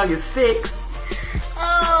children as young as 6.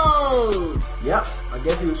 Oh! Yep, I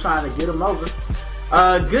guess he was trying to get them over.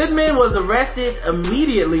 Goodman was arrested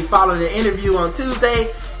immediately following an interview on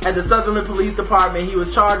Tuesday at the Sutherland Police Department. He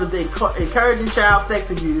was charged with encouraging child sex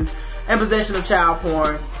abuse and possession of child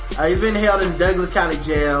porn. He's been held in Douglas County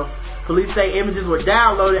Jail. Police say images were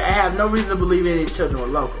downloaded and have no reason to believe any children were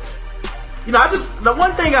local. You know, the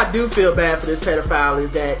one thing I do feel bad for this pedophile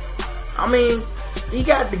is that, I mean, he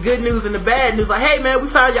got the good news and the bad news. Like, hey man, we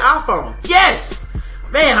found your iPhone. Yes!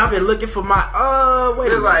 Man, I've been looking for my, wait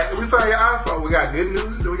a minute. Like, we found your iPhone. We got good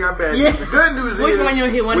news and we got bad news. The good news is we found your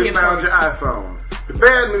iPhone. The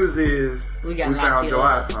bad news is we found your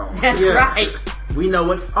iPhone. That's right. We know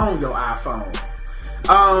what's on your iPhone.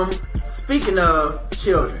 Speaking of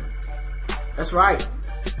children, that's right.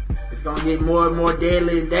 It's gonna get more and more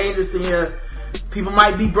deadly and dangerous in here. People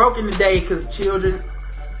might be broken today because children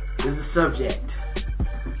is the subject.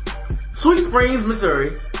 Sweet Springs,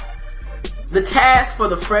 Missouri. The task for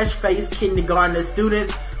the fresh-faced kindergarten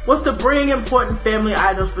students was to bring important family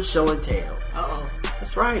items for show and tell. Uh-oh.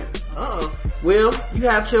 That's right. Uh-oh. Will, you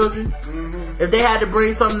have children. Mm-hmm. If they had to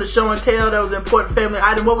bring something to show and tell that was an important family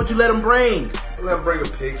item, what would you let them bring? Let them bring a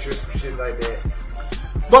picture, some shit like that.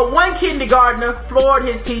 But one kindergartner floored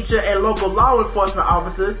his teacher and local law enforcement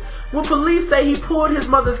officers when police say he pulled his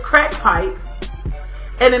mother's crack pipe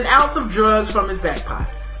and an ounce of drugs from his back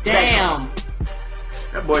pocket. Damn.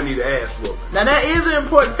 That boy need an ass whooping. Now that is an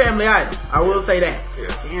important family item. I will say that.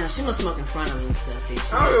 Yeah. Damn, she must smoke in front of him and stuff. Did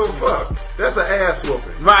she? I don't give a fuck. That's an ass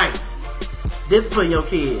whooping. Right. Discipline your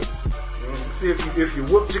kids. See, if you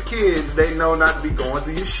whoop your kids, they know not to be going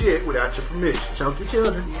through your shit without your permission. Choke your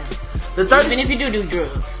children. Yeah. Even if you do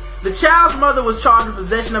drugs. The child's mother was charged with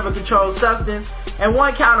possession of a controlled substance and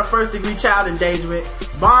one count of first-degree child endangerment.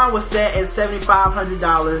 Bond was set at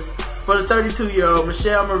 $7,500 for the 32-year-old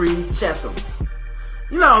Michelle Marie Chetham.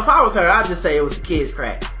 You know, if I was her, I'd just say it was the kid's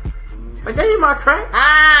crack. Like, that ain't my crack.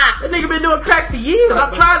 That nigga been doing crack for years.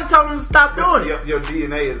 I've tried to tell him to stop doing it. Your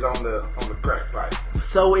DNA is on the crack pipe.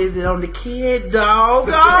 So is it on the kid, dog?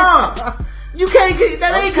 You can't get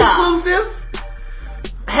that. Ain't conclusive.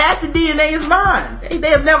 Half the DNA is mine.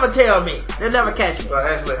 They'll never tell me. They'll never catch me. Well,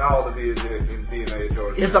 actually, all the DNA is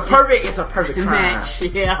yours. It's a perfect crime. Match,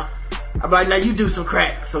 yeah. I'm like, now you do some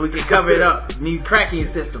crack so we can cover it up. Need crack in your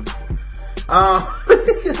system.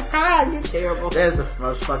 You're terrible. That's the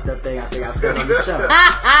most fucked up thing I think I've said on the show.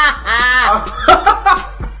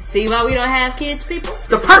 See why we don't have kids, people? It's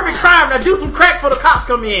the perfect crime. Now do some crack before the cops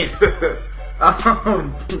come in.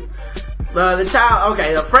 The child,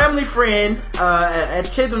 okay, a family friend at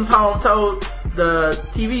Chisholm's home told the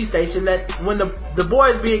TV station that when the boy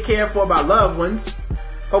is being cared for by loved ones,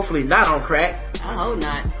 hopefully not on crack. I hope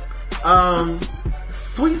not.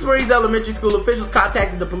 Sweet Springs Elementary School officials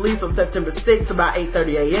contacted the police on September 6th about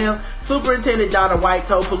 8:30 a.m. Superintendent Donna White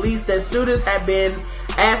told police that students had been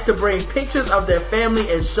asked to bring pictures of their family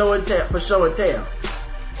and show and tell.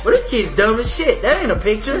 Well, this kid's dumb as shit. That ain't a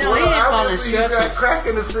picture. No, he didn't follow instructions. You got crack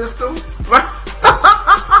in the system.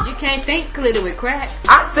 You can't think clearly with crack.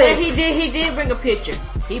 I said he did bring a picture.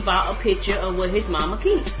 He bought a picture of what his mama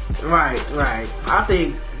keeps. Right. I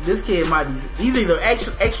think this kid might be. He's either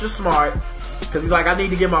extra smart. Cause he's like, I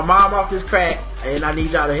need to get my mom off this crack, and I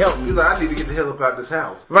need y'all to help me. He's like, I need to get the hell up out of this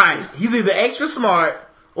house. Right. He's either extra smart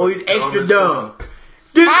or he's extra dumb.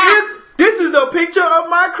 This is the picture of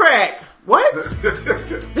my crack. What?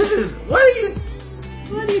 This is what are you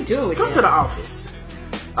doing? Come to the office.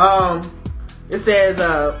 It says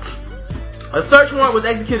A search warrant was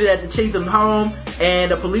executed at the Cheatham home,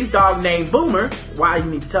 and a police dog named Boomer, why you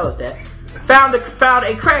need to tell us that, found a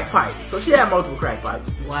crack pipe. So she had multiple crack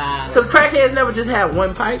pipes. Wow. Because crackheads never just have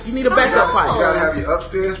one pipe. You need a backup pipe. You gotta have your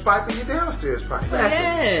upstairs pipe and your downstairs pipe. Exactly.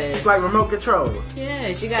 Yes. It's like remote controls.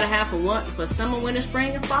 Yes, you gotta have for summer, winter,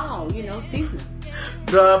 spring, and fall. Seasonal.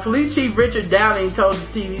 The police chief Richard Downing told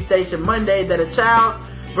the TV station Monday that a child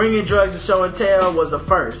bringing drugs to show and tell was a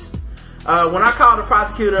first. When I called the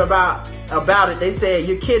prosecutor about it, they said,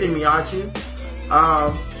 "You're kidding me, aren't you?"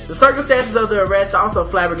 The circumstances of the arrest also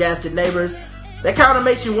flabbergasted neighbors. That kind of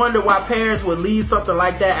makes you wonder why parents would leave something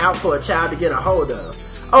like that out for a child to get a hold of.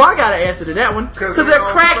 Oh, I got an answer to that one. Because they're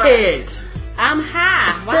crackheads. I'm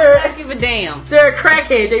high. Why do I give a damn? They're a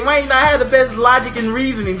crackhead. They might not have the best logic and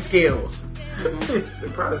reasoning skills. They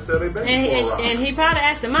probably sell their baby for a and he probably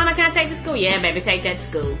asked him, "Mama, can I take to school?" "Yeah, baby, take that to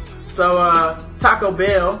school." So, Taco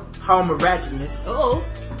Bell, home of ratchetness. Oh.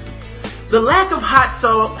 The lack of hot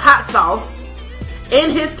sauce in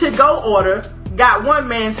his to-go order got one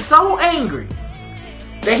man so angry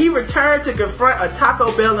that he returned to confront a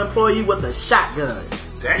Taco Bell employee with a shotgun.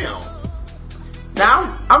 Damn.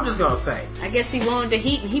 Now, I'm just gonna say. I guess he wanted the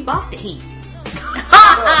heat and he bought the heat.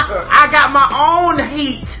 I got my own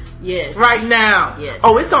heat. Yes. Right now. Yes.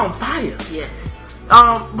 Oh, it's on fire. Yes.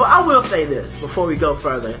 But I will say this before we go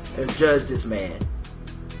further and judge this man.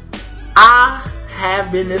 I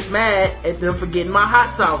have been this mad at them for getting my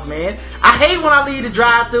hot sauce, man. I hate when I leave the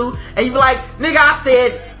drive-thru and you be like, "Nigga, I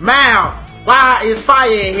said, ma'am, why is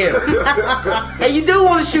fire in here?" And you do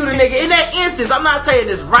want to shoot a nigga. In that instance, I'm not saying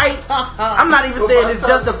it's right. I'm not even saying it's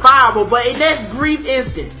justifiable, but in that brief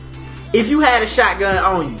instance, if you had a shotgun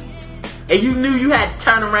on you and you knew you had to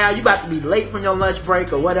turn around, you about to be late from your lunch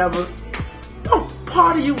break or whatever,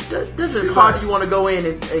 part of you, this is part of you want to go in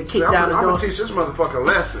and kick down the door. I'm gonna teach this motherfucker a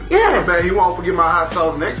lesson. Yeah. Man, he won't forget my hot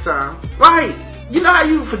sauce next time. Right. You know how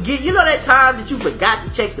you forget, you know that time that you forgot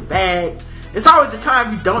to check the bag? It's always the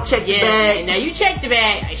time you don't check the bag. Now you check the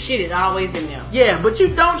bag, shit is always in there. Yeah, but you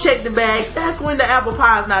don't check the bag, that's when the apple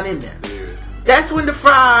pie's not in there. Yeah. That's when the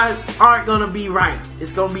fries aren't gonna be right.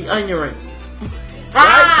 It's gonna be onion rings.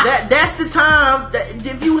 Right? That's the time that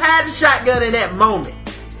if you had a shotgun in that moment,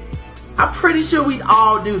 I'm pretty sure we'd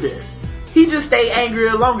all do this. He just stayed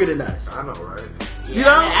angrier longer than us. I know, right? Yeah, you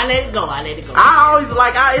know? I let it go. I always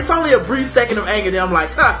it's only a brief second of anger, then I'm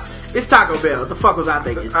like, it's Taco Bell. What the fuck was I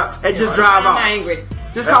thinking? And just drive off. I'm angry.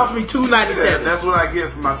 This cost me $2.97. Yeah, that's what I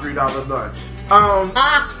get for my $3 lunch.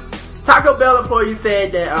 Taco Bell employee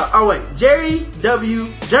said that, Jeremy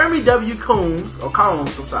W. Combs,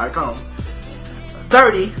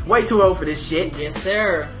 30, way too old for this shit. Yes,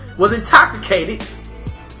 sir. Was intoxicated.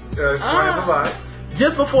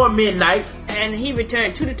 Just before midnight. And he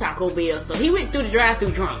returned to the Taco Bell, so he went through the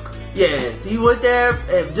drive-thru drunk. Yeah, he went there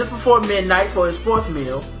just before midnight for his fourth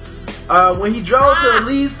meal. When he drove to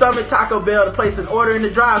Lee's Summit Taco Bell to place an order in the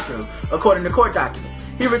drive-thru, according to court documents.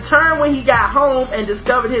 He returned when he got home and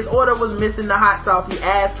discovered his order was missing the hot sauce he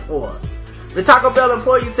asked for. The Taco Bell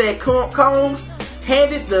employee said Combs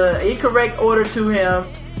handed the incorrect order to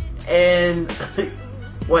him and...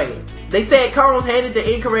 They said Combs handed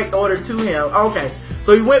the incorrect order to him. Okay,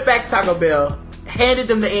 so he went back to Taco Bell, handed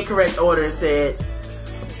them the incorrect order and said,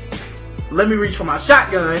 "Let me reach for my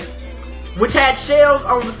shotgun," which had shells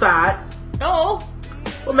on the side. Oh.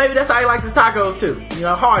 Well, maybe that's how he likes his tacos too.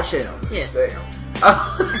 Hard shell. Yes. Damn.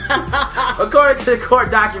 According to the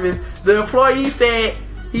court documents, the employee said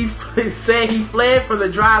he fled from the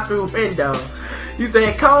drive-thru window. He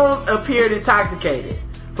said Combs appeared intoxicated.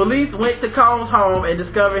 Police went to Combs' home and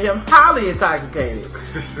discovered him highly intoxicated.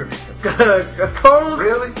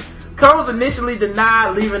 Combs initially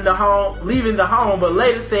denied leaving the home, but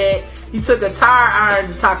later said he took a tire iron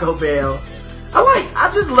to Taco Bell. I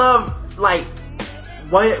just love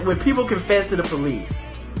when people confess to the police.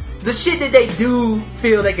 The shit that they do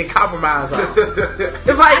feel they can compromise on.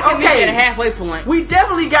 It's like, I can okay, at a halfway point. We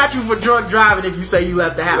definitely got you for drunk driving if you say you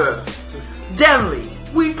left the house. Yes. Definitely.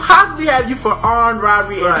 We possibly have you for armed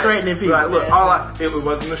robbery and threatening people. Right. Look, if it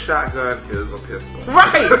wasn't a shotgun, it was a pistol.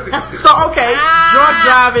 Right. So, okay, drunk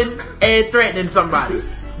driving and threatening somebody.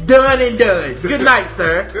 Done and done. Good night,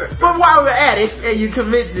 sir. But while we're at it, and you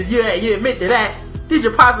admit to that, did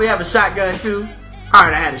you possibly have a shotgun too?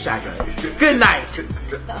 Alright, I had a shotgun. Good night.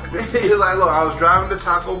 He's like, look, I was driving to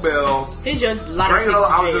Taco Bell. Here's your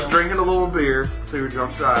I was just drinking a little beer, so you were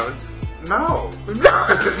drunk driving. No,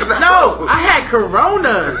 I had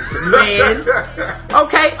Coronas, man.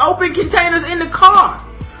 Okay, open containers in the car.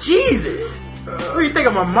 Jesus. What do you think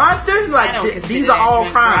I'm a monster? I Like don't consider these are that all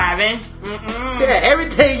drunk crimes. driving. Yeah,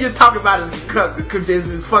 everything you're talking about is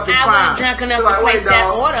fucking I crime. wasn't drunk enough to place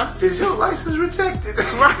that order. Is your license rejected?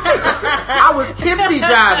 I was tipsy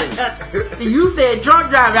driving. You said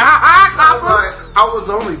drunk driving. I was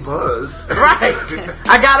only buzzed. Right.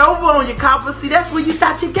 I got over on you, copper. See, that's where you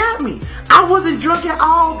thought you got me. I wasn't drunk at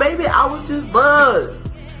all, baby. I was just buzzed.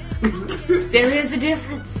 There is a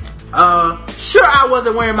difference. Sure, I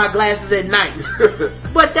wasn't wearing my glasses at night,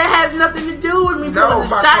 but that has nothing to do with me pulling No, the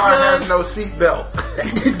my car shotgun. has no seatbelt.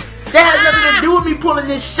 That has nothing to do with me pulling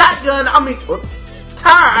this shotgun. I mean,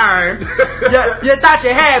 tire iron. You thought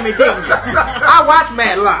you had me, didn't you? I watched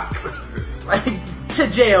Matlock. Like, to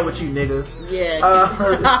jail with you, nigga.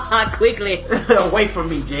 Yeah. Quickly. Away from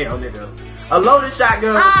me, jail, nigga. A loaded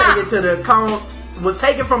shotgun was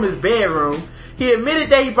taken from his bedroom. He admitted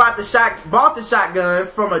that he bought the shotgun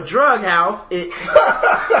from a drug house. Sir.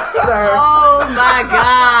 Oh my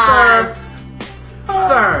God.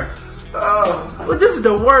 Sir. Well, this is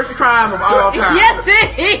the worst crime of all time. Yes,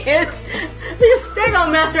 it is. They're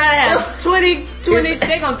gonna mess around and have 20.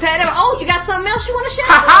 They're gonna tell them, oh, you got something else you want to share?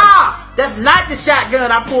 Ha! That's not the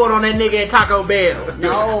shotgun I pulled on that nigga at Taco Bell.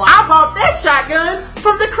 No, I bought that shotgun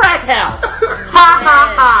from the crack house.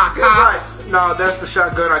 Ha! Cops. No, that's the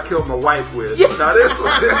shotgun I killed my wife with. Yeah. Now this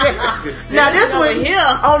one. Now this one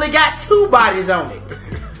here only got 2 bodies on it.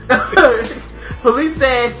 Police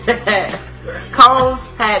said that Combs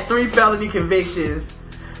had 3 felony convictions.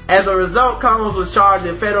 As a result, Combs was charged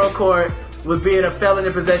in federal court with being a felon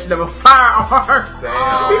in possession of a firearm.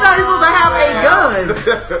 Damn. He's not even supposed to have a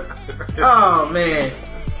gun. Oh man.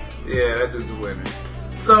 Yeah, that dude's a winner.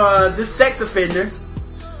 So this sex offender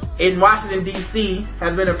in Washington D.C.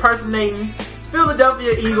 has been impersonating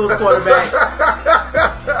Philadelphia Eagles quarterback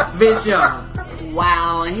Vince Young.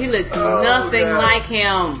 Wow, and he looks nothing God. like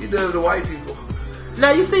him. He does to white people.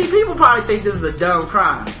 Now you see, people probably think this is a dumb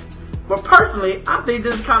crime, but personally, I think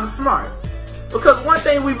this is kind of smart. Because one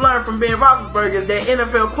thing we've learned from Ben Roethlisberger is that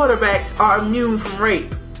NFL quarterbacks are immune from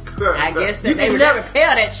rape. I guess You that they can would never-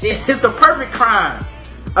 repair that shit. It's the perfect crime.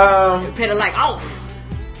 Repair it like off.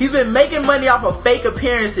 He's been making money off of fake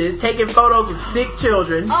appearances, taking photos with sick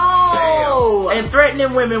children, and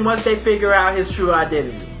threatening women once they figure out his true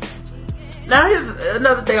identity. Now here's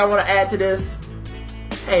another thing I want to add to this.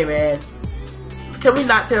 Hey man, can we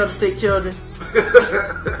not tell the sick children?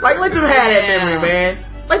 Like, let them have that memory, man.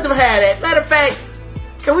 Let them have that. Matter of fact,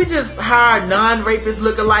 can we just hire non-rapist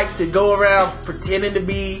lookalikes to go around pretending to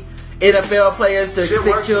be NFL players to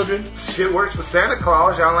sick children? Shit works for Santa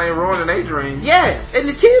Claus. Y'all ain't ruining their dreams. Yes, and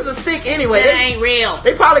the kids are sick anyway. That ain't real.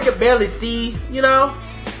 They probably could barely see, you know?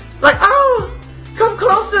 Like, oh, come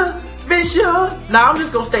closer, Vince Young. Nah, I'm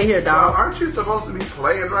just gonna stay here, dog. Aren't you supposed to be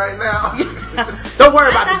playing right now? Don't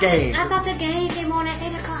worry about the game. I thought the game came on at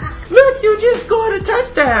 8 o'clock. Look, you just scored a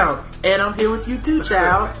touchdown. And I'm here with you too,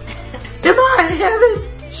 child. Am I in heaven?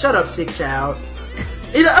 Shut up, sick child.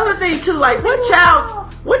 And the other thing too, like, what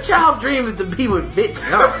child's dream is to be with Vince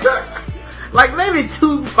Young? Like maybe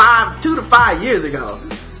 2 to 5 years ago.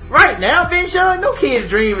 Right now, Vince Young, no kid's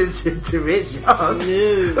dream is to Vince Young.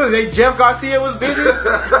 Was it Jeff Garcia was busy?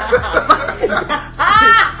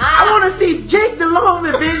 I want to see Jake Delhomme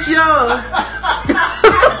and Vince Young.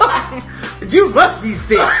 You must be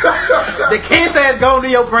sick. The cancer has gone to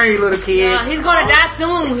your brain, little kid. Yeah, he's gonna die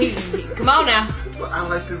soon. Come on now. I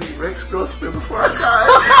like to be Rex Grossman before I die.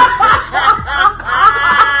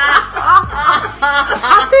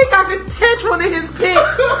 I think I could catch one of his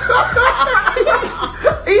picks.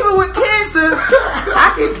 Even with cancer,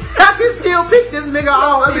 I can still pick this nigga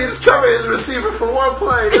off. Let me just cover his receiver for one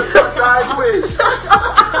play. That's my guy's wish.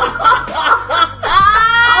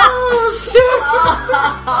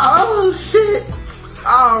 Oh shit.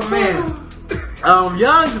 Oh man.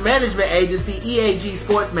 Young's management agency, EAG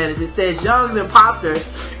Sports Management, says Young's imposter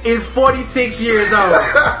is 46 years old.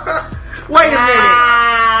 Wait a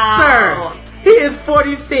minute. Sir, he is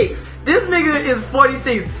 46. This nigga is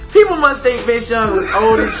 46. People must think Vince Young was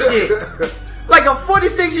old as shit. Like a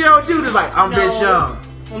 46-year-old dude is like, I'm Vince Young.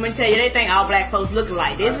 Let me tell you, they think all black folks look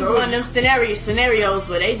alike. This is one of them scenarios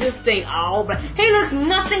where they just think all black. He looks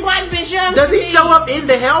nothing like Vince Young. Does he show up in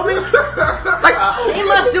the helmet? Like he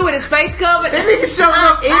must do with his face covered. That nigga show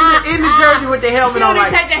up in the jersey with the helmet on. You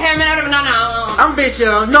Like, take the helmet out of him. No. I'm Vince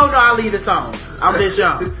Young. No, I'll leave this on. I'm Vince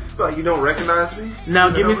Young. Like, you don't recognize me? Now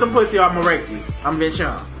give me some pussy or I'm gonna rape you. I'm Vince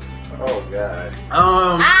Young. Oh god.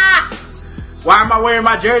 Why am I wearing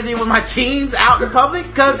my jersey with my jeans out in public?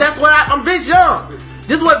 Because that's what I'm Vince Young.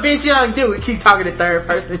 This is what Vince Young do. We keep talking to third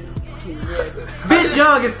person. Vince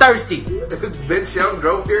Young is thirsty. Vince Young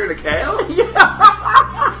drove here in a cab?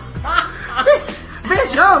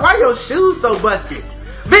 Vince Young, why your shoes so busted?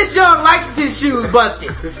 Vince Young likes his shoes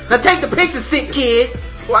busted. Now take the picture, sick kid.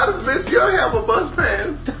 Why does Vince Young have a bust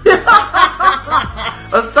pants?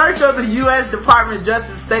 A search of the U.S. Department of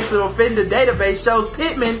Justice sexual offender database shows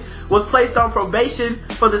Pittman was placed on probation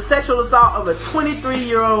for the sexual assault of a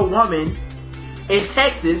 23-year-old woman in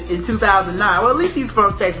Texas in 2009. Well, at least he's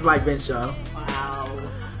from Texas like Vince Young.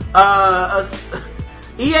 Wow.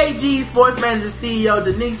 EAG Sports Manager CEO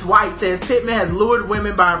Denise White says Pittman has lured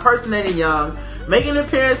women by impersonating Young, making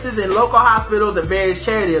appearances in local hospitals and various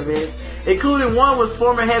charity events, including one with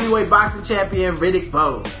former heavyweight boxing champion Riddick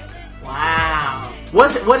Bowe. Wow.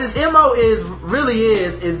 What his MO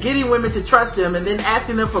is getting women to trust him and then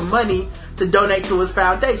asking them for money to donate to his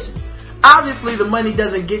foundation. Obviously, the money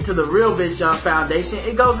doesn't get to the real Vince Young Foundation.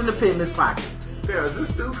 It goes into Pittman's pocket. Yeah, is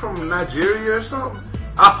this dude from Nigeria or something?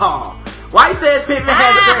 Oh. White says Pittman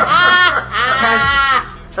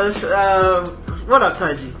what up,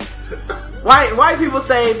 Tunji? White people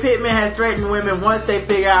say Pittman has threatened women once they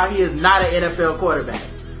figure out he is not an NFL quarterback.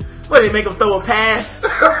 What, did they make him throw a pass?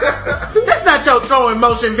 That's not your throwing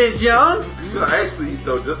motion, Vince Young. Actually, you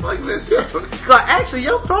throw just like Vince Young. Actually,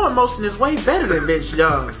 your throwing motion is way better than Vince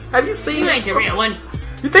Young's. Have you seen it? You ain't the real one.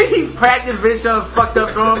 You think he practiced Vince Young's fucked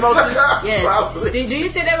up throwing motion? Yes. Probably. Do you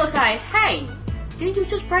think they was like, hey, did you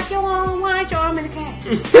just break your arm? Why ain't your arm in the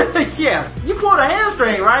cast? Yeah. You pulled a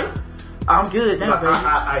hamstring, right? I'm good now, baby.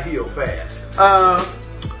 I heal fast.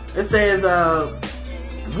 It says,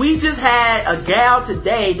 we just had a gal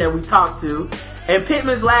today that we talked to, and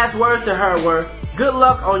Pittman's last words to her were, good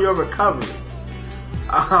luck on your recovery.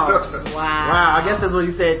 Wow. I guess that's what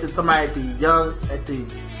he said to somebody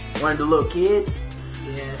one of the little kids.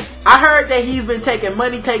 Yes. I heard that he's been taking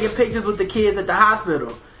pictures with the kids at the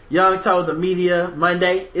hospital. Young told the media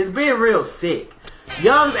Monday, it's been real sick.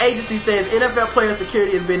 Young's agency says NFL player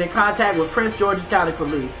security has been in contact with Prince George's County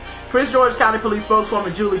Police. Prince George's County Police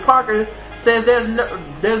spokeswoman Julie Parker says there's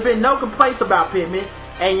been no complaints about Pittman,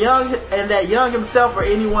 and that Young himself or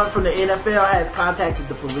anyone from the NFL has contacted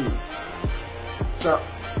the police. So,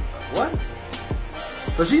 what?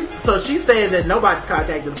 So she's saying that nobody's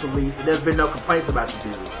contacted the police and there's been no complaints about the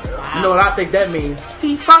dude. Wow. You know what I think that means?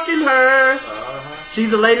 He fucking her. She's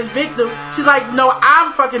the latest victim. She's like, no,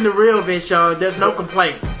 I'm fucking the real Vince Young. There's no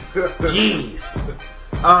complaints. Jeez.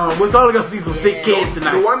 We're going to go see some sick kids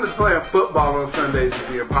tonight. The one that's playing football on Sundays is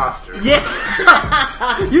the imposter. Yeah.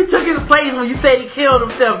 You took his place when you said he killed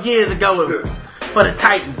himself years ago for the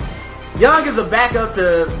Titans. Young is a backup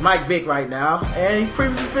to Mike Vick right now, and he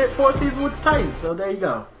previously spent 4 seasons with the Titans, so there you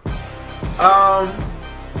go.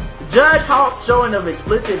 Judge halts showing of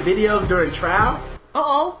explicit videos during trial.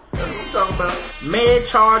 Uh-oh. That's what I'm talking about. Man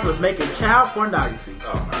charged with making child pornography.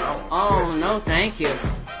 Oh, no, thank you.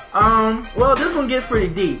 Well, this one gets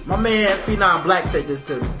pretty deep. My man, Phenom Black, said this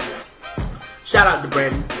to me. Shout out to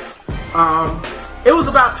Brandon. It was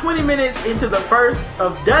about 20 minutes into the first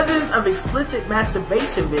of dozens of explicit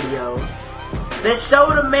masturbation videos that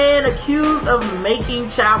showed a man accused of making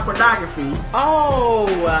child pornography. Oh.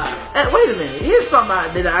 And wait a minute. Here's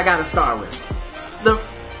something that I gotta start with. The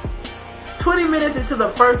 20 minutes into the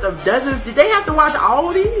first of dozens, did they have to watch all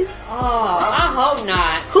of these? Oh, I hope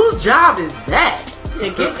not. Whose job is that?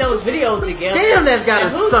 To get those videos together. Damn, that's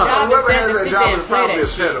gotta suck. Whoever has that job is probably a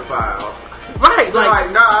pedophile. Right,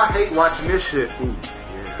 like, nah, I hate watching this shit. Ooh,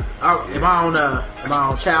 yeah. Am I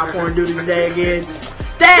on child porn duty today again?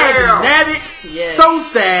 Damn, nabbit. Yeah. So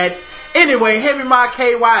sad. Anyway, hand me my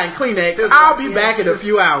KY and Kleenex. I'll be back in a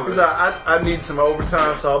few hours. I need some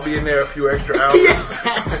overtime, so I'll be in there a few extra hours.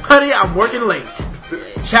 Honey, I'm working late.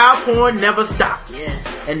 Child porn never stops. Yes.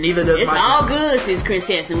 And neither does it's my all time. good since Chris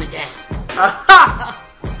Hansen went down.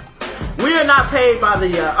 We are not paid by the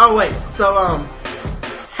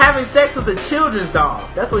having sex with a children's doll.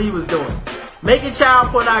 That's what he was doing. Making child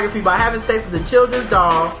pornography by having sex with a children's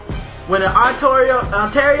doll when an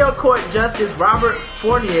Ontario Court Justice Robert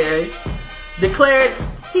Fournier declared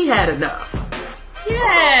he had enough.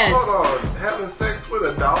 Yes. Hold on. Having sex with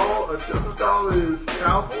a children's doll is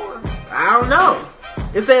child porn? I don't know.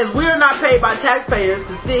 It says, we are not paid by taxpayers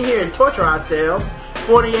to sit here and torture ourselves,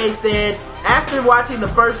 Fournier said after watching the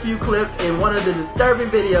first few clips in one of the disturbing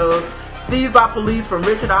videos seized by police from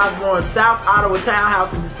Richard Osborne's South Ottawa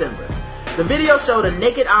townhouse in December. The video showed a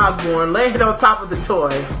naked Osborne laying on top of the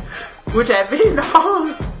toy, which had been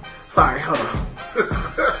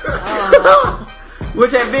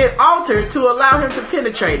which had been altered to allow him to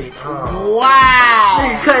penetrate it. Oh. Wow.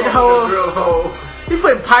 He cut holes. He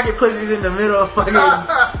put pocket pussies in the middle of fucking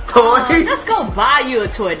toys. Just go buy you a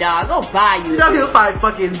toy, dog. Go buy you. You know, he was probably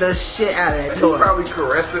fucking the shit out of that He toy. was probably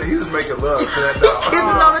caressing. He was making love to that dog.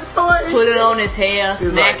 Kissing on the toy. Put it on his hair, He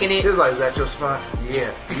was smacking like, it. He was like, "Is that your spot?"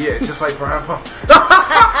 Yeah, it's just like Brian Pump.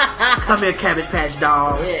 Come here, Cabbage Patch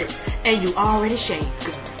dog. Yes. And you already shaved.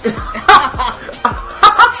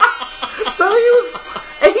 So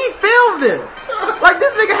and he filmed this. Like,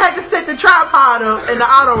 this nigga had to set the tripod up and the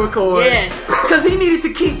auto record. Yes. Because he needed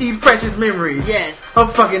to keep these precious memories. Yes.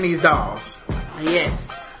 Of fucking these dolls. Yes.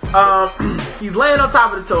 He's laying on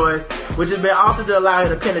top of the toy, which has been altered to allow him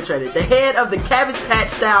to penetrate it. The head of the Cabbage Patch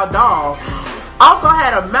style doll also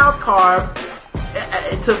had a mouth carved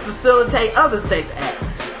to facilitate other sex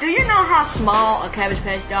acts. Do you know how small a Cabbage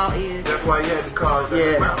Patch doll is? That's why he had to carve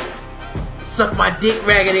that mouth. Suck my dick,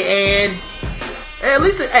 Raggedy Ann. Hey, at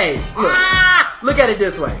least, look at it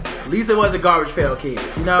this way. At least it wasn't Garbage Pail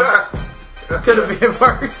Kids, you know? Could have been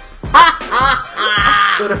worse.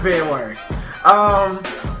 Could have been worse.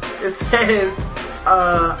 It says,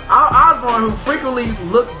 Osborne, who frequently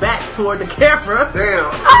looked back toward the camera.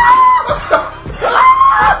 Damn.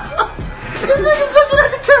 This nigga's looking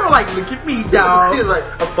at the camera like, look at me, dog. He's like,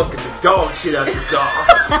 I'm fucking the dog shit out this dog.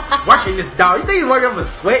 Working this dog. You think he's working up a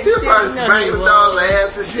sweat? He was probably smacking the dog's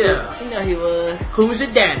ass and shit. Yeah. You know he was. Who's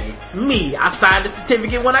your daddy? Me. I signed the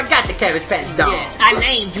certificate when I got the Cabbage Patch dog. Yes, I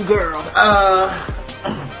named you, girl.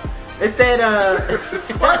 It said,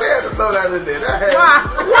 Why they had to throw that in there? That had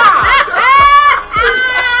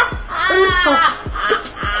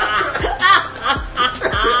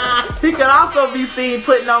He could also be seen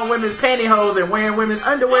putting on women's pantyhose and wearing women's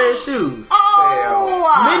underwear and shoes.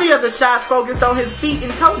 Oh! Many of the shots focused on his feet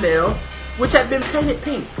and toenails, which had been painted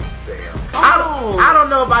pink. Damn. I don't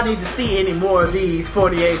know if I need to see any more of these,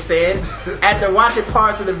 48 said. After watching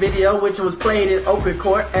parts of the video, which was played in open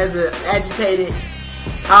court as an agitated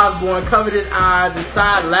Osborne covered his eyes and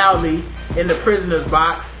sighed loudly in the prisoner's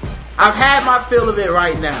box. I've had my fill of it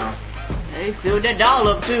right now. They filled that doll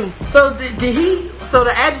up too. So so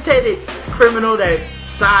the agitated criminal that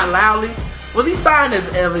sighed loudly, was he sighing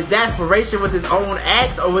of exasperation with his own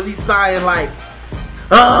acts, or was he sighing like,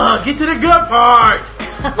 get to the good part?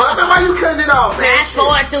 Why you cutting it off, man? Fast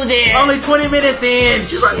forward through this. Only 20 minutes in.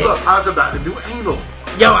 She's like, look, I was about to do anal.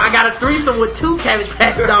 Yo, I got a threesome with 2 Cabbage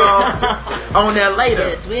Patch dolls on there later.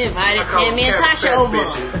 Yes, we invited Tammy and Tasha over.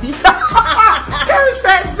 Cabbage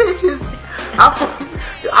Patch bitches.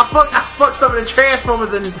 I fucked some of the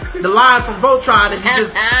Transformers and the line from Voltron.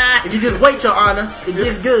 If you just wait, Your Honor, it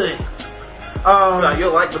gets good.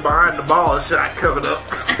 You'll like the behind the ball and shit I covered up.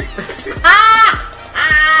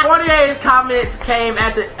 48's comments came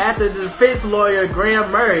after the defense lawyer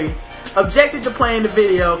Graham Murray objected to playing the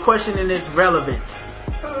video, questioning its relevance.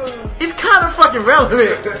 It's kind of fucking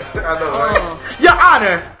relevant. I know, right? Your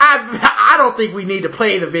Honor, I don't think we need to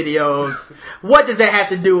play the videos. What does that have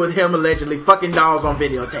to do with him allegedly fucking dolls on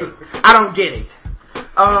videotape? I don't get it.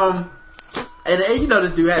 And you know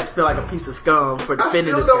this dude has to feel like a piece of scum for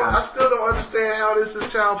defending this guy. I still don't understand how this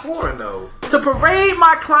is child porn, though. To parade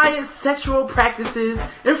my client's sexual practices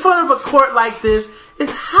in front of a court like this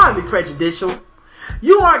is highly prejudicial.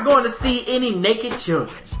 You aren't going to see any naked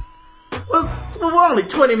children. Well, we're only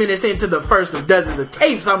 20 minutes into the first of dozens of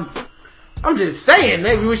tapes. I'm just saying,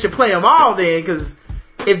 maybe we should play them all then, because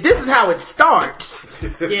if this is how it starts,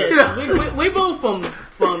 yes, we move from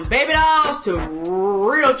baby dolls to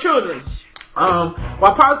real children.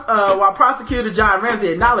 While prosecutor John Ramsey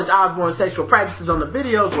acknowledged Osborne's sexual practices on the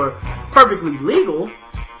videos were perfectly legal,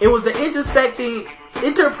 it was the interspersing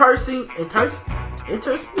of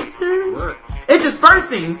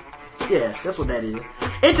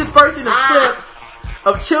clips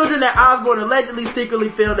of children that Osborne allegedly secretly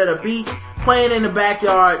filmed at a beach playing in the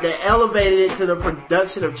backyard that elevated it to the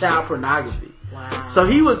production of child pornography. Wow. So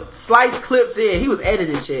he would slice clips in. He was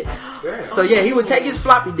editing shit. Damn. So yeah, he would take his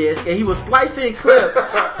floppy disk and he would splice in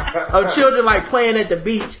clips of children like playing at the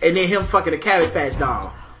beach and then him fucking a Cabbage Patch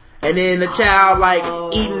doll. And then the child like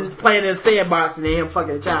playing in a sandbox and then him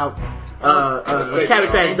fucking a child, a Cabbage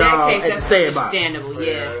Patch doll at the sandbox. Understandable,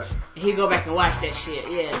 yes. He go back and watch that shit,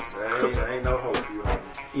 yes. Ain't no hope for you.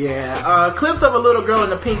 Yeah, clips of a little girl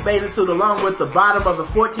in a pink bathing suit along with the bottom of a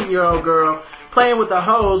 14-year-old girl playing with a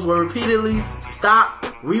hose were repeatedly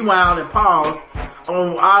stopped, rewound, and paused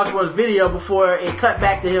on Osborne's video before it cut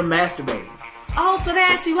back to him masturbating. Oh, so they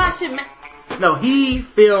actually watched it? No, he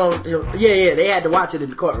filmed. Yeah, they had to watch it in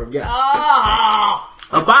the courtroom. Yeah. Oh.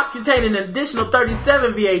 A box containing an additional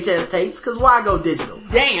 37 VHS tapes, because why go digital?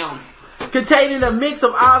 Damn. Containing a mix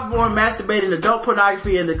of Osborne masturbating adult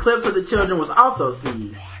pornography and the clips of the children was also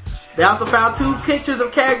seized. They also found 2 pictures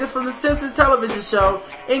of characters from the Simpsons television show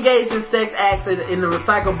engaged in sex acts in the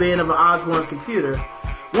recycle bin of an Osborne's computer.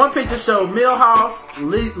 One picture showed Milhouse,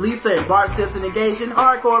 Lisa, and Bart Simpson engaged in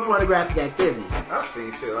hardcore pornographic activity. I've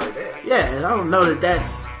seen shit like that. Yeah, and I don't know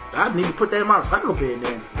that's... I need to put that in my recycle bin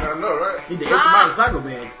then. I know, right? Need to empty my recycle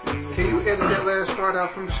bin. Can you edit that last part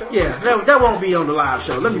out from the show? Yeah, that won't be on the live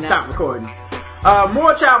show. Let me stop recording.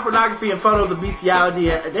 More child pornography and photos of bestiality.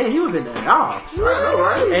 He was in there at all. I know,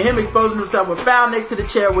 right? And him exposing himself were found next to the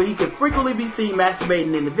chair where he could frequently be seen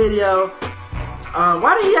masturbating in the video.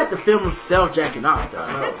 Why did he have to film himself jacking off, though?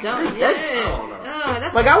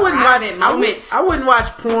 That's like, I wouldn't moments. I wouldn't watch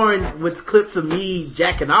porn with clips of me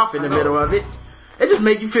jacking off in the middle of it. It just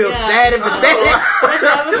make you feel sad and pathetic. That's what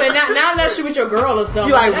I was saying. Not unless you're with your girl or something.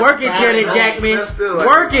 You like, work it, Janet Jackman.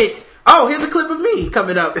 Work it. Oh, here's a clip of me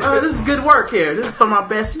coming up. This is good work here. This is some of my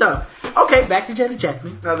best stuff. Okay, back to Janet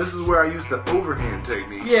Jackman. Now, this is where I use the overhand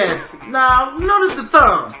technique. Yes. Now, notice the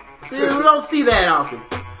thumb. We don't see that often.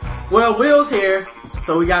 Well, Will's here,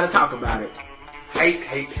 so we gotta talk about it.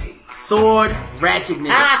 Hate. Sword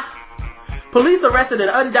ratchetness. Police arrested an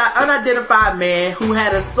unidentified man who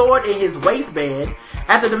had a sword in his waistband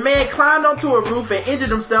after the man climbed onto a roof and injured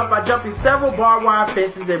himself by jumping several barbed wire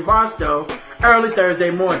fences in Barstow early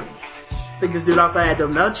Thursday morning. I think this dude also had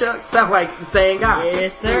them nunchucks. Sound like the same guy.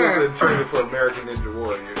 Yes, sir. He was a trainer for American Ninja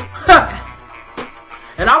Warrior.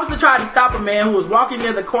 An officer tried to stop a man who was walking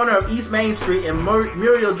near the corner of East Main Street and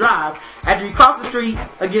Muriel Drive after he crossed the street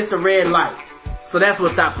against a red light. So that's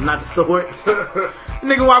what stopped him, not the sword.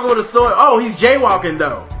 Nigga walking with a sword. Oh, he's jaywalking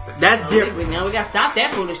though. That's different. Now we gotta stop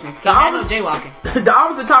that foolishness. Can't have no jaywalking. The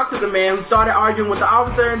officer talked to the man who started arguing with the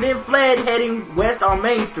officer and then fled heading west on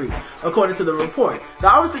Main Street, according to the report. The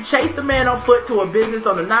officer chased the man on foot to a business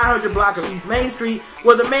on the 900 block of East Main Street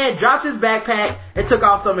where the man dropped his backpack and took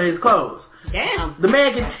off some of his clothes. Damn. The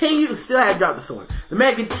man still had dropped the sword. The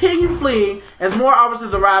man continued fleeing as more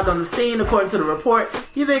officers arrived on the scene, according to the report.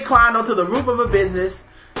 He then climbed onto the roof of a business,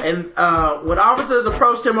 and when officers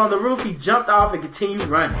approached him on the roof, he jumped off and continued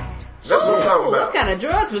running. That's what I'm talking about. What kind of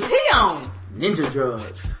drugs was he on? Ninja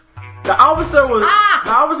drugs. The officers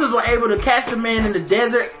were able to catch the man in the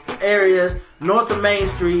desert area north of Main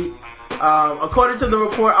Street. According to the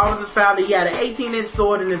report, officers found that he had an 18-inch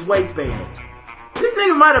sword in his waistband. This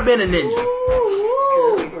nigga might have been a ninja.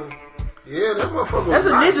 Yeah, that motherfucker was That's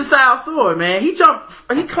a ninja style sword, man. He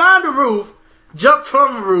climbed the roof, jumped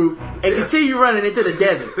from the roof, and continued running into the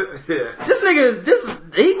desert. This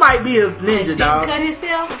nigga, he might be a ninja, dog. Cut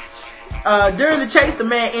himself? During the chase, the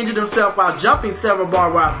man injured himself while jumping several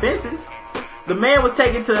barbed wire fences. The man was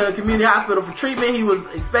taken to a community hospital for treatment. He was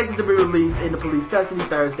expected to be released into police custody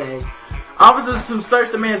Thursday. Officers who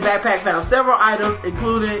searched the man's backpack found several items,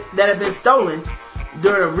 including that had been stolen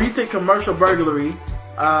during a recent commercial burglary.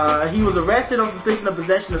 He was arrested on suspicion of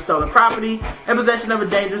possession of stolen property and possession of a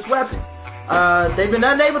dangerous weapon. They've been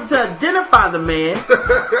unable to identify the man.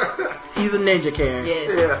 He's a ninja, Karen.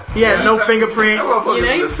 Yes. Yeah. He has no fingerprints. You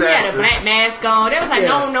know, he had a black mask on. That was like,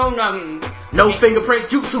 no. No fingerprints,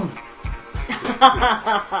 jutsu.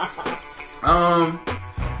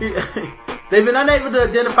 They've been unable to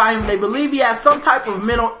identify him. They believe he has some type of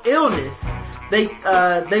mental illness. They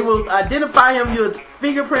will identify him with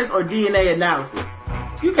fingerprints or DNA analysis.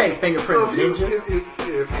 You can't fingerprint a ninja.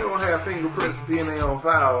 If you don't have fingerprints, DNA on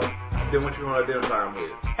file, then what you want to identify him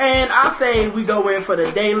with? And I say we go in for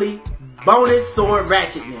the daily bonus sword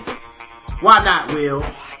ratchetness. Why not, Will?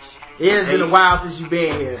 It has been a while since you've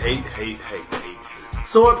been here. Hate.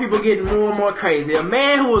 Sword people getting more and more crazy. A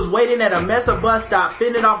man who was waiting at a Mesa bus stop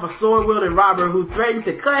fended off a sword-wielding robber who threatened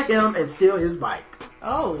to cut him and steal his bike.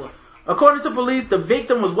 Oh. According to police, the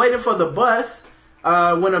victim was waiting for the bus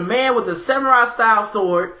when a man with a samurai-style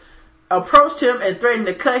sword approached him and threatened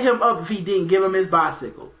to cut him up if he didn't give him his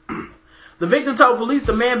bicycle. The victim told police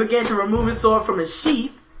the man began to remove his sword from its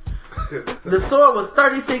sheath. The sword was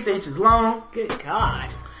 36 inches long. Good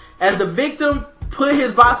God. As the victim put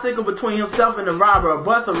his bicycle between himself and the robber, a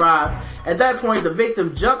bus arrived. At that point, the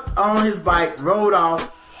victim jumped on his bike, rode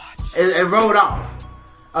off.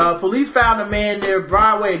 Police found a man near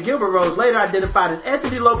Broadway and Gilbert Roads, later identified as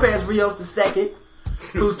Anthony Lopez Rios II,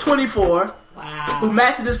 who's 24, who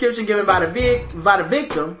matched the description given by the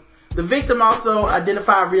victim. The victim also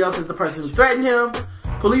identified Rios as the person who threatened him.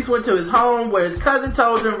 Police went to his home where his cousin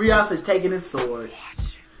told him Rios had taken his sword.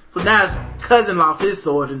 So now his cousin lost his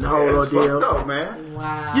sword in the whole ordeal. Fucked up, man.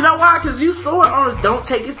 Wow. You know why? Because you sword owners don't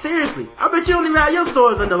take it seriously. I bet you don't even have your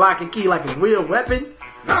swords under lock and key like a real weapon.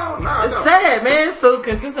 No. It's sad, man. So,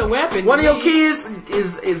 because it's a weapon. One of your kids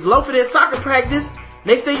is loafing at soccer practice.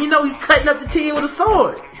 Next thing you know, he's cutting up the team with a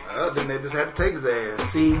sword. Then they just had to take his ass.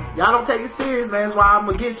 See, y'all don't take it serious, man. That's why I'm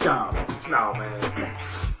against y'all. No, man.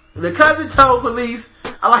 The cousin told police,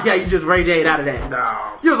 I like how you just Ray J'd out of that.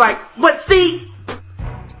 No. He was like, but see,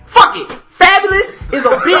 fuck it. Fabulous is a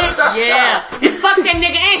bitch. Yeah. Fuck that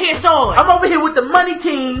nigga and his sword. I'm over here with the money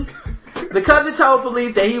team. The cousin told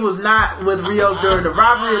police that he was not with Rios during the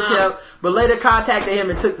robbery attempt, but later contacted him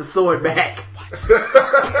and took the sword back.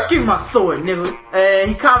 Give me my sword, nigga. And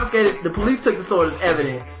he confiscated, the police took the sword as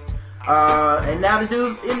evidence. And now the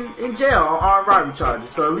dude's in jail on armed robbery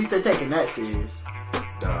charges. So at least they're taking that serious.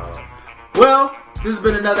 Well, this has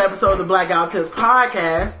been another episode of the Blackout Tips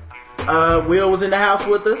podcast. Will was in the house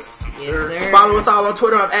with us. Yes, sir. Follow us all on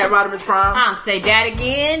Twitter at Rodimus Prime. I'm say that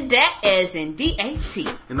again. Dat as in D-A-T.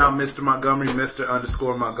 And I'm Mr. Montgomery,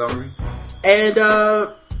 Mr._Montgomery. And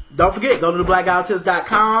don't forget, go to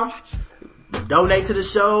theblackguywtips.com. Donate to the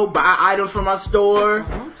show. Buy items from our store.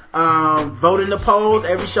 Vote in the polls.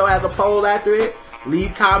 Every show has a poll after it.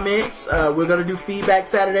 Leave comments. We're going to do feedback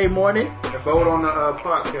Saturday morning. And vote on the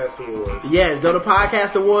Podcast Awards. Yeah, go to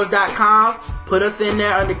podcastawards.com. Put us in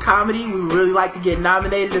there under comedy. We would really like to get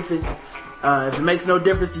nominated if it makes no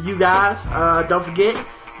difference to you guys. Don't forget,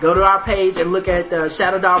 go to our page and look at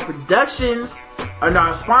Shadow Dog Productions and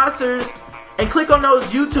our sponsors. And click on those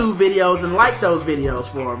YouTube videos and like those videos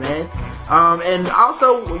for them, man. And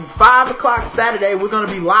also, 5 o'clock Saturday, we're going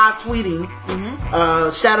to be live tweeting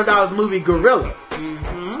Shadow Dog's movie Gorilla.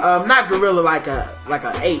 Not gorilla like a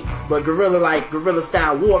ape, but gorilla like gorilla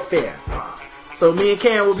style warfare. So me and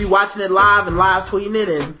Karen will be watching it live and live tweeting it,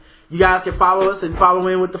 and you guys can follow us and follow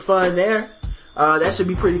in with the fun there. That should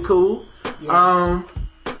be pretty cool. Yeah.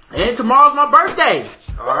 And tomorrow's my birthday.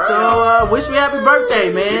 Right. So wish me happy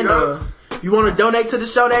birthday, man. If you want to donate to the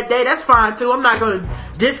show that day, that's fine too. I'm not going to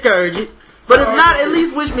discourage it. But if not, at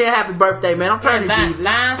least wish me a happy birthday, man. I'm turning Jesus.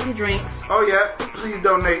 Buying some drinks. Oh, yeah. Please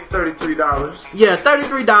donate $33. Yeah,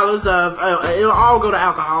 $33 of, it'll all go to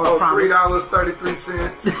alcohol, I promise.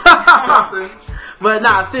 $3.33. Something. But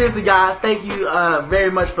nah, seriously, guys, thank you very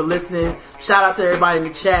much for listening. Shout out to everybody in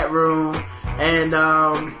the chat room. And,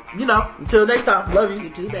 until next time, love you. You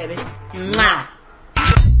too, baby. Mwah.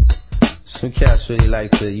 Some cats really like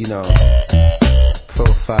to,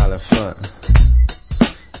 profile in front.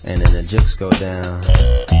 And then the jokes go down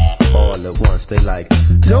all at once. They like,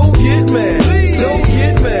 don't get mad, don't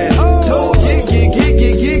get mad, don't get mad,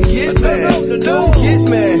 don't get mad, don't get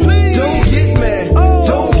mad, don't get mad,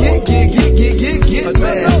 don't get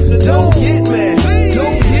mad, don't get mad,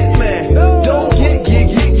 don't get mad, don't get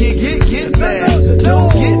mad, don't get mad.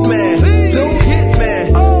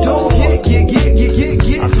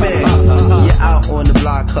 You're out on the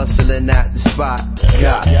block hustling at the spot.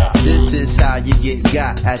 This is how you get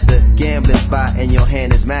got at the gambling spot and your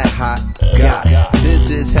hand is mad hot. This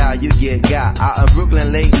is how you get got out in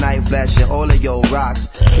Brooklyn late night flashing all of your rocks.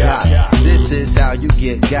 This is how you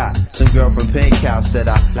get got. Some girl from Pink House said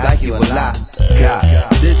I like you a lot.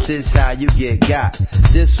 This is how you get got.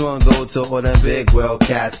 This one go to all them big world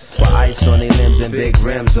cats with ice on their limbs and big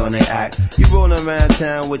rims on their act. You rolling around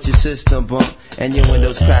town with your system bump and your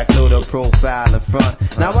windows cracked, load a profile in front.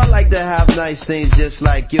 Now I like to have nice things just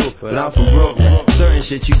like you, but I'm from Brooklyn. Certain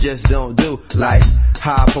shit you just don't do, like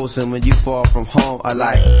high posting when you fall from home. I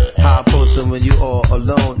like high posting when you all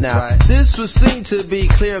alone. Now this would seem to be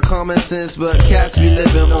clear common sense, but cats be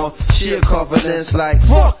living on sheer confidence. Like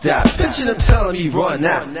fuck that, picture them telling me run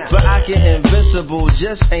out, but I get invincible,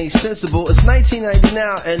 just ain't sensible. It's 1990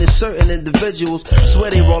 now, and it's certain individuals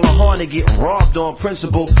swear they rollin' hard to get robbed on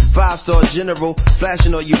principle. 5-star general,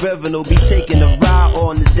 flashing on your revenue, be taking a ride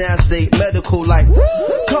on the downstate medical. Like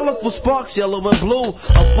colorful sparks, yellow and blue, a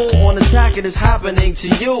full on attack and it's happening to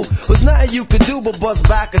you. There's nothing you could do but bust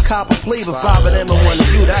back a copper plea. But 5 of them and 1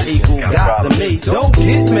 of you, that equal got to me. Don't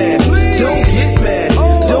get mad, don't get mad,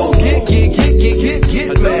 don't get mad, don't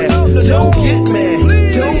get mad, don't get mad,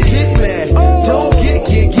 don't get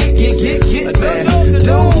mad, don't get mad,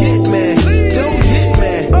 don't get mad, don't get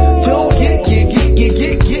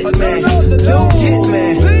mad, don't get mad, don't get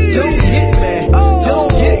mad, don't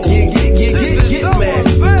get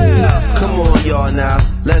mad. Come on, y'all now.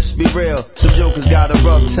 Let's be real, some jokers got a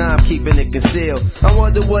rough time keeping it concealed. I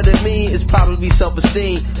wonder what it mean, it's probably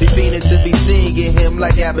self-esteem. Be feeling to be seen, get him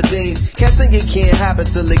like Aberdeen. Cats think it can't happen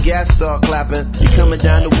till the gas start clapping. You coming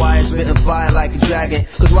down the wire, spitting fire like a dragon.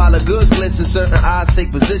 Cause while the goods glisten, certain eyes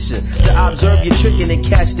take position to observe your tricking and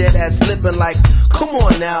catch that ass slipping like, come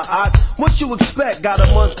on now, What you expect? Got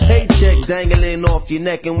a month's paycheck dangling off your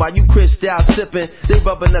neck, and while you crystal sipping, they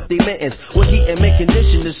rubbing up their mittens. With heat and mint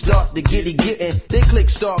condition to start the getting. They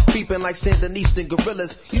click start creeping like Sandinistan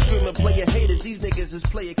gorillas. You screaming player haters, these niggas is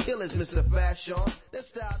player killers, Mr. Fashion. That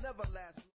style never lasts.